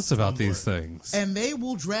 yes. Tell us about these things. And they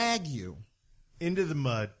will drag you into the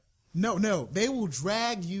mud. No, they will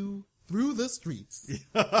drag you through the streets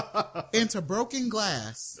into broken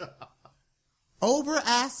glass, over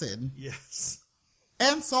acid, yes,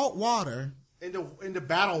 and salt water, into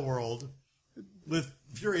Battle World with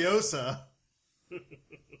Furiosa.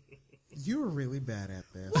 You were really bad at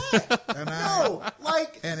this.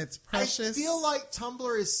 What? And it's precious. I feel like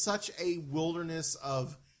Tumblr is such a wilderness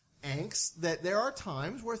of angst that there are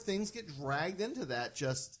times where things get dragged into that.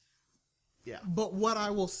 But what I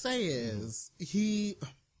will say is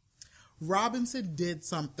Robinson did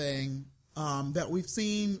something that we've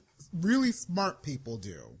seen really smart people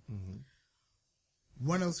do.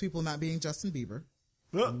 One of those people not being Justin Bieber.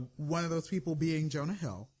 One of those people being Jonah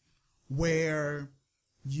Hill, where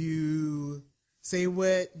you say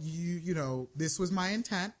what this was my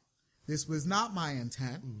intent. This was not my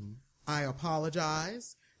intent. I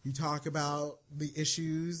apologize. You talk about the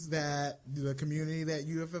issues that the community that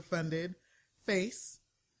you have offended face.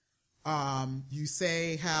 You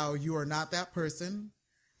say how you are not that person,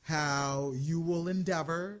 how you will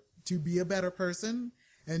endeavor to be a better person,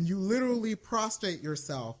 and you literally prostrate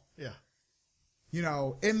yourself.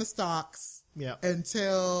 In the stocks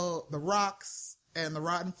until the rocks and the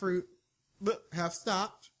rotten fruit have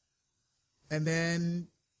stopped, and then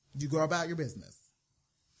you go about your business.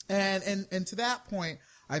 And to that point,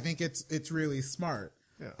 I think it's really smart.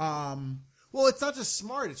 Well, it's not just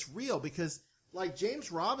smart; it's real because, like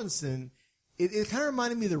James Robinson, it kind of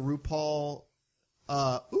reminded me of the RuPaul.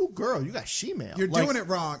 Ooh, girl, you got she-mail. You're doing it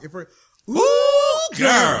wrong. If we're Ooh,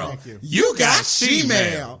 girl, Thank you. you got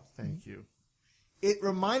she-mail. Thank you. It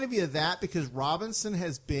reminded me of that because Robinson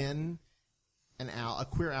has been a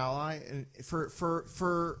queer ally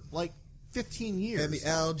for like 15 years. And the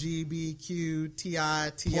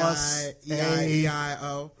LGBTQTI Plus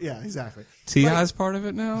EIO. Yeah, exactly. T.I.'s part of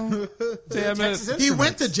it now? Damn Texas it. Instruments. He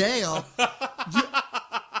went to jail.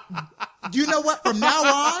 You know what? From now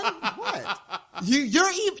on, What?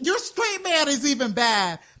 your straight man is even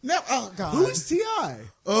bad. No, oh God. Who's T.I.?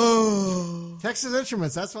 Oh. Texas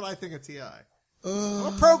Instruments. That's what I think of T.I.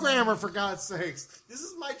 I'm a programmer, for God's sakes. This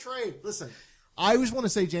is my trade. Listen, I always want to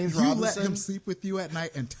say James You Robinson. let him sleep with you at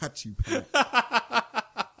night and touch you, Pat.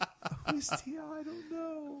 Who's T.I.? I don't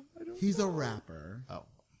know. He's a rapper. Oh.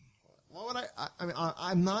 What would I mean,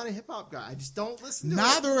 I'm not a hip hop guy. I just don't listen to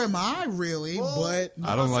Neither am I really, but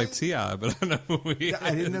I don't like T.I., but I know who he is.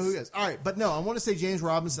 I didn't know who he is. All right, but no, I want to say James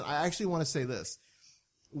Robinson. I actually want to say this.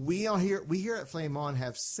 We here at Flame On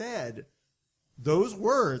have said those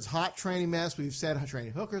words, hot tranny mess. We've said hot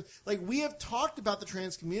tranny hookers. Like, we have talked about the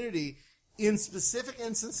trans community in specific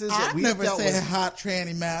instances that I've we've never dealt said with. hot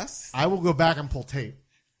tranny mess. I will go back and pull tape.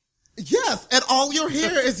 Yes, and all you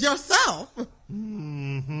hear is yourself.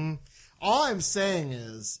 Mm-hmm. All I'm saying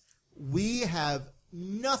is we have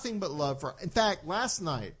nothing but love for. In fact, last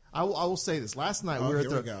night I will say this. Last night we were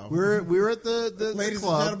at the Ladies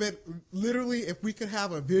club. and gentlemen, literally, if we could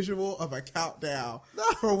have a visual of a countdown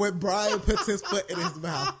for when Brian puts his foot in his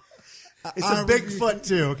mouth. It's a big foot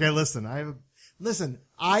too. Okay, listen. I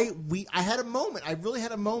had a moment. I really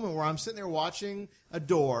had a moment where I'm sitting there watching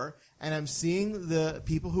Adore, and I'm seeing the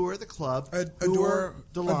people who are at the club, Adore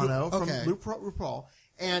Delano from RuPaul,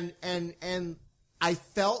 and I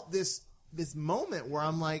felt this moment where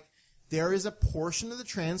I'm like, there is a portion of the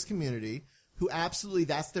trans community who absolutely,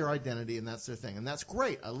 that's their identity and that's their thing, and that's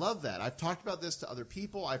great. I love that. I've talked about this to other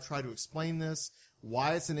people. I've tried to explain this,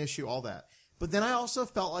 why it's an issue, all that. But then I also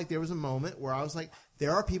felt like there was a moment where I was like,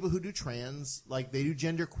 there are people who do trans, like they do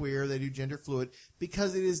gender queer, they do gender fluid,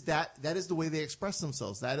 because it is that is the way they express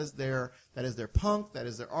themselves. That is their punk, that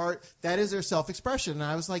is their art, that is their self-expression. And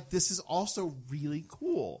I was like, this is also really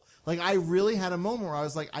cool. Like, I really had a moment where I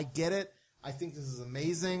was like, I get it. I think this is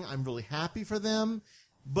amazing. I'm really happy for them.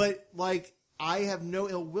 But like, I have no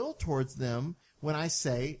ill will towards them when I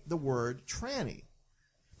say the word tranny.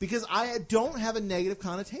 Because I don't have a negative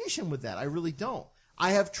connotation with that. I really don't.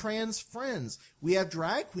 I have trans friends. We have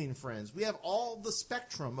drag queen friends. We have all the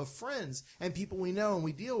spectrum of friends and people we know and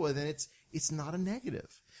we deal with, and it's not a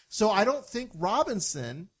negative. So I don't think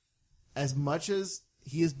Robinson, as much as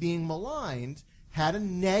he is being maligned, had a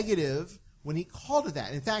negative when he called it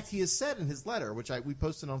that. In fact, he has said in his letter, which we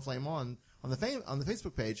posted on Flame On the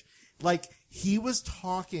Facebook page, like, he was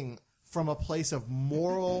talking from a place of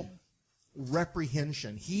moral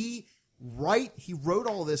reprehension. He wrote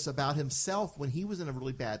all this about himself when he was in a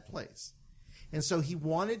really bad place. And so he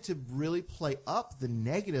wanted to really play up the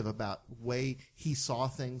negative about the way he saw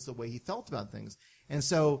things, the way he felt about things. And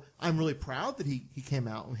so I'm really proud that he came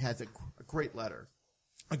out and had a great letter,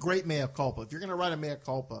 a great mea culpa. If you're going to write a mea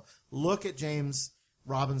culpa, look at James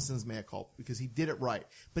Robinson's mea culpa, because he did it right.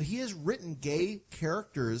 But he has written gay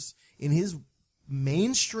characters in his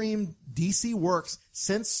mainstream DC works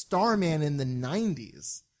since Starman in the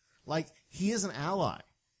 90s. Like, he is an ally.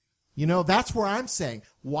 You know, that's where I'm saying,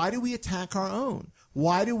 why do we attack our own?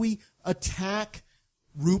 Why do we attack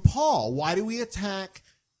RuPaul? Why do we attack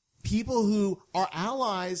people who are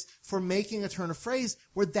allies for making a turn of phrase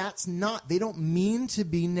where that's not, they don't mean to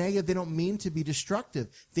be negative, they don't mean to be destructive.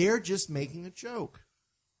 They're just making a joke.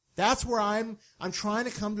 That's where I'm trying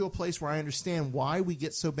to come to a place where I understand why we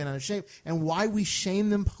get so bent out of shape and why we shame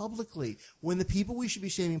them publicly, when the people we should be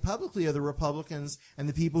shaming publicly are the Republicans and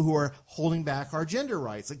the people who are holding back our gender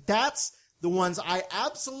rights. Like, that's the ones I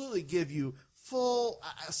absolutely give you full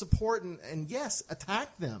support and yes,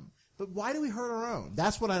 attack them. But why do we hurt our own?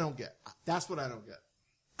 That's what I don't get. That's what I don't get.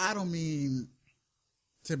 I don't mean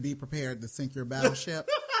to be prepared to sink your battleship.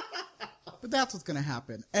 But that's what's going to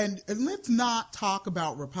happen. And let's not talk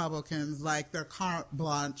about Republicans like they're carte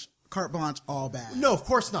blanche all bad. No, of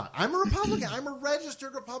course not. I'm a Republican. I'm a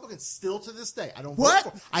registered Republican still to this day. I don't what?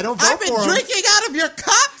 vote for I don't vote I've been for drinking him. out of your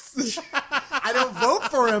cups. I don't vote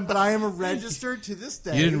for him, but I am a registered to this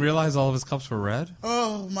day. You didn't realize all of his cups were red?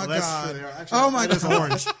 Oh my Well, God. true. Actually, Oh my God.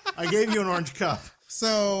 orange. I gave you an orange cup.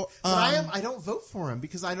 So, But I don't vote for him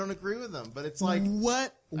because I don't agree with him. But it's like,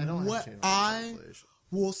 what I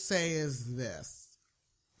will say is this.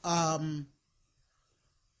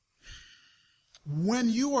 when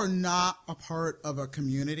you are not a part of a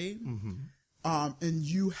community, and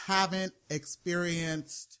you haven't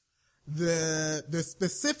experienced the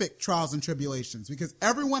specific trials and tribulations, because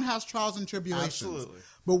everyone has trials and tribulations. Absolutely.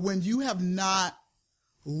 But when you have not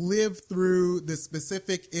lived through the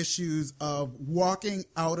specific issues of walking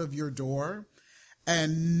out of your door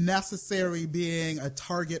and necessarily being a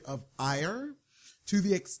target of ire, to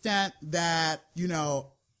the extent that, you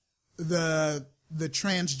know, the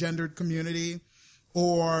transgendered community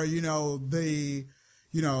or, you know, the,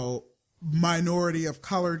 you know, minority of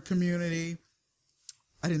colored community.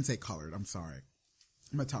 I didn't say colored. I'm sorry.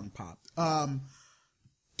 My tongue popped.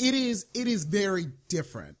 It is very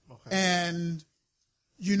different. Okay. And,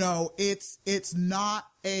 you know, it's not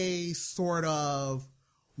a sort of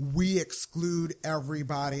we exclude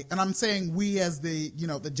everybody. And I'm saying we as the, you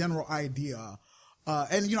know, the general idea.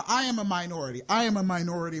 And, you know, I am a minority. I am a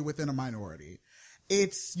minority within a minority.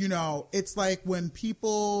 It's, you know, it's like when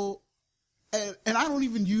people, and I don't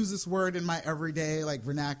even use this word in my everyday, like,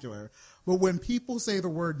 vernacular, but when people say the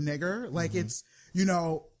word nigger, like, it's, you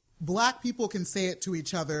know, black people can say it to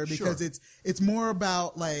each other because it's more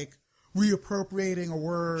about, like, reappropriating a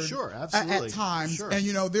word at times. Sure. And,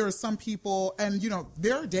 you know, there are some people, and, you know,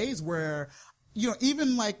 there are days where, you know,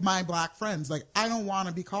 even like my black friends, like, I don't want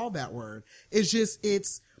to be called that word. It's just,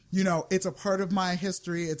 it's, you know, it's a part of my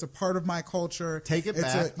history. It's a part of my culture. Take it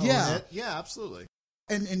back. Own it. Yeah, absolutely.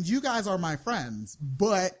 And you guys are my friends.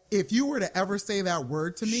 But if you were to ever say that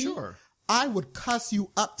word to me, I would cuss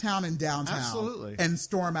you uptown and downtown. Absolutely. And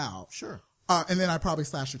storm out. Sure. And then I'd probably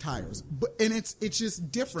slash your tires. And it's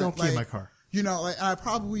just different. Just don't key my car. You know, like, I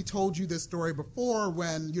probably told you this story before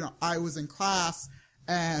when, you know, I was in class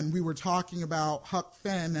and we were talking about Huck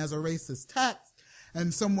Finn as a racist text.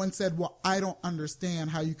 And someone said, well, I don't understand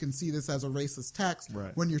how you can see this as a racist text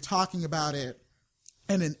when you're talking about it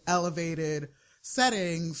in an elevated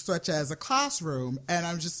setting such as a classroom. And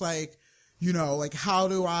I'm just like, you know, like, how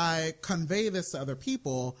do I convey this to other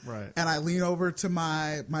people? Right. And I lean over to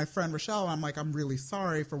my friend Rochelle and I'm like, I'm really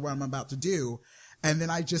sorry for what I'm about to do. And then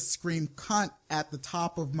I just screamed cunt at the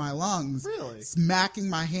top of my lungs, smacking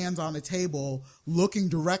my hands on the table, looking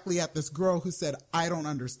directly at this girl who said, I don't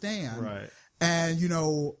understand. Right. And, you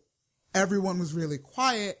know, everyone was really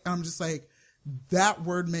quiet. And I'm just like, that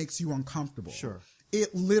word makes you uncomfortable. Sure.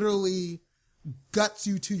 It literally guts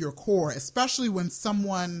you to your core, especially when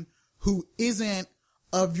someone who isn't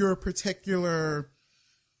of your particular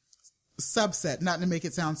subset, not to make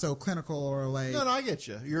it sound so clinical or like. No, I get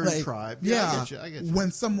you. You're like, a tribe. Yeah, I get you.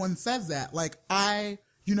 When someone says that, like,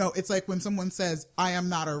 you know, it's like when someone says, I am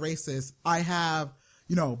not a racist, I have,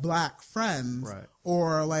 you know, black friends. Right.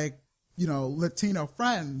 Or like, you know, Latino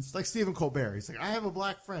friends. It's like Stephen Colbert. He's like, I have a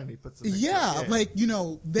black friend. He puts it. Yeah, like, you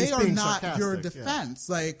know, they are not your defense.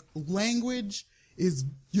 Yeah. Like, language is,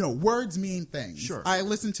 you know, words mean things. Sure. I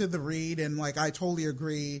listened to The Read and, like, I totally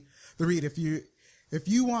agree. The Read, if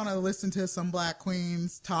you want to listen to some black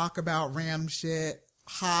queens talk about random shit,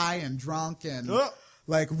 high and drunk and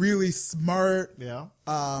like really smart,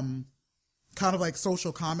 kind of like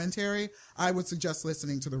social commentary, I would suggest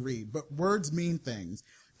listening to The Read. But words mean things.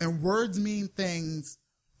 And words mean things,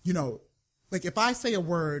 you know, like if I say a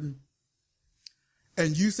word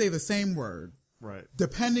and you say the same word, right,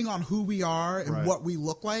 depending on who we are and what we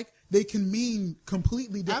look like, they can mean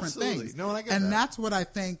completely different things. No, I get and that. That's what I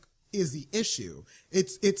think is the issue.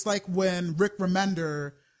 It's like when Rick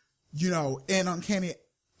Remender, you know, in Uncanny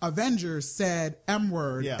Avengers said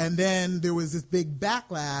M-word, and then there was this big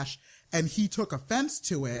backlash and he took offense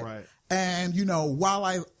to it. Right. And, you know,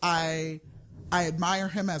 while I admire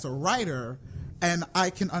him as a writer and I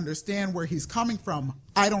can understand where he's coming from,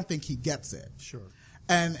 I don't think he gets it. Sure.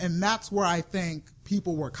 And that's where I think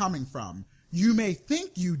people were coming from. You may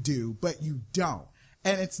think you do, but you don't.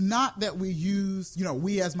 And it's not that we use, you know,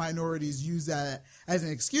 we as minorities use that as an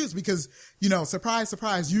excuse because, you know, surprise,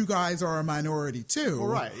 surprise, you guys are a minority too. Well,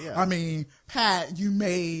 right, yeah. I mean, Pat, you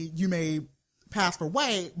may pass for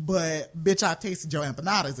white, but bitch, I've tasted your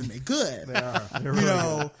empanadas and they're good. They are. They're really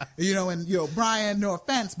good. You know, and, you know, Brian, no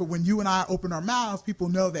offense, but when you and I open our mouths, people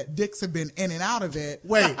know that dicks have been in and out of it.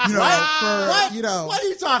 Wait, you know, what? You know, what are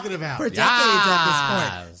you talking about? For decades at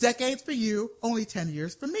this point. Decades for you, only 10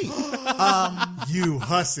 years for me. You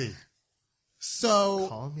hussy. So.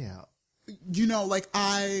 Call me out. You know, like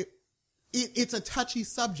it's a touchy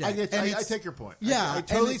subject. I take your point. Yeah. I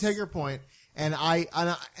totally take your point. And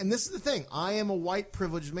and this is the thing. I am a white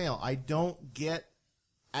privileged male. I don't get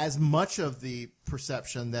as much of the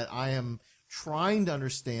perception that I am trying to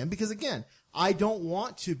understand because, again, I don't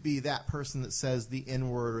want to be that person that says the N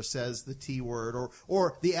word or says the T word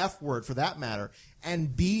or the F word for that matter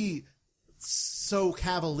and be so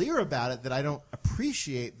cavalier about it that I don't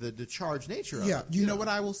appreciate the charged nature of it. Yeah, you know what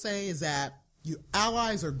I will say is that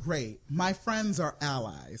allies are great. My friends are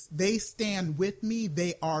allies. They stand with me.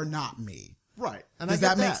 They are not me. Right. And Does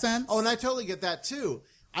that make sense? Oh, and I totally get that too.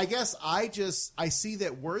 I guess I see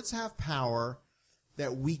that words have power,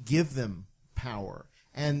 that we give them power.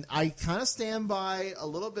 And I kind of stand by a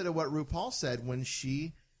little bit of what RuPaul said when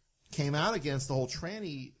she came out against the whole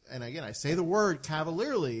tranny, and again, I say the word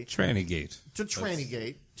cavalierly. Tranny-gate. To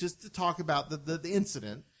Tranny-gate, just to talk about the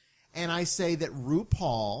incident. And I say that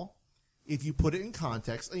RuPaul, if you put it in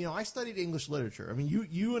context, I studied English literature. I mean,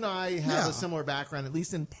 you and I have a similar background, at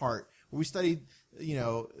least in part. We studied,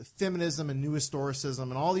 feminism and new historicism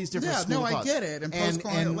and all these different schools of thought. I get it. And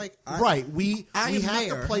post-colonial, we have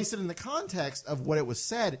to place it in the context of what it was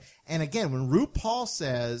said. And again, when RuPaul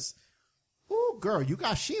says, "Ooh, girl, you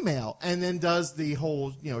got she-mail," and then does the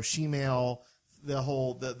whole, she-mail,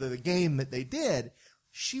 the game that they did,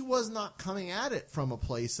 she was not coming at it from a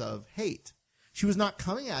place of hate. She was not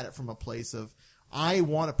coming at it from a place of, I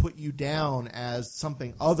want to put you down as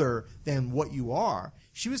something other than what you are.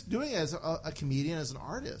 She was doing it as a comedian, as an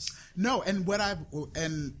artist. No, and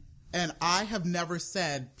I have never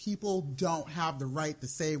said people don't have the right to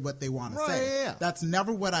say what they want to say. Yeah. That's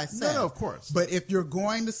never what I said. No, of course. But if you're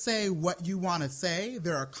going to say what you want to say,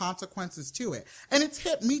 there are consequences to it. And it's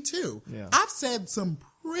hit me too. Yeah. I've said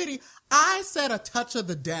I said a touch of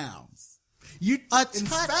the downs. A touch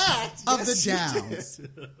of the downs.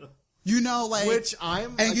 Which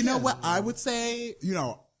I'm, and you know what I would say,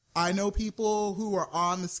 I know people who are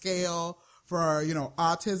on the scale for,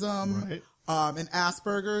 autism, right. And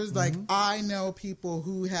Asperger's. Like, I know people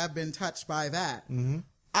who have been touched by that. Mm-hmm.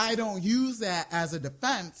 I don't use that as a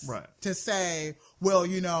defense to say, well,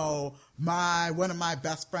 one of my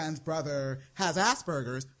best friend's brother has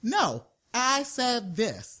Asperger's. No, I said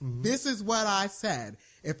this. Mm-hmm. This is what I said.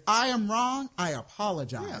 If I am wrong, I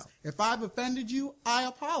apologize. Yeah. If I've offended you, I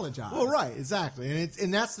apologize. Well, right, exactly.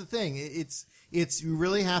 And that's the thing. It's you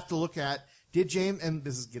really have to look at, did James, and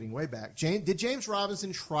this is getting way back, did James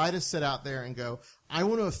Robinson try to sit out there and go, I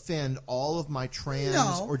want to offend all of my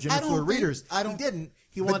trans or gender fluid readers? He didn't.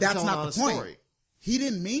 He wanted to tell an honest story. He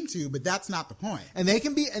didn't mean to, but that's not the point. And they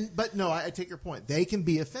can be, but no, I take your point. They can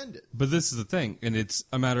be offended. But this is the thing, and it's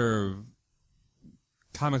a matter of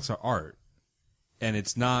comics are art. And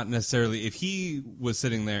it's not necessarily, if he was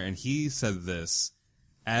sitting there and he said this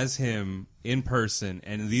as him in person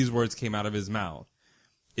and these words came out of his mouth,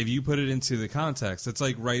 if you put it into the context, it's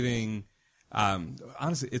like writing,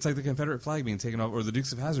 honestly, it's like the Confederate flag being taken off or the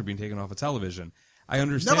Dukes of Hazzard being taken off of television. I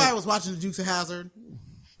understand. Nobody was watching the Dukes of Hazzard.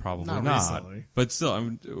 Probably not. Recently. But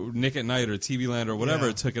still, Nick at Night or TV Land or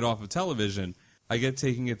whatever took it off of television. I get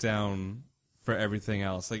taking it down for everything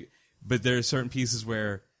else. But there are certain pieces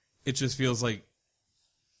where it just feels like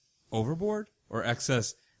overboard or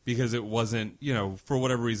excess because it wasn't, for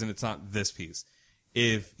whatever reason, it's not this piece.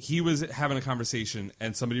 If he was having a conversation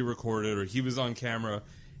and somebody recorded or he was on camera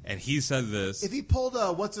and he said this. If he pulled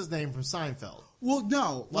what's his name from Seinfeld. Well,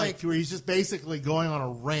 no. Where he's just basically going on a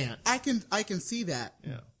rant. I can see that.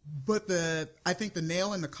 Yeah. But I think the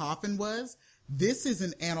nail in the coffin was, this is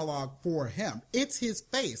an analog for him. It's his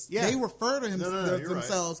face. Yeah. They refer to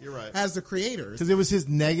themselves as the creators. Because it was his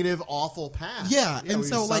negative, awful past. Yeah. And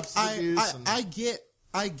so I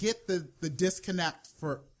get the disconnect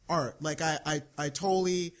for art. I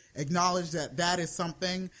totally acknowledge that is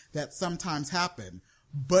something that sometimes happen.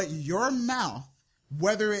 But your mouth,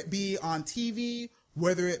 whether it be on TV,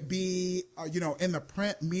 whether it be, in the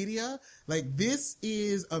print media, this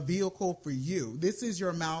is a vehicle for you. This is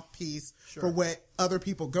your mouthpiece for what other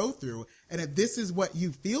people go through. And if this is what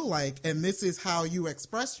you feel like, and this is how you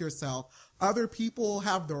express yourself, other people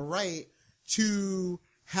have the right to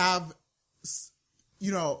have,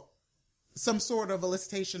 some sort of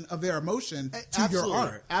elicitation of their emotion to your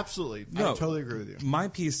art. Absolutely. No, I totally agree with you. My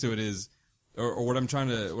piece to it is, or what I'm trying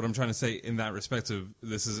to say in that respect of,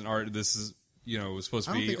 this is an art, this is, supposed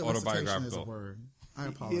to be autobiographical. Is a word. I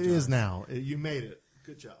apologize. It is now. You made it.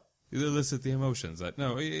 Good job. You elicit the emotions. We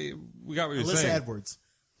got what you're Alyssa saying. Edwards.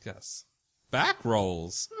 Yes. Back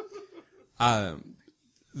rolls.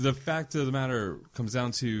 The fact of the matter comes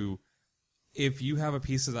down to, if you have a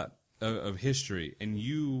piece of that of history and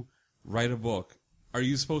you write a book, are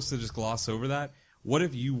you supposed to just gloss over that? What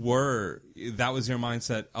if that was your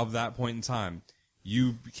mindset of that point in time?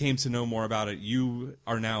 You came to know more about it. You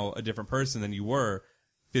are now a different person than you were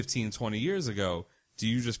 15, 20 years ago. Do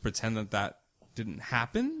you just pretend that didn't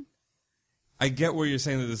happen? I get where you're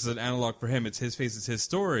saying that this is an analog for him. It's his face, it's his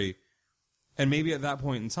story. And maybe at that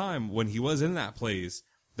point in time, when he was in that place,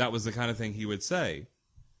 that was the kind of thing he would say.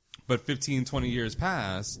 But 15, 20 years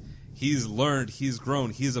pass, he's learned, he's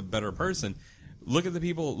grown, he's a better person. Look at the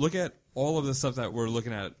people, look at all of the stuff that we're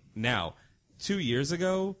looking at now. 2 years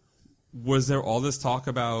ago, was there all this talk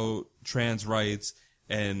about trans rights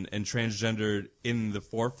and transgendered in the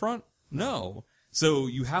forefront? No. So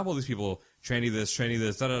you have all these people, tranny this,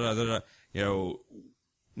 da da da da da. You know,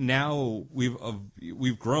 now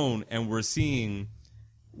we've grown and we're seeing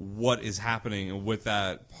what is happening with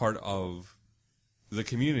that part of the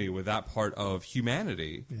community, with that part of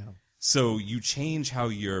humanity. Yeah. So you change how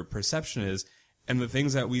your perception is, and the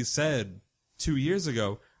things that we said 2 years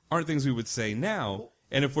ago aren't things we would say now.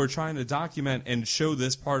 And if we're trying to document and show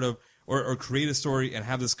this part of, or create a story and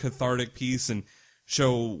have this cathartic piece and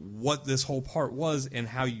show what this whole part was and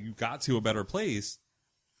how you got to a better place,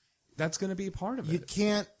 that's going to be a part of it. You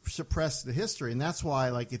can't suppress the history. And that's why,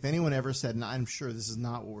 like, if anyone ever said, and I'm sure this is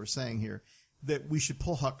not what we're saying here, that we should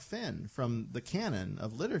pull Huck Finn from the canon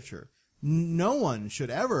of literature. No one should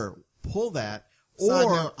ever pull that. Side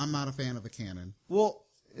note, I'm not a fan of the canon. Well,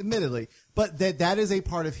 admittedly, but that is a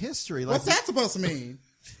part of history. Like, what's that supposed to mean?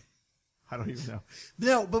 I don't even know.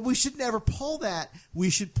 No, but we should never pull that. We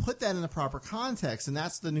should put that in the proper context. And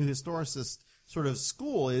that's the new historicist sort of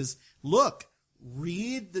school is, look,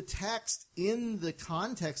 read the text in the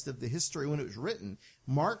context of the history when it was written.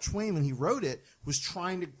 Mark Twain, when he wrote it, was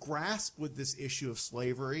trying to grasp with this issue of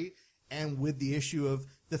slavery and with the issue of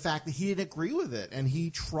the fact that he didn't agree with it. And he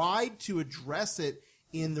tried to address it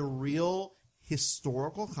in the real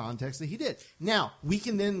historical context that he did. Now, we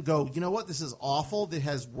can then go, you know what, this is awful, that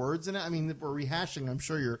has words in it. I mean, we're rehashing, I'm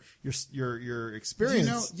sure, your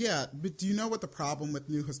experience. But do you know what the problem with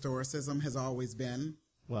new historicism has always been?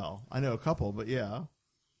 Well, I know a couple, but yeah.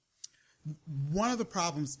 One of the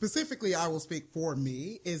problems, specifically I will speak for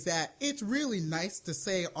me, is that it's really nice to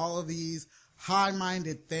say all of these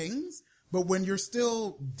high-minded things, but when you're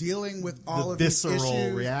still dealing with all of these issues,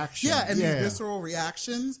 these visceral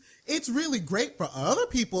reactions, it's really great for other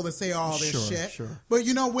people to say all this shit. Sure. But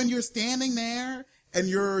you know, when you're standing there and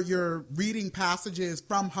you're reading passages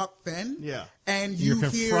from Huck Finn, and you're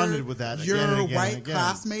confronted with that your white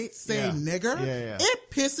classmates say nigger,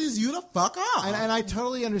 it pisses you the fuck off. And I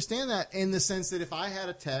totally understand that in the sense that if I had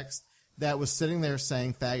a text that was sitting there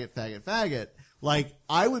saying faggot, faggot, faggot, like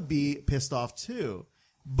I would be pissed off too.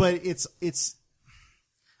 But it's,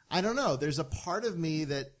 I don't know. There's a part of me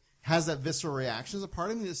that has that visceral reaction. There's a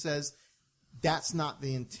part of me that says that's not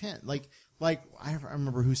the intent. Like I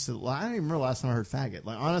remember who said, I don't even remember the last time I heard faggot.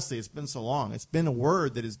 Like, honestly, it's been so long. It's been a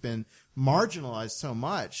word that has been marginalized so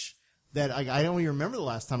much that I don't even remember the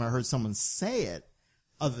last time I heard someone say it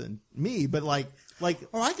other than me. But like,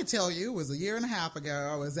 oh, I could tell you, it was a year and a half ago.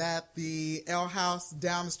 I was at the L House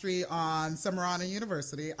down the street on Summerana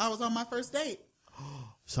University. I was on my first date.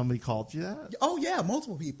 Somebody called you that? Oh, yeah,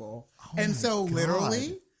 multiple people. And so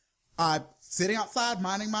literally, sitting outside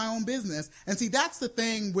minding my own business. And see, that's the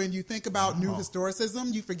thing when you think about new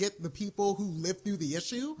historicism, you forget the people who lived through the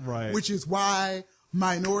issue. Right. Which is why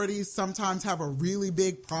minorities sometimes have a really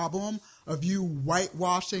big problem of you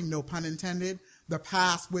whitewashing, no pun intended, the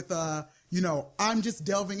past with I'm just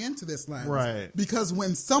delving into this lens. Right. Because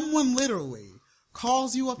when someone literally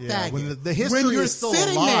calls you a faggot, when the history when you're is still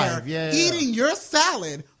sitting alive, there eating your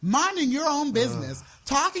salad, minding your own business,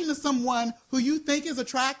 talking to someone who you think is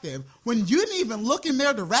attractive, when you didn't even look in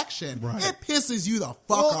their direction, it pisses you the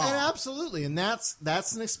fuck off. And absolutely, and that's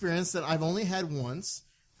an experience that I've only had once.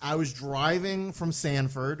 I was driving from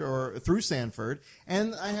Sanford or through Sanford,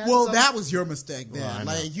 and I had that was your mistake then.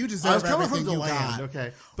 You deserve everything you got.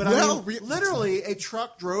 Okay, but literally, a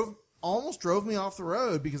truck almost drove me off the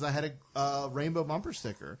road because I had a rainbow bumper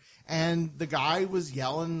sticker, and the guy was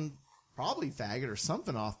yelling probably faggot or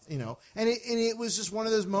something off, and it was just one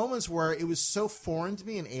of those moments where it was so foreign to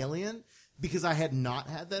me and alien because I had not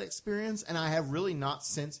had that experience, and I have really not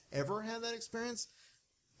since ever had that experience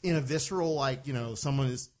in a visceral, someone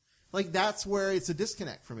is like, that's where it's a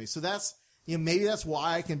disconnect for me. So that's, maybe that's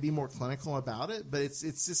why I can be more clinical about it, but it's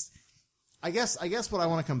just, I guess what I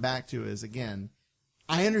want to come back to is, again,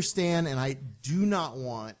 I understand, and I do not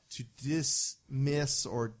want to dismiss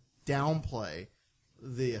or downplay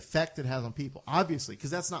the effect it has on people, obviously, because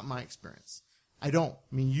that's not my experience. I don't.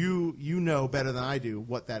 I mean, you know better than I do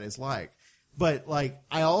what that is like. But,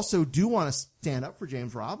 I also do want to stand up for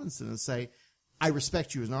James Robinson and say, I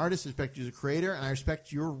respect you as an artist, I respect you as a creator, and I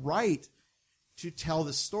respect your right to tell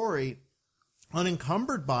the story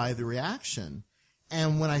unencumbered by the reaction.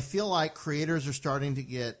 And when I feel like creators are starting to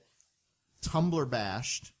get Tumblr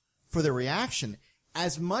bashed for their reaction,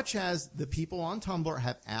 as much as the people on Tumblr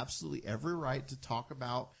have absolutely every right to talk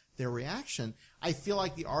about their reaction. I feel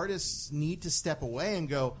like the artists need to step away and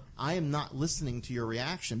go, I am not listening to your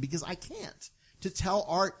reaction, because I can't. To tell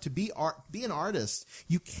art, to be an artist,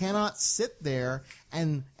 you cannot sit there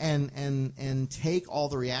and take all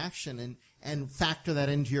the reaction and factor that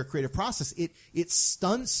into your creative process. It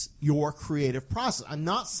stunts your creative process. I'm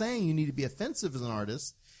not saying you need to be offensive as an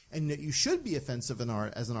artist and that you should be offensive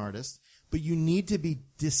as an artist, but you need to be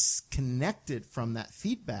disconnected from that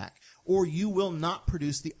feedback, or you will not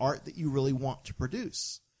produce the art that you really want to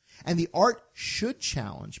produce. And the art should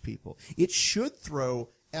challenge people. It should throw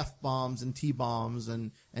F-bombs and T-bombs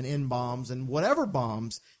and N-bombs and whatever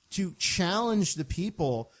bombs to challenge the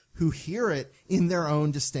people who hear it in their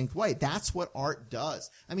own distinct way. That's what art does.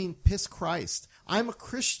 I mean, piss Christ. I'm a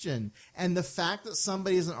Christian, and the fact that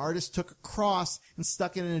somebody as an artist took a cross and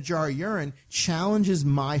stuck it in a jar of urine challenges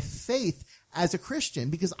my faith as a Christian,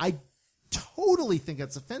 because I totally think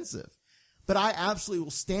that's offensive. But I absolutely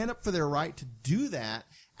will stand up for their right to do that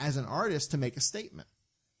as an artist, to make a statement.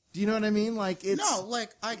 Do you know what I mean? Like, it's no,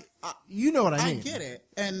 like you know what I mean. I get it,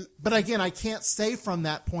 but again, I can't say from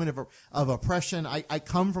that point of oppression. I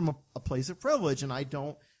come from a place of privilege, and I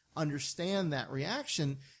don't understand that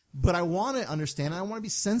reaction. But I want to understand. I want to be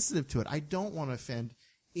sensitive to it. I don't want to offend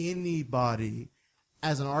anybody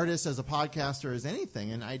as an artist, as a podcaster, as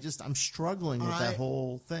anything. And I'm struggling with that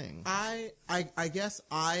whole thing. I guess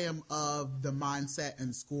I am of the mindset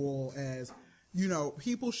in school as, you know,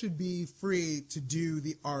 people should be free to do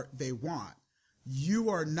the art they want. You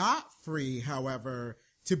are not free, however,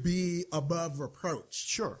 to be above reproach.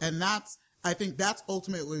 Sure. And I think that's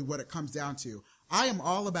ultimately what it comes down to. I am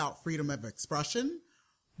all about freedom of expression,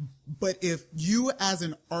 but if you as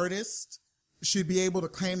an artist should be able to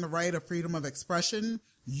claim the right of freedom of expression,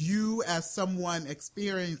 you as someone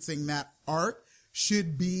experiencing that art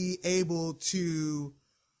should be able to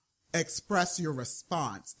express your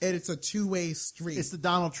response. And it's a two-way street. It's the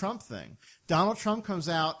Donald Trump thing. Donald Trump comes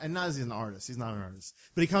out, and not as an artist. He's not an artist.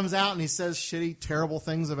 But he comes out and he says shitty, terrible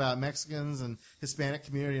things about Mexicans and Hispanic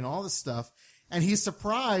community and all this stuff. And he's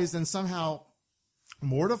surprised and somehow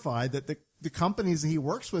mortified that the companies that he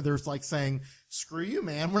works with are like saying, screw you,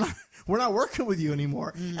 man. We're not working with you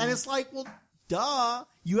anymore. Mm. And it's like, well, duh.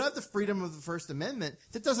 You have the freedom of the First Amendment.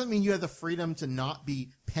 That doesn't mean you have the freedom to not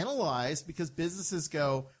be penalized, because businesses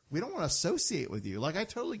go, we don't want to associate with you. Like, I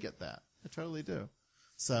totally get that. I totally do.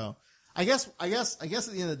 So I guess at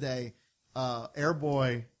the end of the day,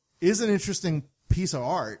 Airboy is an interesting piece of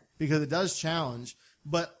art because it does challenge,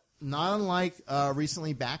 but not unlike,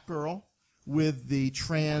 recently Batgirl with the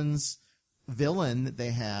trans villain that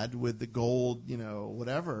they had with the gold, you know,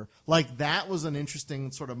 whatever. Like, that was an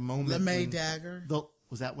interesting sort of moment. LeMay Dagger.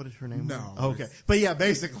 Was that what her name was? No. Okay. But yeah,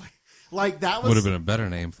 basically. Like, that would have been a better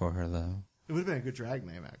name for her, though. It would have been a good drag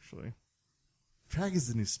name, actually. Drag is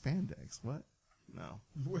the new spandex. What? No.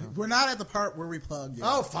 We're not at the part where we plug yet.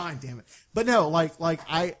 Oh, fine, damn it. But no, like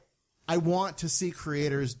I want to see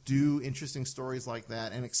creators do interesting stories like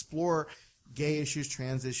that and explore gay issues,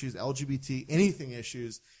 trans issues, LGBT, anything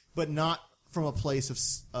issues, but not from a place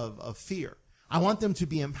of fear. I want them to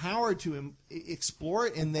be empowered to explore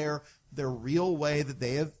it in their real way that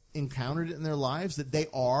they have encountered it in their lives, that they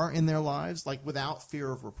are in their lives, like without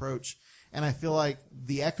fear of reproach. And I feel like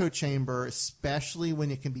the echo chamber, especially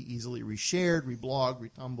when it can be easily reshared, reblogged,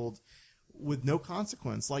 retumbled, with no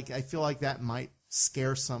consequence, like I feel like that might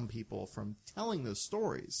scare some people from telling those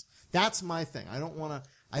stories. That's my thing. I don't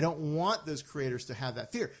want those creators to have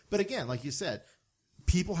that fear. But again, like you said,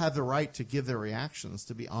 people have the right to give their reactions,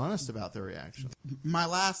 to be honest about their reactions. My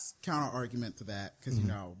last counter argument to that, because you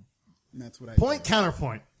know, that's what I Point, do.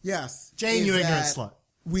 Counterpoint. Yes. Jane, you ignorant slut.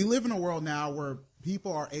 We live in a world now where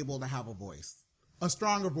people are able to have a voice, a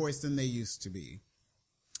stronger voice than they used to be.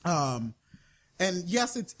 And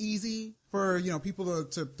yes, it's easy for, you know, people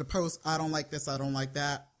to post, I don't like this, I don't like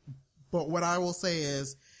that. But what I will say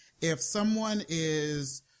is, if someone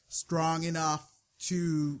is strong enough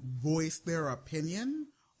to voice their opinion,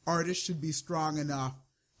 artists should be strong enough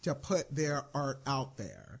to put their art out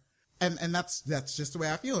there. And that's just the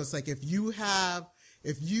way I feel. It's like, if you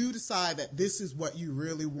decide that this is what you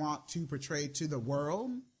really want to portray to the world,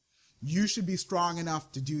 you should be strong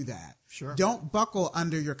enough to do that. Sure. Don't buckle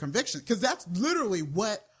under your conviction, because that's literally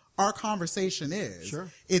what our conversation is. Sure.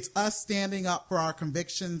 It's us standing up for our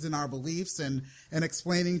convictions and our beliefs and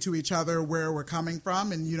explaining to each other where we're coming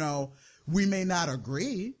from. And, you know, we may not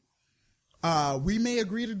agree. We may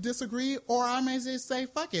agree to disagree, or I may just say,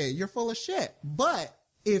 fuck it, you're full of shit. But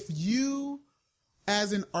if you,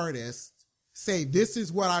 as an artist, say, this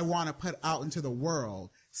is what I want to put out into the world,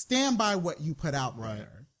 stand by what you put out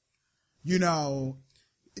there. You know,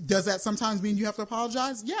 Does that sometimes mean you have to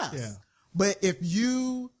apologize? Yes. Yeah. But if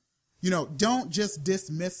you don't just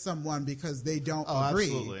dismiss someone because they don't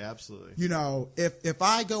agree. Absolutely. If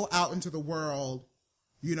I go out into the world,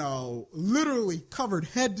 literally covered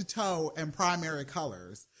head to toe in primary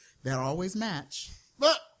colors that always match,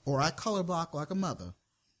 or I color block like a mother.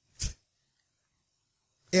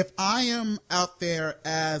 If I am out there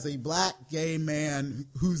as a black gay man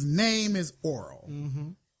whose name is Oral,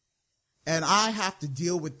 and I have to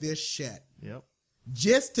deal with this shit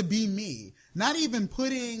just to be me, not even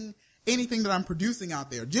putting anything that I'm producing out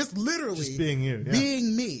there, just literally Just being you, yeah.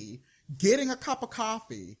 being me, getting a cup of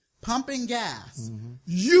coffee, pumping gas,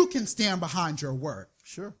 you can stand behind your work.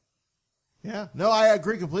 Sure. Yeah. No, I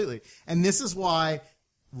agree completely. And this is why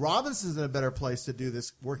Robinson's in a better place to do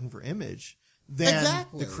this working for Image than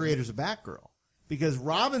the creators of Batgirl. Because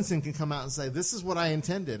Robinson can come out and say, this is what I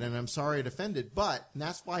intended, and I'm sorry it offended, and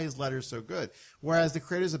that's why his letter's so good. Whereas the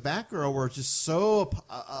creators of Batgirl were just so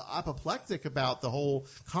apoplectic about the whole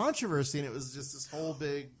controversy, and it was just this whole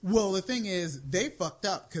big... Well, the thing is, they fucked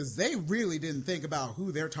up, because they really didn't think about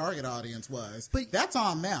who their target audience was. But that's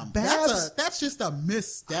on them. That's just a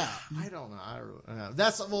misstep. I don't know. I really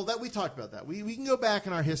don't know. We talked about that. We can go back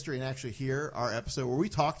in our history and actually hear our episode where we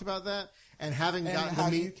talked about that, and gotten how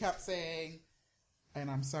to meet... you kept saying... And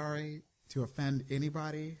I'm sorry to offend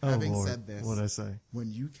anybody having said this. What'd I say?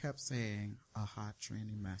 When you kept saying a hot,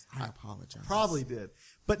 trendy mess, I apologize. Probably did.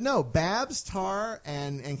 But no, Babs Tarr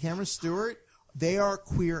and Cameron Stewart, they are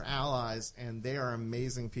queer allies, and they are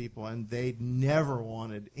amazing people, and they never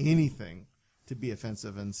wanted anything to be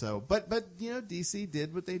offensive. And so, but DC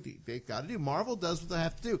did what they got to do. Marvel does what they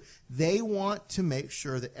have to do. They want to make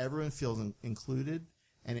sure that everyone feels included,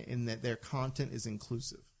 and that their content is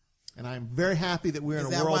inclusive. And I'm very happy that we're in a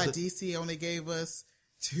world why DC only gave us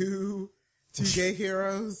two gay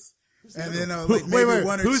heroes? And then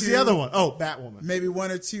one or who's two, the other one? Oh, Batwoman. Maybe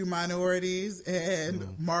one or two minorities,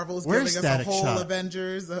 and Marvel's giving us a whole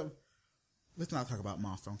Avengers of... Let's not talk about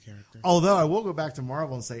milestone characters. Although I will go back to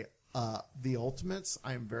Marvel and say the Ultimates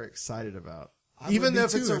I am very excited about. Even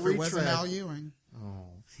if it's a retread. It wasn't Al Ewing.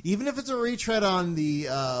 Even if it's a retread on the...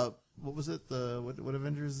 what was it? What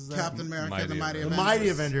Avengers is that? Captain America and the Mighty Avengers. The Mighty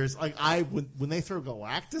Avengers. Like when they throw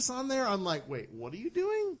Galactus on there, I'm like, wait, what are you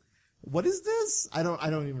doing? What is this? I don't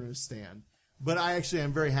even understand. But I actually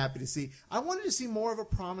am very happy to see. I wanted to see more of a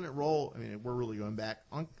prominent role. I mean, we're really going back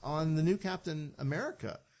on the new Captain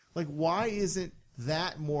America. Like, why isn't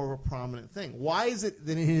that more of a prominent thing? Why is it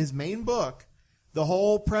that in his main book, the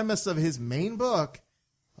whole premise of his main book,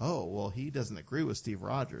 he doesn't agree with Steve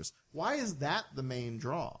Rogers. Why is that the main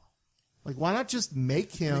draw? Like, why not just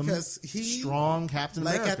make him strong Captain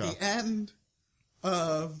America? Like at the end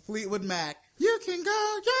of Fleetwood Mac, you can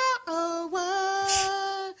go your own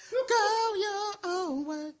way, go your own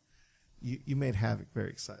way. You made Havoc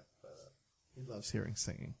very excited. He loves hearing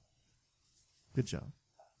singing. Good job.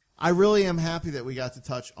 I really am happy that we got to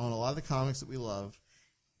touch on a lot of the comics that we love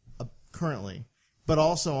currently, but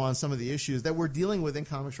also on some of the issues that we're dealing with in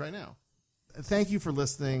comics right now. Thank you for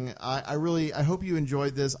listening. I hope you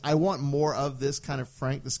enjoyed this. I want more of this kind of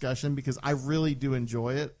frank discussion because I really do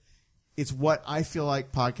enjoy it. It's what I feel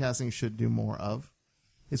like podcasting should do more of.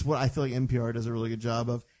 It's what I feel like NPR does a really good job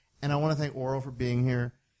of. And I want to thank Oral for being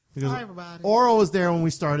here. Because hi, everybody. Oral was there when we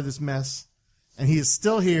started this mess, and he is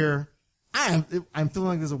still here. I'm feeling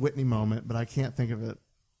like there's a Whitney moment, but I can't think of it.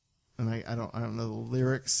 And I don't know the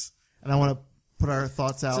lyrics. And I want to put our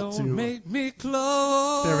thoughts out Don't make me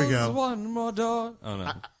close. There we go. One more door. Oh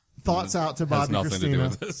no. Thoughts out to Bobby nothing Christina to do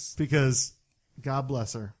with this. because God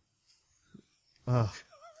bless her. What?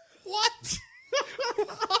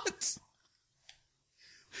 What?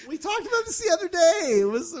 We talked about this the other day. It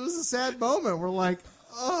was a sad moment. We're like,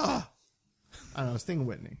 ugh. I don't know. I was thinking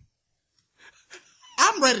Whitney.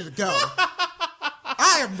 I'm ready to go.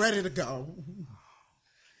 I am ready to go.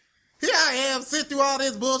 Here I am, sit through all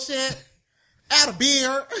this bullshit. Out of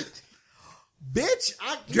beer. Bitch,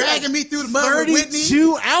 dragging me through the mud with Whitney.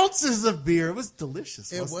 32 ounces of beer. It was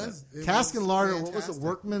delicious. It was. Cask and Larder. Fantastic. What was it?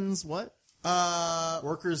 Workman's what?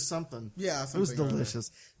 Workers something. Yeah, something. It was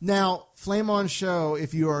delicious. Now, Flame On Show,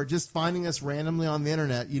 if you are just finding us randomly on the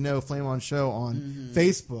internet, you know Flame On Show on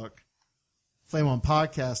Facebook, Flame On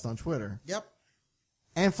Podcast on Twitter. Yep.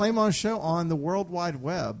 And Flame On Show on the World Wide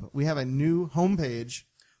Web. We have a new homepage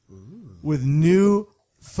with new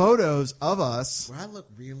photos of us. Well, I look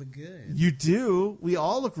really good. You do. We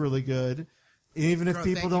all look really good, even if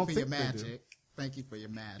people don't think they do. Thank you for your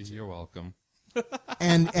magic. You're welcome.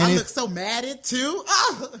 And I look so matted too.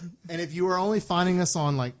 Oh. And if you are only finding us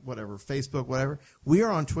on Facebook, whatever, we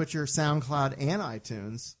are on Twitcher, SoundCloud, and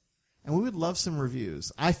iTunes. and we would love some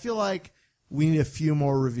reviews. I feel like we need a few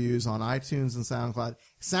more reviews on iTunes and SoundCloud.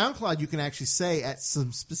 SoundCloud, you can actually say at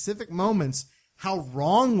some specific moments how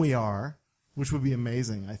wrong we are, which would be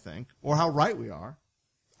amazing, I think, or how right we are.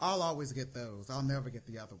 I'll always get those. I'll never get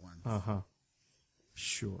the other ones.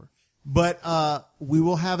 Sure. But we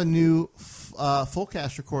will have a new full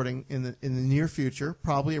cast recording in the near future,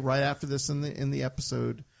 probably right after this in the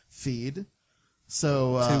episode feed.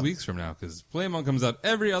 So 2 weeks from now, because Flame On comes out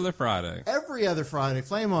every other Friday. Every other Friday,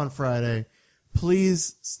 Flame On Friday.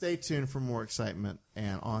 Please stay tuned for more excitement.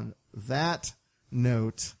 And on that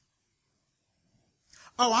note,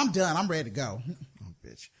 I'm done. I'm ready to go. Oh,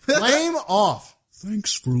 bitch. Flame off.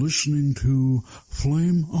 Thanks for listening to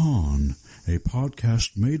Flame On, a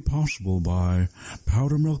podcast made possible by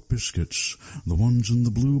Powder Milk Biscuits, the ones in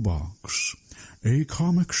the blue box, a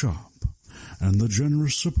comic shop, and the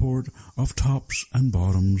generous support of tops and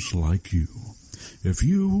bottoms like you. If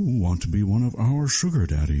you want to be one of our sugar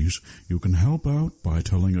daddies, you can help out by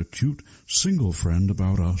telling a cute single friend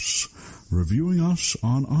about us, reviewing us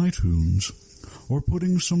on iTunes, or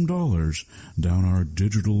putting some dollars down our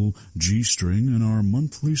digital G-string in our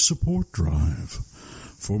monthly support drive.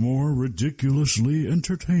 For more ridiculously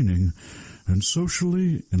entertaining and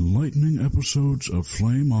socially enlightening episodes of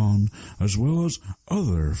Flame On, as well as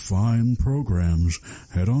other fine programs,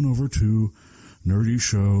 head on over to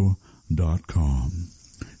nerdyshow.com.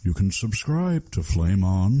 You can subscribe to Flame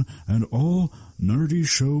On and all Nerdy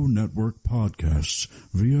Show Network podcasts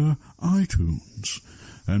via iTunes.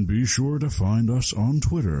 And be sure to find us on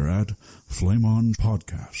Twitter at Flame On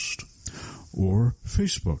Podcast or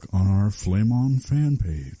Facebook on our Flame On fan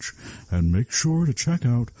page. And make sure to check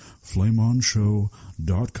out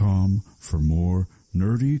flameonshow.com for more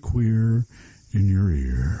nerdy queer in your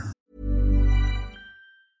ear.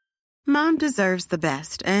 Mom deserves the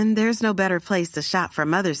best, and there's no better place to shop for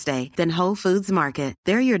Mother's Day than Whole Foods Market.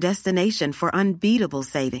 They're your destination for unbeatable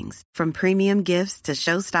savings, from premium gifts to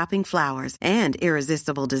show-stopping flowers and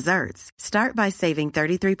irresistible desserts. Start by saving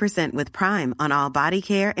 33% with Prime on all body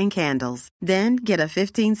care and candles. Then get a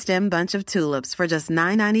 15-stem bunch of tulips for just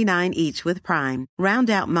 $9.99 each with Prime. Round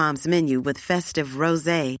out Mom's menu with festive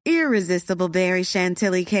rosé, irresistible berry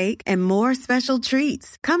chantilly cake, and more special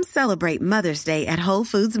treats. Come celebrate Mother's Day at Whole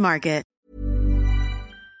Foods Market.